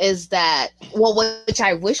is that, well, which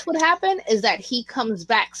I wish would happen, is that he comes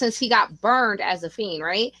back since he got burned as a Fiend,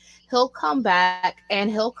 right? He'll come back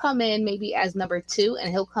and he'll come in maybe as number 2,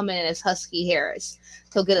 and he'll come in as Husky Harris.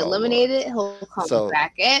 He'll get eliminated. He'll come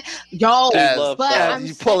back in. You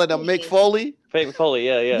pulling a Mick Foley? Mick Foley,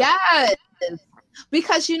 yeah. Yes.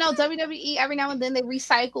 Because WWE every now and then they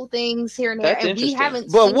recycle things here and there, and we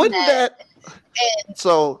haven't. But seen wouldn't that?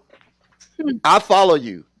 So I follow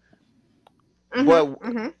you, but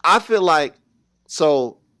I feel like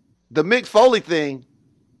so the Mick Foley thing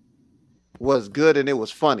was good and it was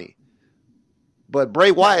funny, but Bray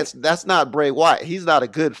Wyatt's that's not Bray Wyatt. He's not a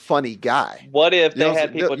good funny guy. What if they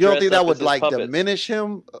had people? You don't think that would as like puppets? diminish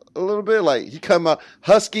him a little bit? Like he come out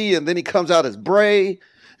Husky and then he comes out as Bray.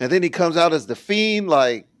 And then he comes out as the Fiend,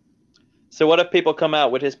 like. So what if people come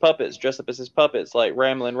out with his puppets, dress up as his puppets, like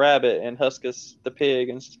Ramblin' Rabbit and Huskus the pig,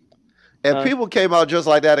 and if people came out just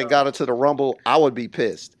like that and got into the Rumble, I would be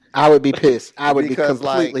pissed. I would be pissed. I would be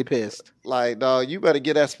completely pissed. Like, dog, you better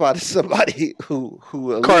get that spot to somebody who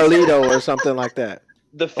Carlito or something like that.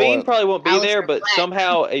 The Fiend probably won't be there, but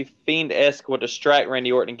somehow a Fiend-esque will distract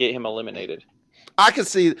Randy Orton and get him eliminated. I can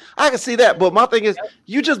see that, but my thing is,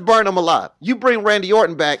 you just burn him alive. You bring Randy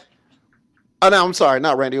Orton back. Oh no, I'm sorry,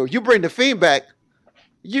 not Randy Orton. You bring the Fiend back.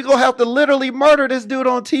 You gonna have to literally murder this dude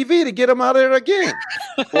on TV to get him out of there again.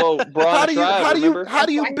 Well, Braun how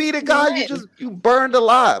do you beat a guy you burned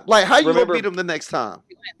alive? Like how you gonna beat him the next time?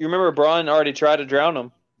 You remember Braun already tried to drown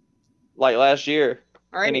him, like last year,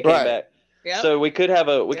 and he came back. Yep. So we could have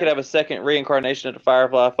a second reincarnation of the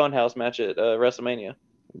Firefly Funhouse match at WrestleMania,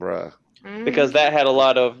 bruh. Because that had a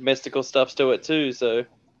lot of mystical stuff to it too. So,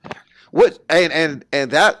 and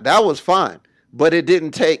that was fine, but it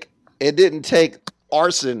didn't take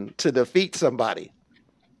arson to defeat somebody.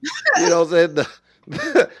 You know what I'm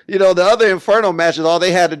saying? The other Inferno matches, all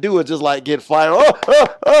they had to do was just like get fired,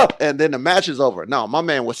 and then the match is over. No, my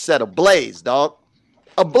man was set ablaze, dog,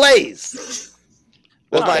 ablaze.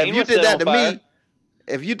 Well, like if you did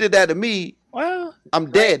that to me, well,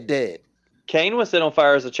 I'm dead. Kane was set on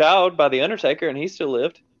fire as a child by The Undertaker, and he still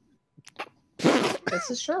lived.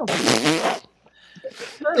 This is true.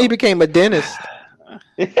 He became a dentist.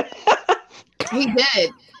 He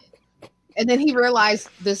did. And then he realized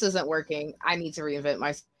this isn't working. I need to reinvent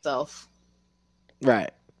myself.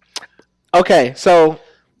 Right. Okay, so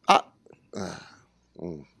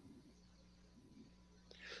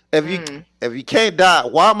if you can't die,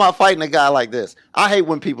 why am I fighting a guy like this? I hate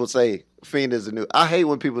when people say Fiend is the new. I hate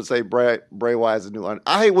when people say Bray Wyatt is the new.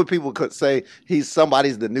 I hate when people could say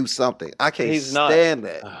somebody's the new something. I can't stand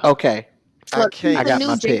that. Okay, I can't. I got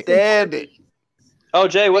my pick. Stand it. Oh,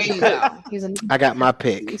 Jay, what's your pick? I got my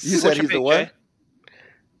pick. You said he's the what?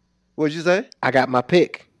 What'd you say? I got my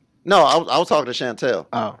pick. No, I was talking to Chantel.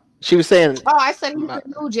 Oh, she was saying. Oh, I said he's the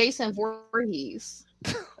new Jason Voorhees.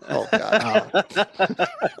 Oh God.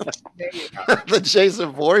 There you go. The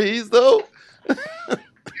Jason Voorhees though.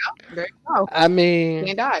 There you go. I mean,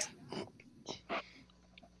 can't die.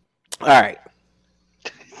 All right,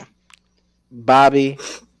 Bobby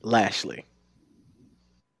Lashley.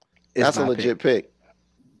 That's a legit pick.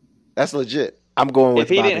 That's legit. I'm going with. If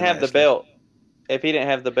he Bobby didn't have Lashley.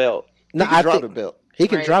 the belt, no, I drop think the belt. he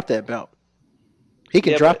can drop that belt. He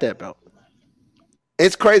can drop that belt.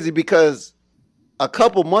 It's crazy because a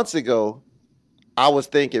couple months ago, I was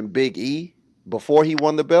thinking Big E before he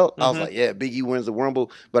won the belt. I was like, yeah, Big E wins the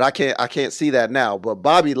Rumble, but I can't see that now. But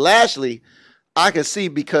Bobby Lashley, I can see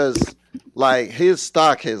because like his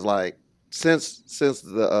stock has like since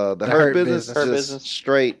the Hurt business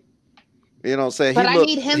straight. You know what I'm saying? But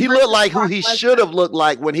He looked like who he should have looked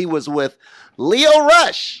like when he was with Leo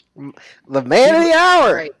Rush, the man of the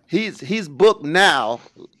hour. Right. He's booked now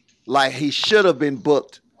like he should have been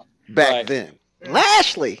booked back then.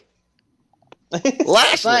 Lashley.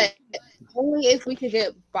 But only if we could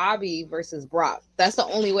get Bobby versus Brock. That's the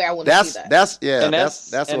only way I want to see that. That's and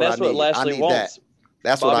what I need. Lashley I need wants. that.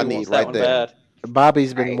 That's Bobby what I need wants right that there. bad.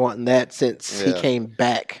 Bobby's been wanting that since he came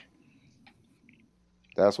back.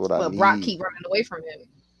 That's what I need. But Brock keep running away from him.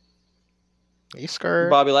 You scared?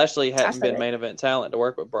 Bobby Lashley hadn't been main event talent to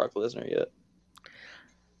work with Brock Lesnar yet.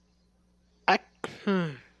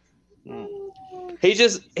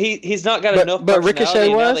 He's not got enough but personality Ricochet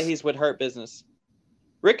now was? that he's with Hurt Business.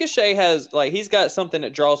 Ricochet has he's got something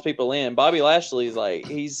that draws people in. Bobby Lashley's now that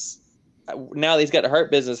he's got the Hurt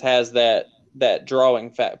Business has that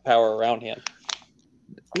drawing power around him.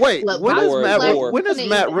 Wait, when is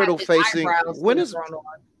Matt Riddle facing? When is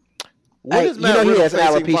Matt Riddle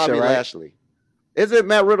facing Bobby Lashley? Is it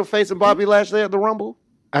Matt Riddle facing Bobby Lashley at the Rumble?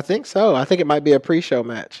 I think so. I think it might be a pre-show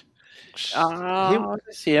match.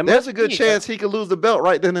 There's a good chance he could lose the belt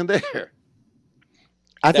right then and there.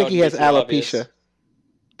 I think he has alopecia.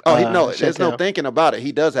 Oh, there's no thinking about it.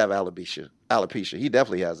 He does have alopecia. He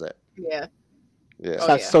definitely has that. Yeah.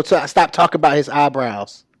 Yeah. So stop talking about his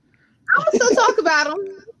eyebrows. I'll still talk about him.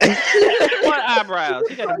 What eyebrows?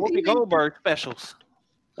 He got the Whoopi Goldberg specials.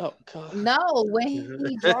 Oh God. No, when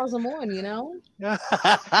he draws them on, you know.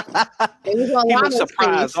 He was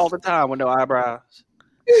surprised all the time with no eyebrows.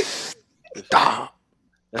 Stop.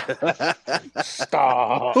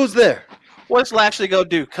 Who's there? What's Lashley gonna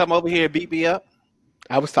do? Come over here and beat me up?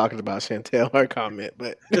 I was talking about Chantel, her comment,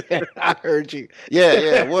 but I heard you.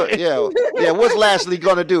 Yeah. What's Lashley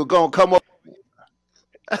gonna do? Gonna come up?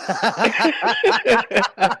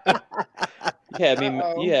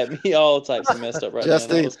 You had me all types of messed up right now.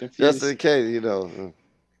 I was confused. Just in case, you know.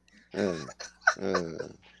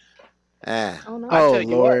 Oh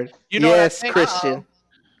Lord! You know yes, Christian.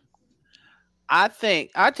 I'll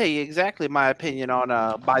tell you exactly my opinion on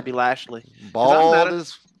Bobby Lashley.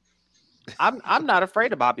 I'm not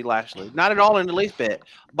afraid of Bobby Lashley. Not at all in the least bit.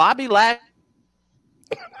 Bobby Lashley.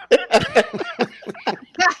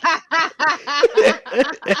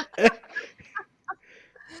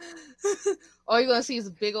 All you're gonna see is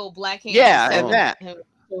a big old black hand. Yeah, and that.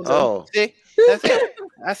 Oh, see, that's it.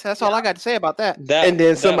 That's all I got to say about that. And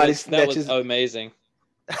then somebody that was amazing.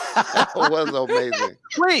 That was amazing.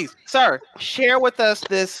 Please, sir, share with us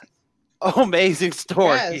this amazing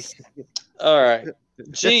story. Yes. All right,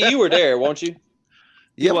 G, you were there, weren't you?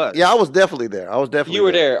 Yeah, I was definitely there. You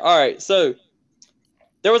were there. All right, so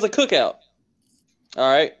there was a cookout. All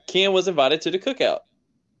right, Ken was invited to the cookout.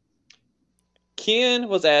 Ken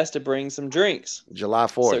was asked to bring some drinks. July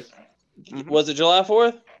 4th. So, was it July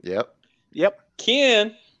 4th? Yep.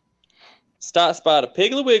 Ken stops by the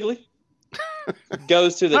Piggly Wiggly,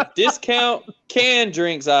 goes to the discount canned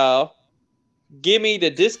drinks aisle, give me the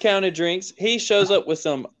discounted drinks. He shows up with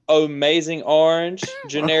some amazing orange,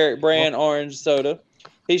 generic brand orange soda.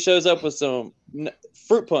 He shows up with some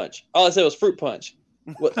fruit punch. All I said was fruit punch.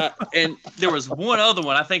 And there was one other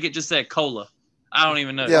one. I think it just said cola. I don't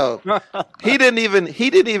even know. Yo, he didn't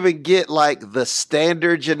even get like the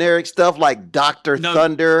standard generic stuff like Dr.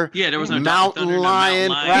 Thunder. Yeah, there was no Mountain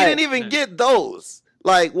Lion. He didn't even get those.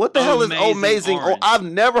 Like, what the hell is Amazing Orange? I've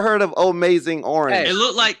never heard of Amazing Orange. It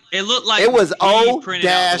looked like it was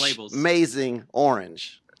O-Amazing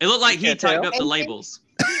Orange. It looked like he typed up the labels.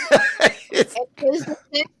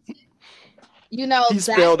 You know, he that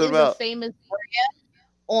spelled is it out. A famous brand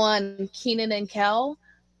on Keenan and Kel.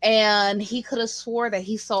 And he could have swore that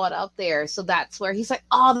he saw it up there. So that's where he's like,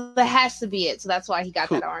 oh, that has to be it. So that's why he got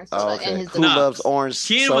that orange soda. Okay. And Who loves orange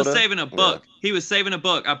Ken soda? was saving a buck. Yeah. He was saving a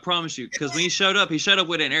buck, I promise you. Because when he showed up with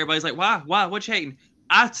it. And everybody's like, why? What you hating?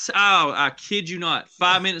 I kid you not.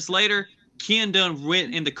 5 minutes later, Ken done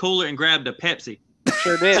went in the cooler and grabbed a Pepsi.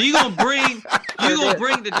 Sure did. So you're gonna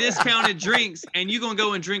bring the discounted drinks and you're gonna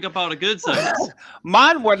go and drink up all the good sodas.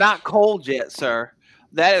 Mine were not cold yet, sir.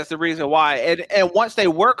 That is the reason why. And once they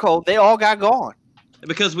were cold, they all got gone.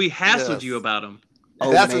 Because we hassled you about them.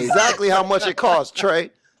 That's exactly how much it cost,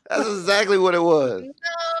 Trey. That's exactly what it was.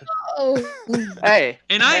 No. Hey,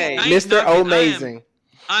 and I Mr. Amazing.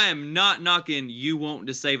 I am not knocking you wanting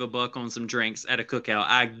to save a buck on some drinks at a cookout.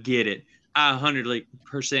 I get it. I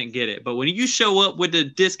 100% get it. But when you show up with the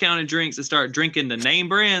discounted drinks and start drinking the name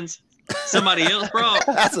brands somebody else brought,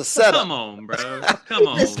 that's a setup. Come on, bro. Come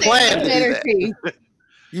on. You planned energy.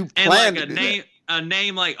 You planned and a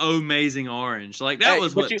name like Amazing Orange. Like that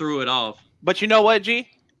was what threw it off. But you know what, G?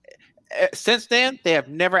 Since then, they have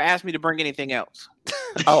never asked me to bring anything else.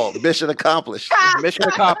 Oh, mission accomplished. Mission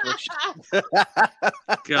accomplished. God,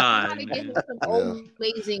 Gotta get man. him some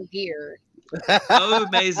amazing gear. Oh,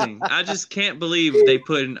 amazing! I just can't believe they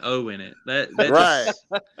put an O in it. That Right. just,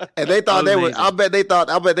 And they thought they were. Amazing. I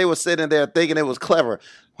bet they were sitting there thinking it was clever.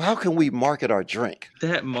 Well, how can we market our drink?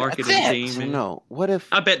 that marketing That's it. team. Man. No. What if?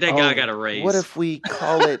 I bet that guy got a raise. What if we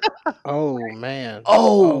call it? Oh man.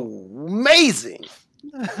 Oh, amazing!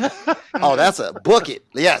 Oh, that's a book it.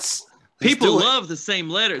 Yes. Let's people do it. love the same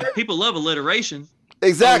letter? People love alliteration.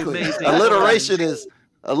 Exactly. Amazing. Alliteration is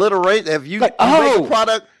alliteration. If you, Like, you make oh, a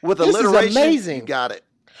product with this is alliteration, amazing. you got it.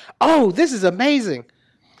 Oh, this is amazing.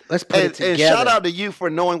 Let's put it And together. shout out to you for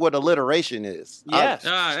knowing what alliteration is. Yes.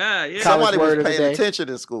 Yeah. Somebody word was of the paying day. attention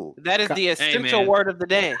in school. That is the essential man. word of the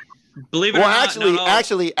day. Believe it Well, or not,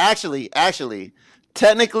 actually,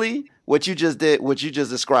 technically, what you just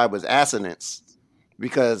described was assonance,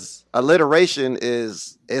 because alliteration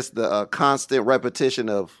is the constant repetition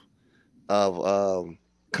of the same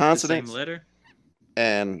consonants, letter.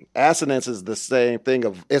 and assonance is the same thing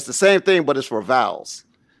it's the same thing, but it's for vowels.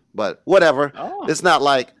 But whatever, Oh. it's not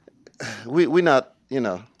like we not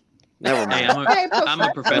never Hey, mind. I'm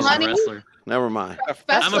a professional Money. wrestler. Never mind.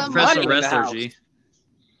 I'm a Money professional in the wrestler, house. G.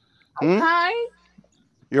 Okay.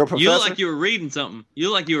 You're a professor. You look like you were reading something. You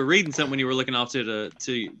look like you were reading something when you were looking off to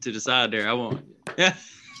the side there. I won't. Yeah.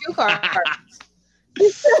 Cue card.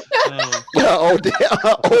 Oh.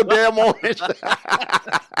 Oh damn orange.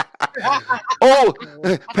 Oh,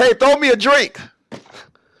 hey, throw me a drink.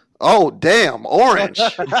 Oh damn orange.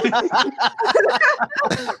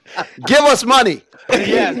 Give us money.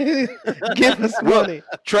 Yeah. Give us money.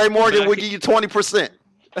 Trey Morgan will give you 20%.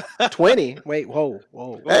 20. Wait, whoa.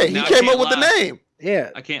 Hey, he Now, I came can't up with the lie. name.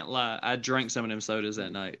 Yeah. I can't lie. I drank some of them sodas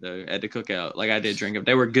that night though at the cookout. Like I did drink them.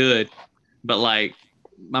 They were good, but like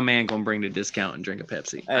my man gonna bring the discount and drink a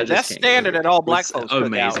Pepsi. I Hey, just that's can't standard do it. at all black It's folks.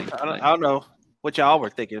 amazing. Cookouts. I don't know what y'all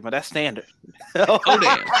were thinking, but that's standard. Oh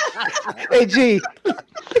damn. Hey, G.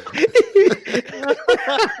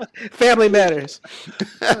 Family matters.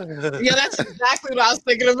 Yeah, that's exactly what I was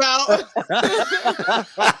thinking about.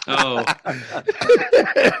 Oh.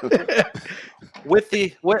 with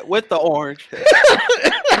the orange.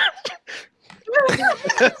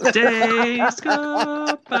 Days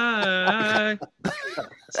go by.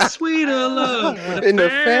 Sweeter love In the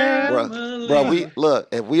family. Bro,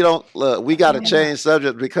 if we don't look, we gotta change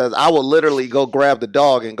subject, because I will literally go grab the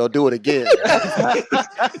dog and go do it again.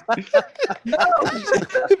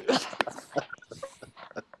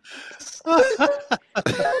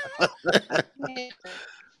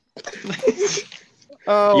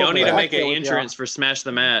 Oh, Y'all need to man. make an I feel entrance for Smash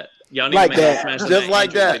the Mat. Y'all need Like to make that. a Smash the Just Mat like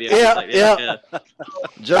entrance that. video. Yeah, Like that,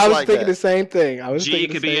 Just I was like thinking that. the same thing. G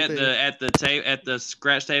could be at the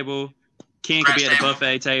scratch table. Ken could be at the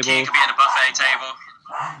buffet table.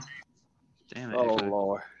 Damn it. Oh Echo.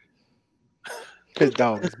 Lord. His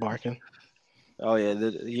dog is barking. Oh yeah.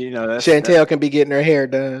 That's Chantel can be getting her hair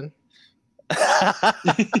done.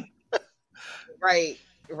 Right.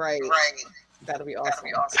 That'll be awesome.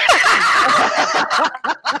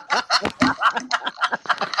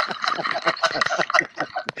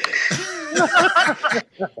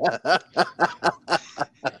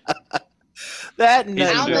 That He's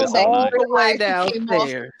nut gonna goes do it all tonight. the way He came off-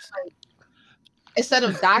 downstairs. Instead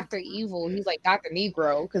of Dr. Evil, he's like Dr.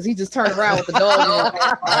 Negro because he just turned around with the dog.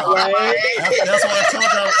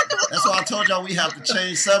 That's why I told y'all we have to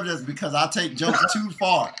change subjects, because I take jokes too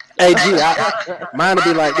far. Hey, G, mine will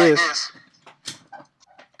be like this.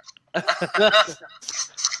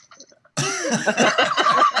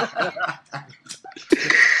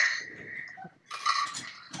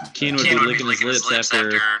 Ken would be licking his lips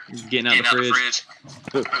after getting out the fridge.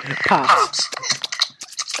 Pops.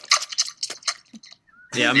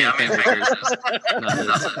 Yeah, I mean family fridge. Not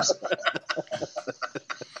this.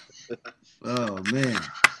 Oh man.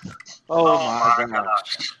 Oh my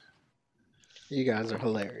gosh. You guys are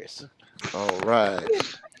hilarious. All right.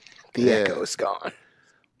 The Yeah. echo is gone.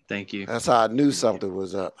 Thank you. That's how I knew something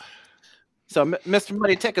was up. So, Mr.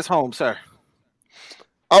 Money, take us home, sir.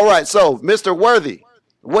 All right, so Mr. Worthy,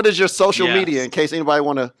 what is your social Yes. media in case anybody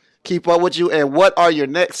want to keep up with you, and what are your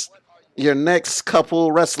next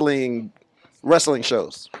couple wrestling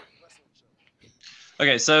shows?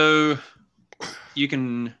 Okay, so you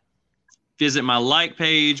can visit my like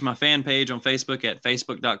page, my fan page on Facebook at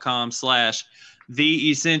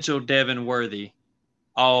facebook.com/TheEssentialDevinWorthy.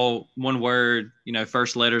 All one word,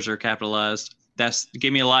 first letters are capitalized.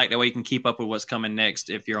 Give me a like. That way you can keep up with what's coming next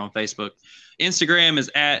if you're on Facebook. Instagram is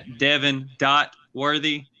at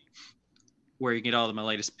Devin.Worthy, where you get all of my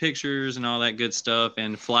latest pictures and all that good stuff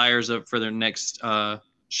and flyers up for their next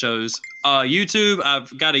shows. YouTube,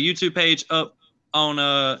 I've got a YouTube page up on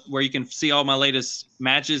where you can see all my latest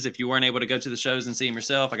matches if you weren't able to go to the shows and see them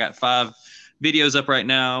yourself. I got 5 videos up right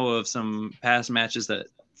now of some past matches that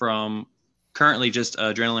from currently just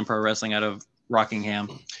Adrenaline Pro Wrestling out of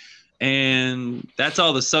Rockingham. And that's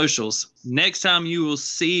all the socials. Next time you will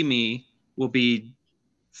see me will be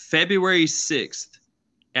February 6th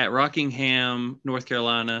at Rockingham, North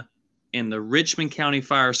Carolina, in the Richmond County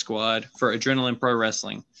Fire Squad for Adrenaline Pro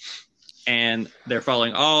Wrestling. And they're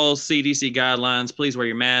following all CDC guidelines. Please wear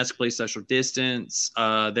your mask. Please social distance.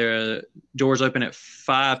 Their doors open at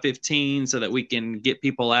 5:15 so that we can get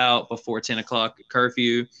people out before 10 o'clock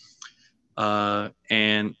curfew.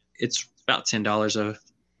 And it's about $10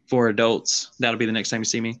 for adults. That'll be the next time you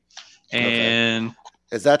see me. And okay.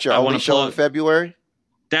 Is that your only show in February?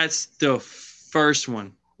 That's the first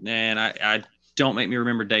one. And I don't make me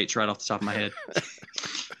remember dates right off the top of my head.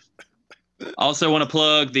 Also want to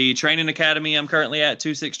plug the training academy I'm currently at,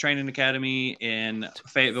 26 Training Academy in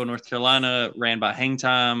Fayetteville, North Carolina, ran by Hang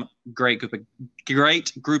Time. Great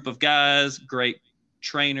group of guys, great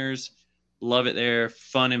trainers. Love it there.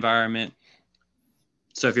 Fun environment.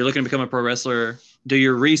 So if you're looking to become a pro wrestler, do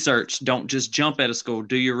your research. Don't just jump out of school.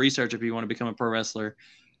 Do your research if you want to become a pro wrestler.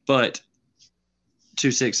 But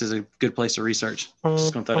 26 is a good place to research.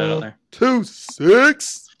 Just going to throw that out there.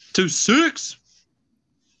 26.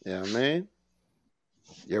 Yeah, man.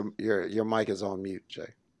 Your mic is on mute, Jay.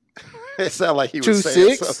 It sounded like he was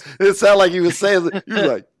saying something. It sounded like he was saying you was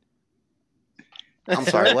like, I'm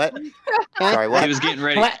sorry, what? Sorry, what? He was getting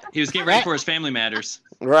ready. He was getting ready for his Family Matters.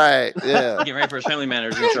 Right, yeah. Getting ready for his Family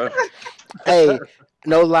Matters intro. Hey,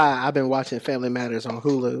 no lie, I've been watching Family Matters on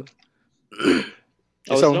Hulu.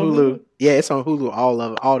 It's on Hulu. Yeah, it's on Hulu,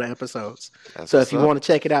 all the episodes. So if you want to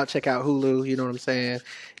check it out, check out Hulu. You know what I'm saying?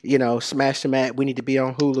 You know, Smash the Mat. We need to be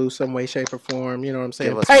on Hulu some way, shape, or form. You know what I'm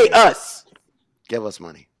saying? Pay us. Give us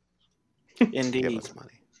money. Indeed. Give us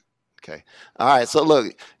money. Okay. All right. So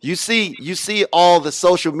look, you see all the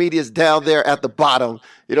social medias down there at the bottom.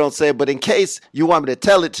 You know what I'm saying? But in case you want me to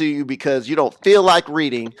tell it to you because you don't feel like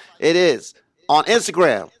reading, it is on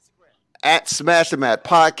Instagram at Smash the Mat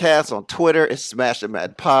Podcast. On Twitter, it's Smash the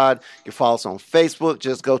Mat Pod. You can follow us on Facebook.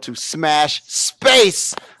 Just go to Smash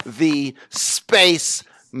Space the Space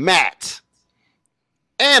Mat.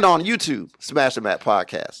 And on YouTube, Smash the Mat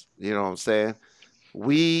Podcast. You know what I'm saying?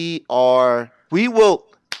 We will,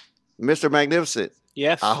 Mr. Magnificent.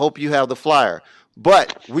 Yes. I hope you have the flyer.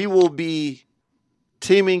 But we will be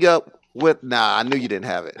teaming up with. I knew you didn't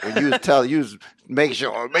have it. And you was make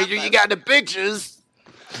sure you got the pictures.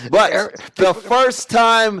 But the first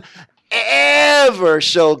time ever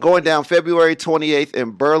show going down February 28th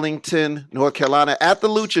in Burlington, North Carolina at the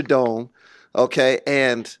Lucha Dome. Okay,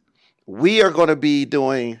 and we are going to be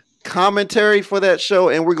doing commentary for that show,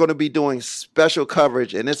 and we're going to be doing special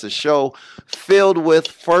coverage, and it's a show filled with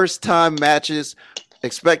first-time matches.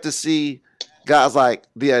 Expect to see guys like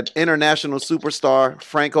the international superstar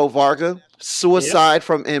Franco Varga, Suicide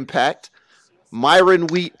from Impact, Myron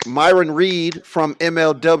Reed from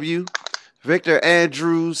MLW, Victor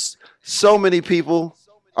Andrews. So many people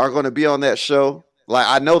are going to be on that show. Like,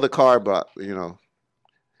 I know the card, but, you know,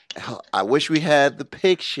 I wish we had the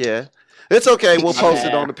picture. It's okay. We'll post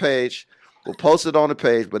it on the page. But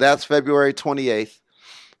that's February 28th.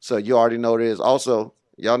 So you already know what it is. Also,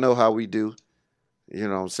 y'all know how we do. You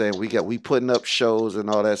know what I'm saying? We putting up shows and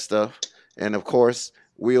all that stuff. And of course,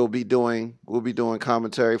 we'll be doing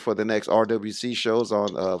commentary for the next RWC shows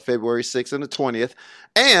on February 6th and the 20th.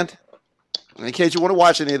 And in case you want to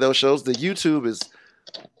watch any of those shows, the YouTube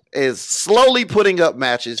is slowly putting up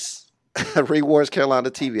matches. Rewards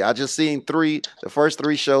Carolina TV. I just seen the first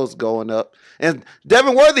 3 shows going up, and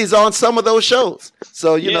Devin Worthy's on some of those shows.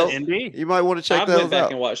 So you know, indeed. You might want to check those out. I went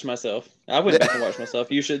back and watched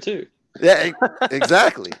myself. You should too. Yeah,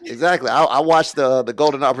 exactly. I watched the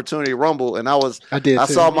Golden Opportunity Rumble, and I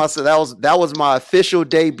saw myself. That was my official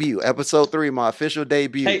debut, episode 3, my official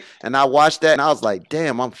debut, and I watched that, and I was like,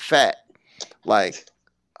 damn, I'm fat. Like.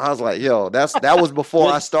 I was like, yo, that was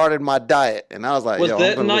before I started my diet, and I was like, was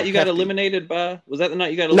that the night you got eliminated by? Was that the night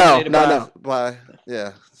you got eliminated by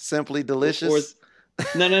Simply Delicious?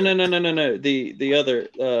 No. The other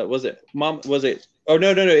was it? Was it? Oh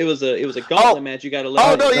no! It was a gauntlet match. You got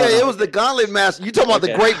eliminated. Oh no, yeah, it was the gauntlet match. You talking about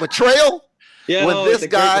the Great Betrayal? Yeah, this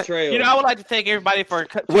guy. You know, I would like to thank everybody for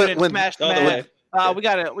tuning in Smash the Mat. We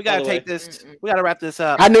gotta take this. We gotta wrap this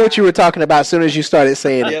up. I knew what you were talking about as soon as you started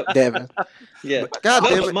saying it, Devin. Yeah. God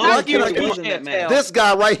damn it! This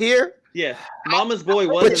guy right here. Yeah. Mama's boy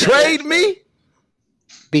was betrayed me.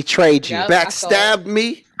 Betrayed you. Backstabbed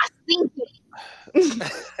me.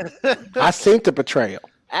 I seen the betrayal.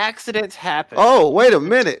 Accidents happen. Oh, wait a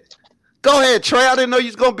minute. Go ahead, Trey. I didn't know you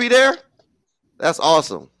was gonna be there. That's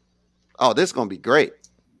awesome. Oh, this is gonna be great.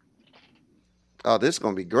 Oh, this is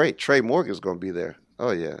gonna be great. Trey Morgan's gonna be there.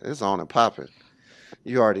 Oh yeah, it's on and popping.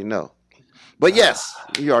 You already know. But yes,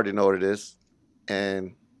 you already know what it is.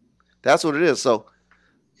 And that's what it is. So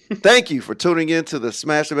thank you for tuning in to the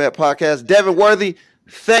Smash the Mat podcast. Devin Worthy,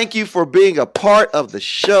 thank you for being a part of the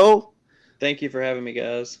show. Thank you for having me,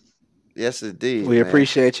 guys. Yes, indeed. We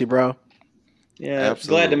appreciate you, bro. Yeah,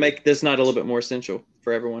 Absolutely. glad to make this night a little bit more essential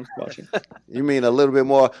for everyone watching. You mean a little bit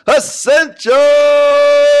more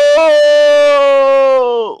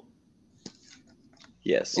essential?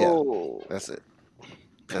 Yes. Yeah, Oh. that's it.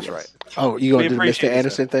 That's right. Oh, you gonna We do the Mr. appreciate you,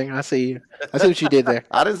 Anderson thing? I see you. I see what you did there.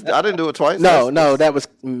 I didn't do it twice. No, that was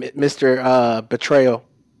Mr. Betrayal.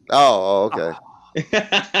 Oh, okay.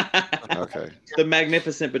 Okay. The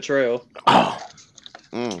magnificent betrayal. Oh,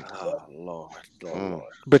 Oh, Lord. Mm.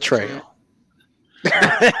 betrayal.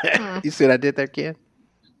 You see what I did there, kid?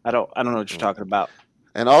 I don't know what you're talking about.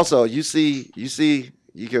 And also, you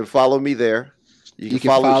you can follow me there. You can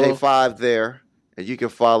follow J5 there, and you can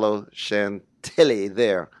follow Chantilly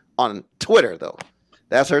there on Twitter, though.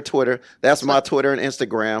 That's her Twitter. That's my Twitter and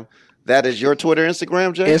Instagram. That is your Twitter,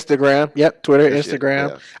 Instagram, Jay? Instagram. Yep, Twitter, That's Instagram.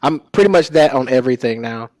 yeah. I'm pretty much that on everything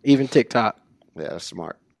now, even TikTok. Yeah, that's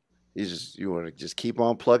smart. You want to just keep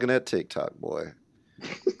on plugging that TikTok, boy.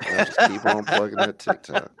 Just keep on plugging that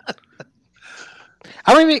TikTok.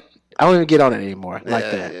 I don't even get on it anymore like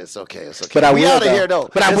Yeah, that. It's okay. It's okay. But I we will, out of though. here, though.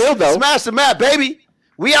 But I will, though. Smash the Mat, baby.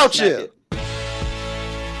 We out here.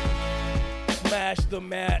 Smash the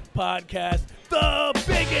Mat podcast, the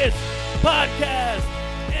biggest podcast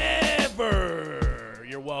ever.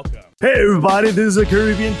 You're welcome. Hey everybody, this is a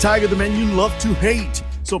Caribbean Tiger, the man you love to hate.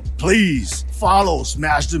 So please follow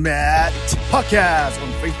Smash the Mat podcast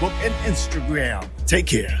on Facebook and Instagram. Take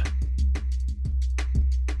care.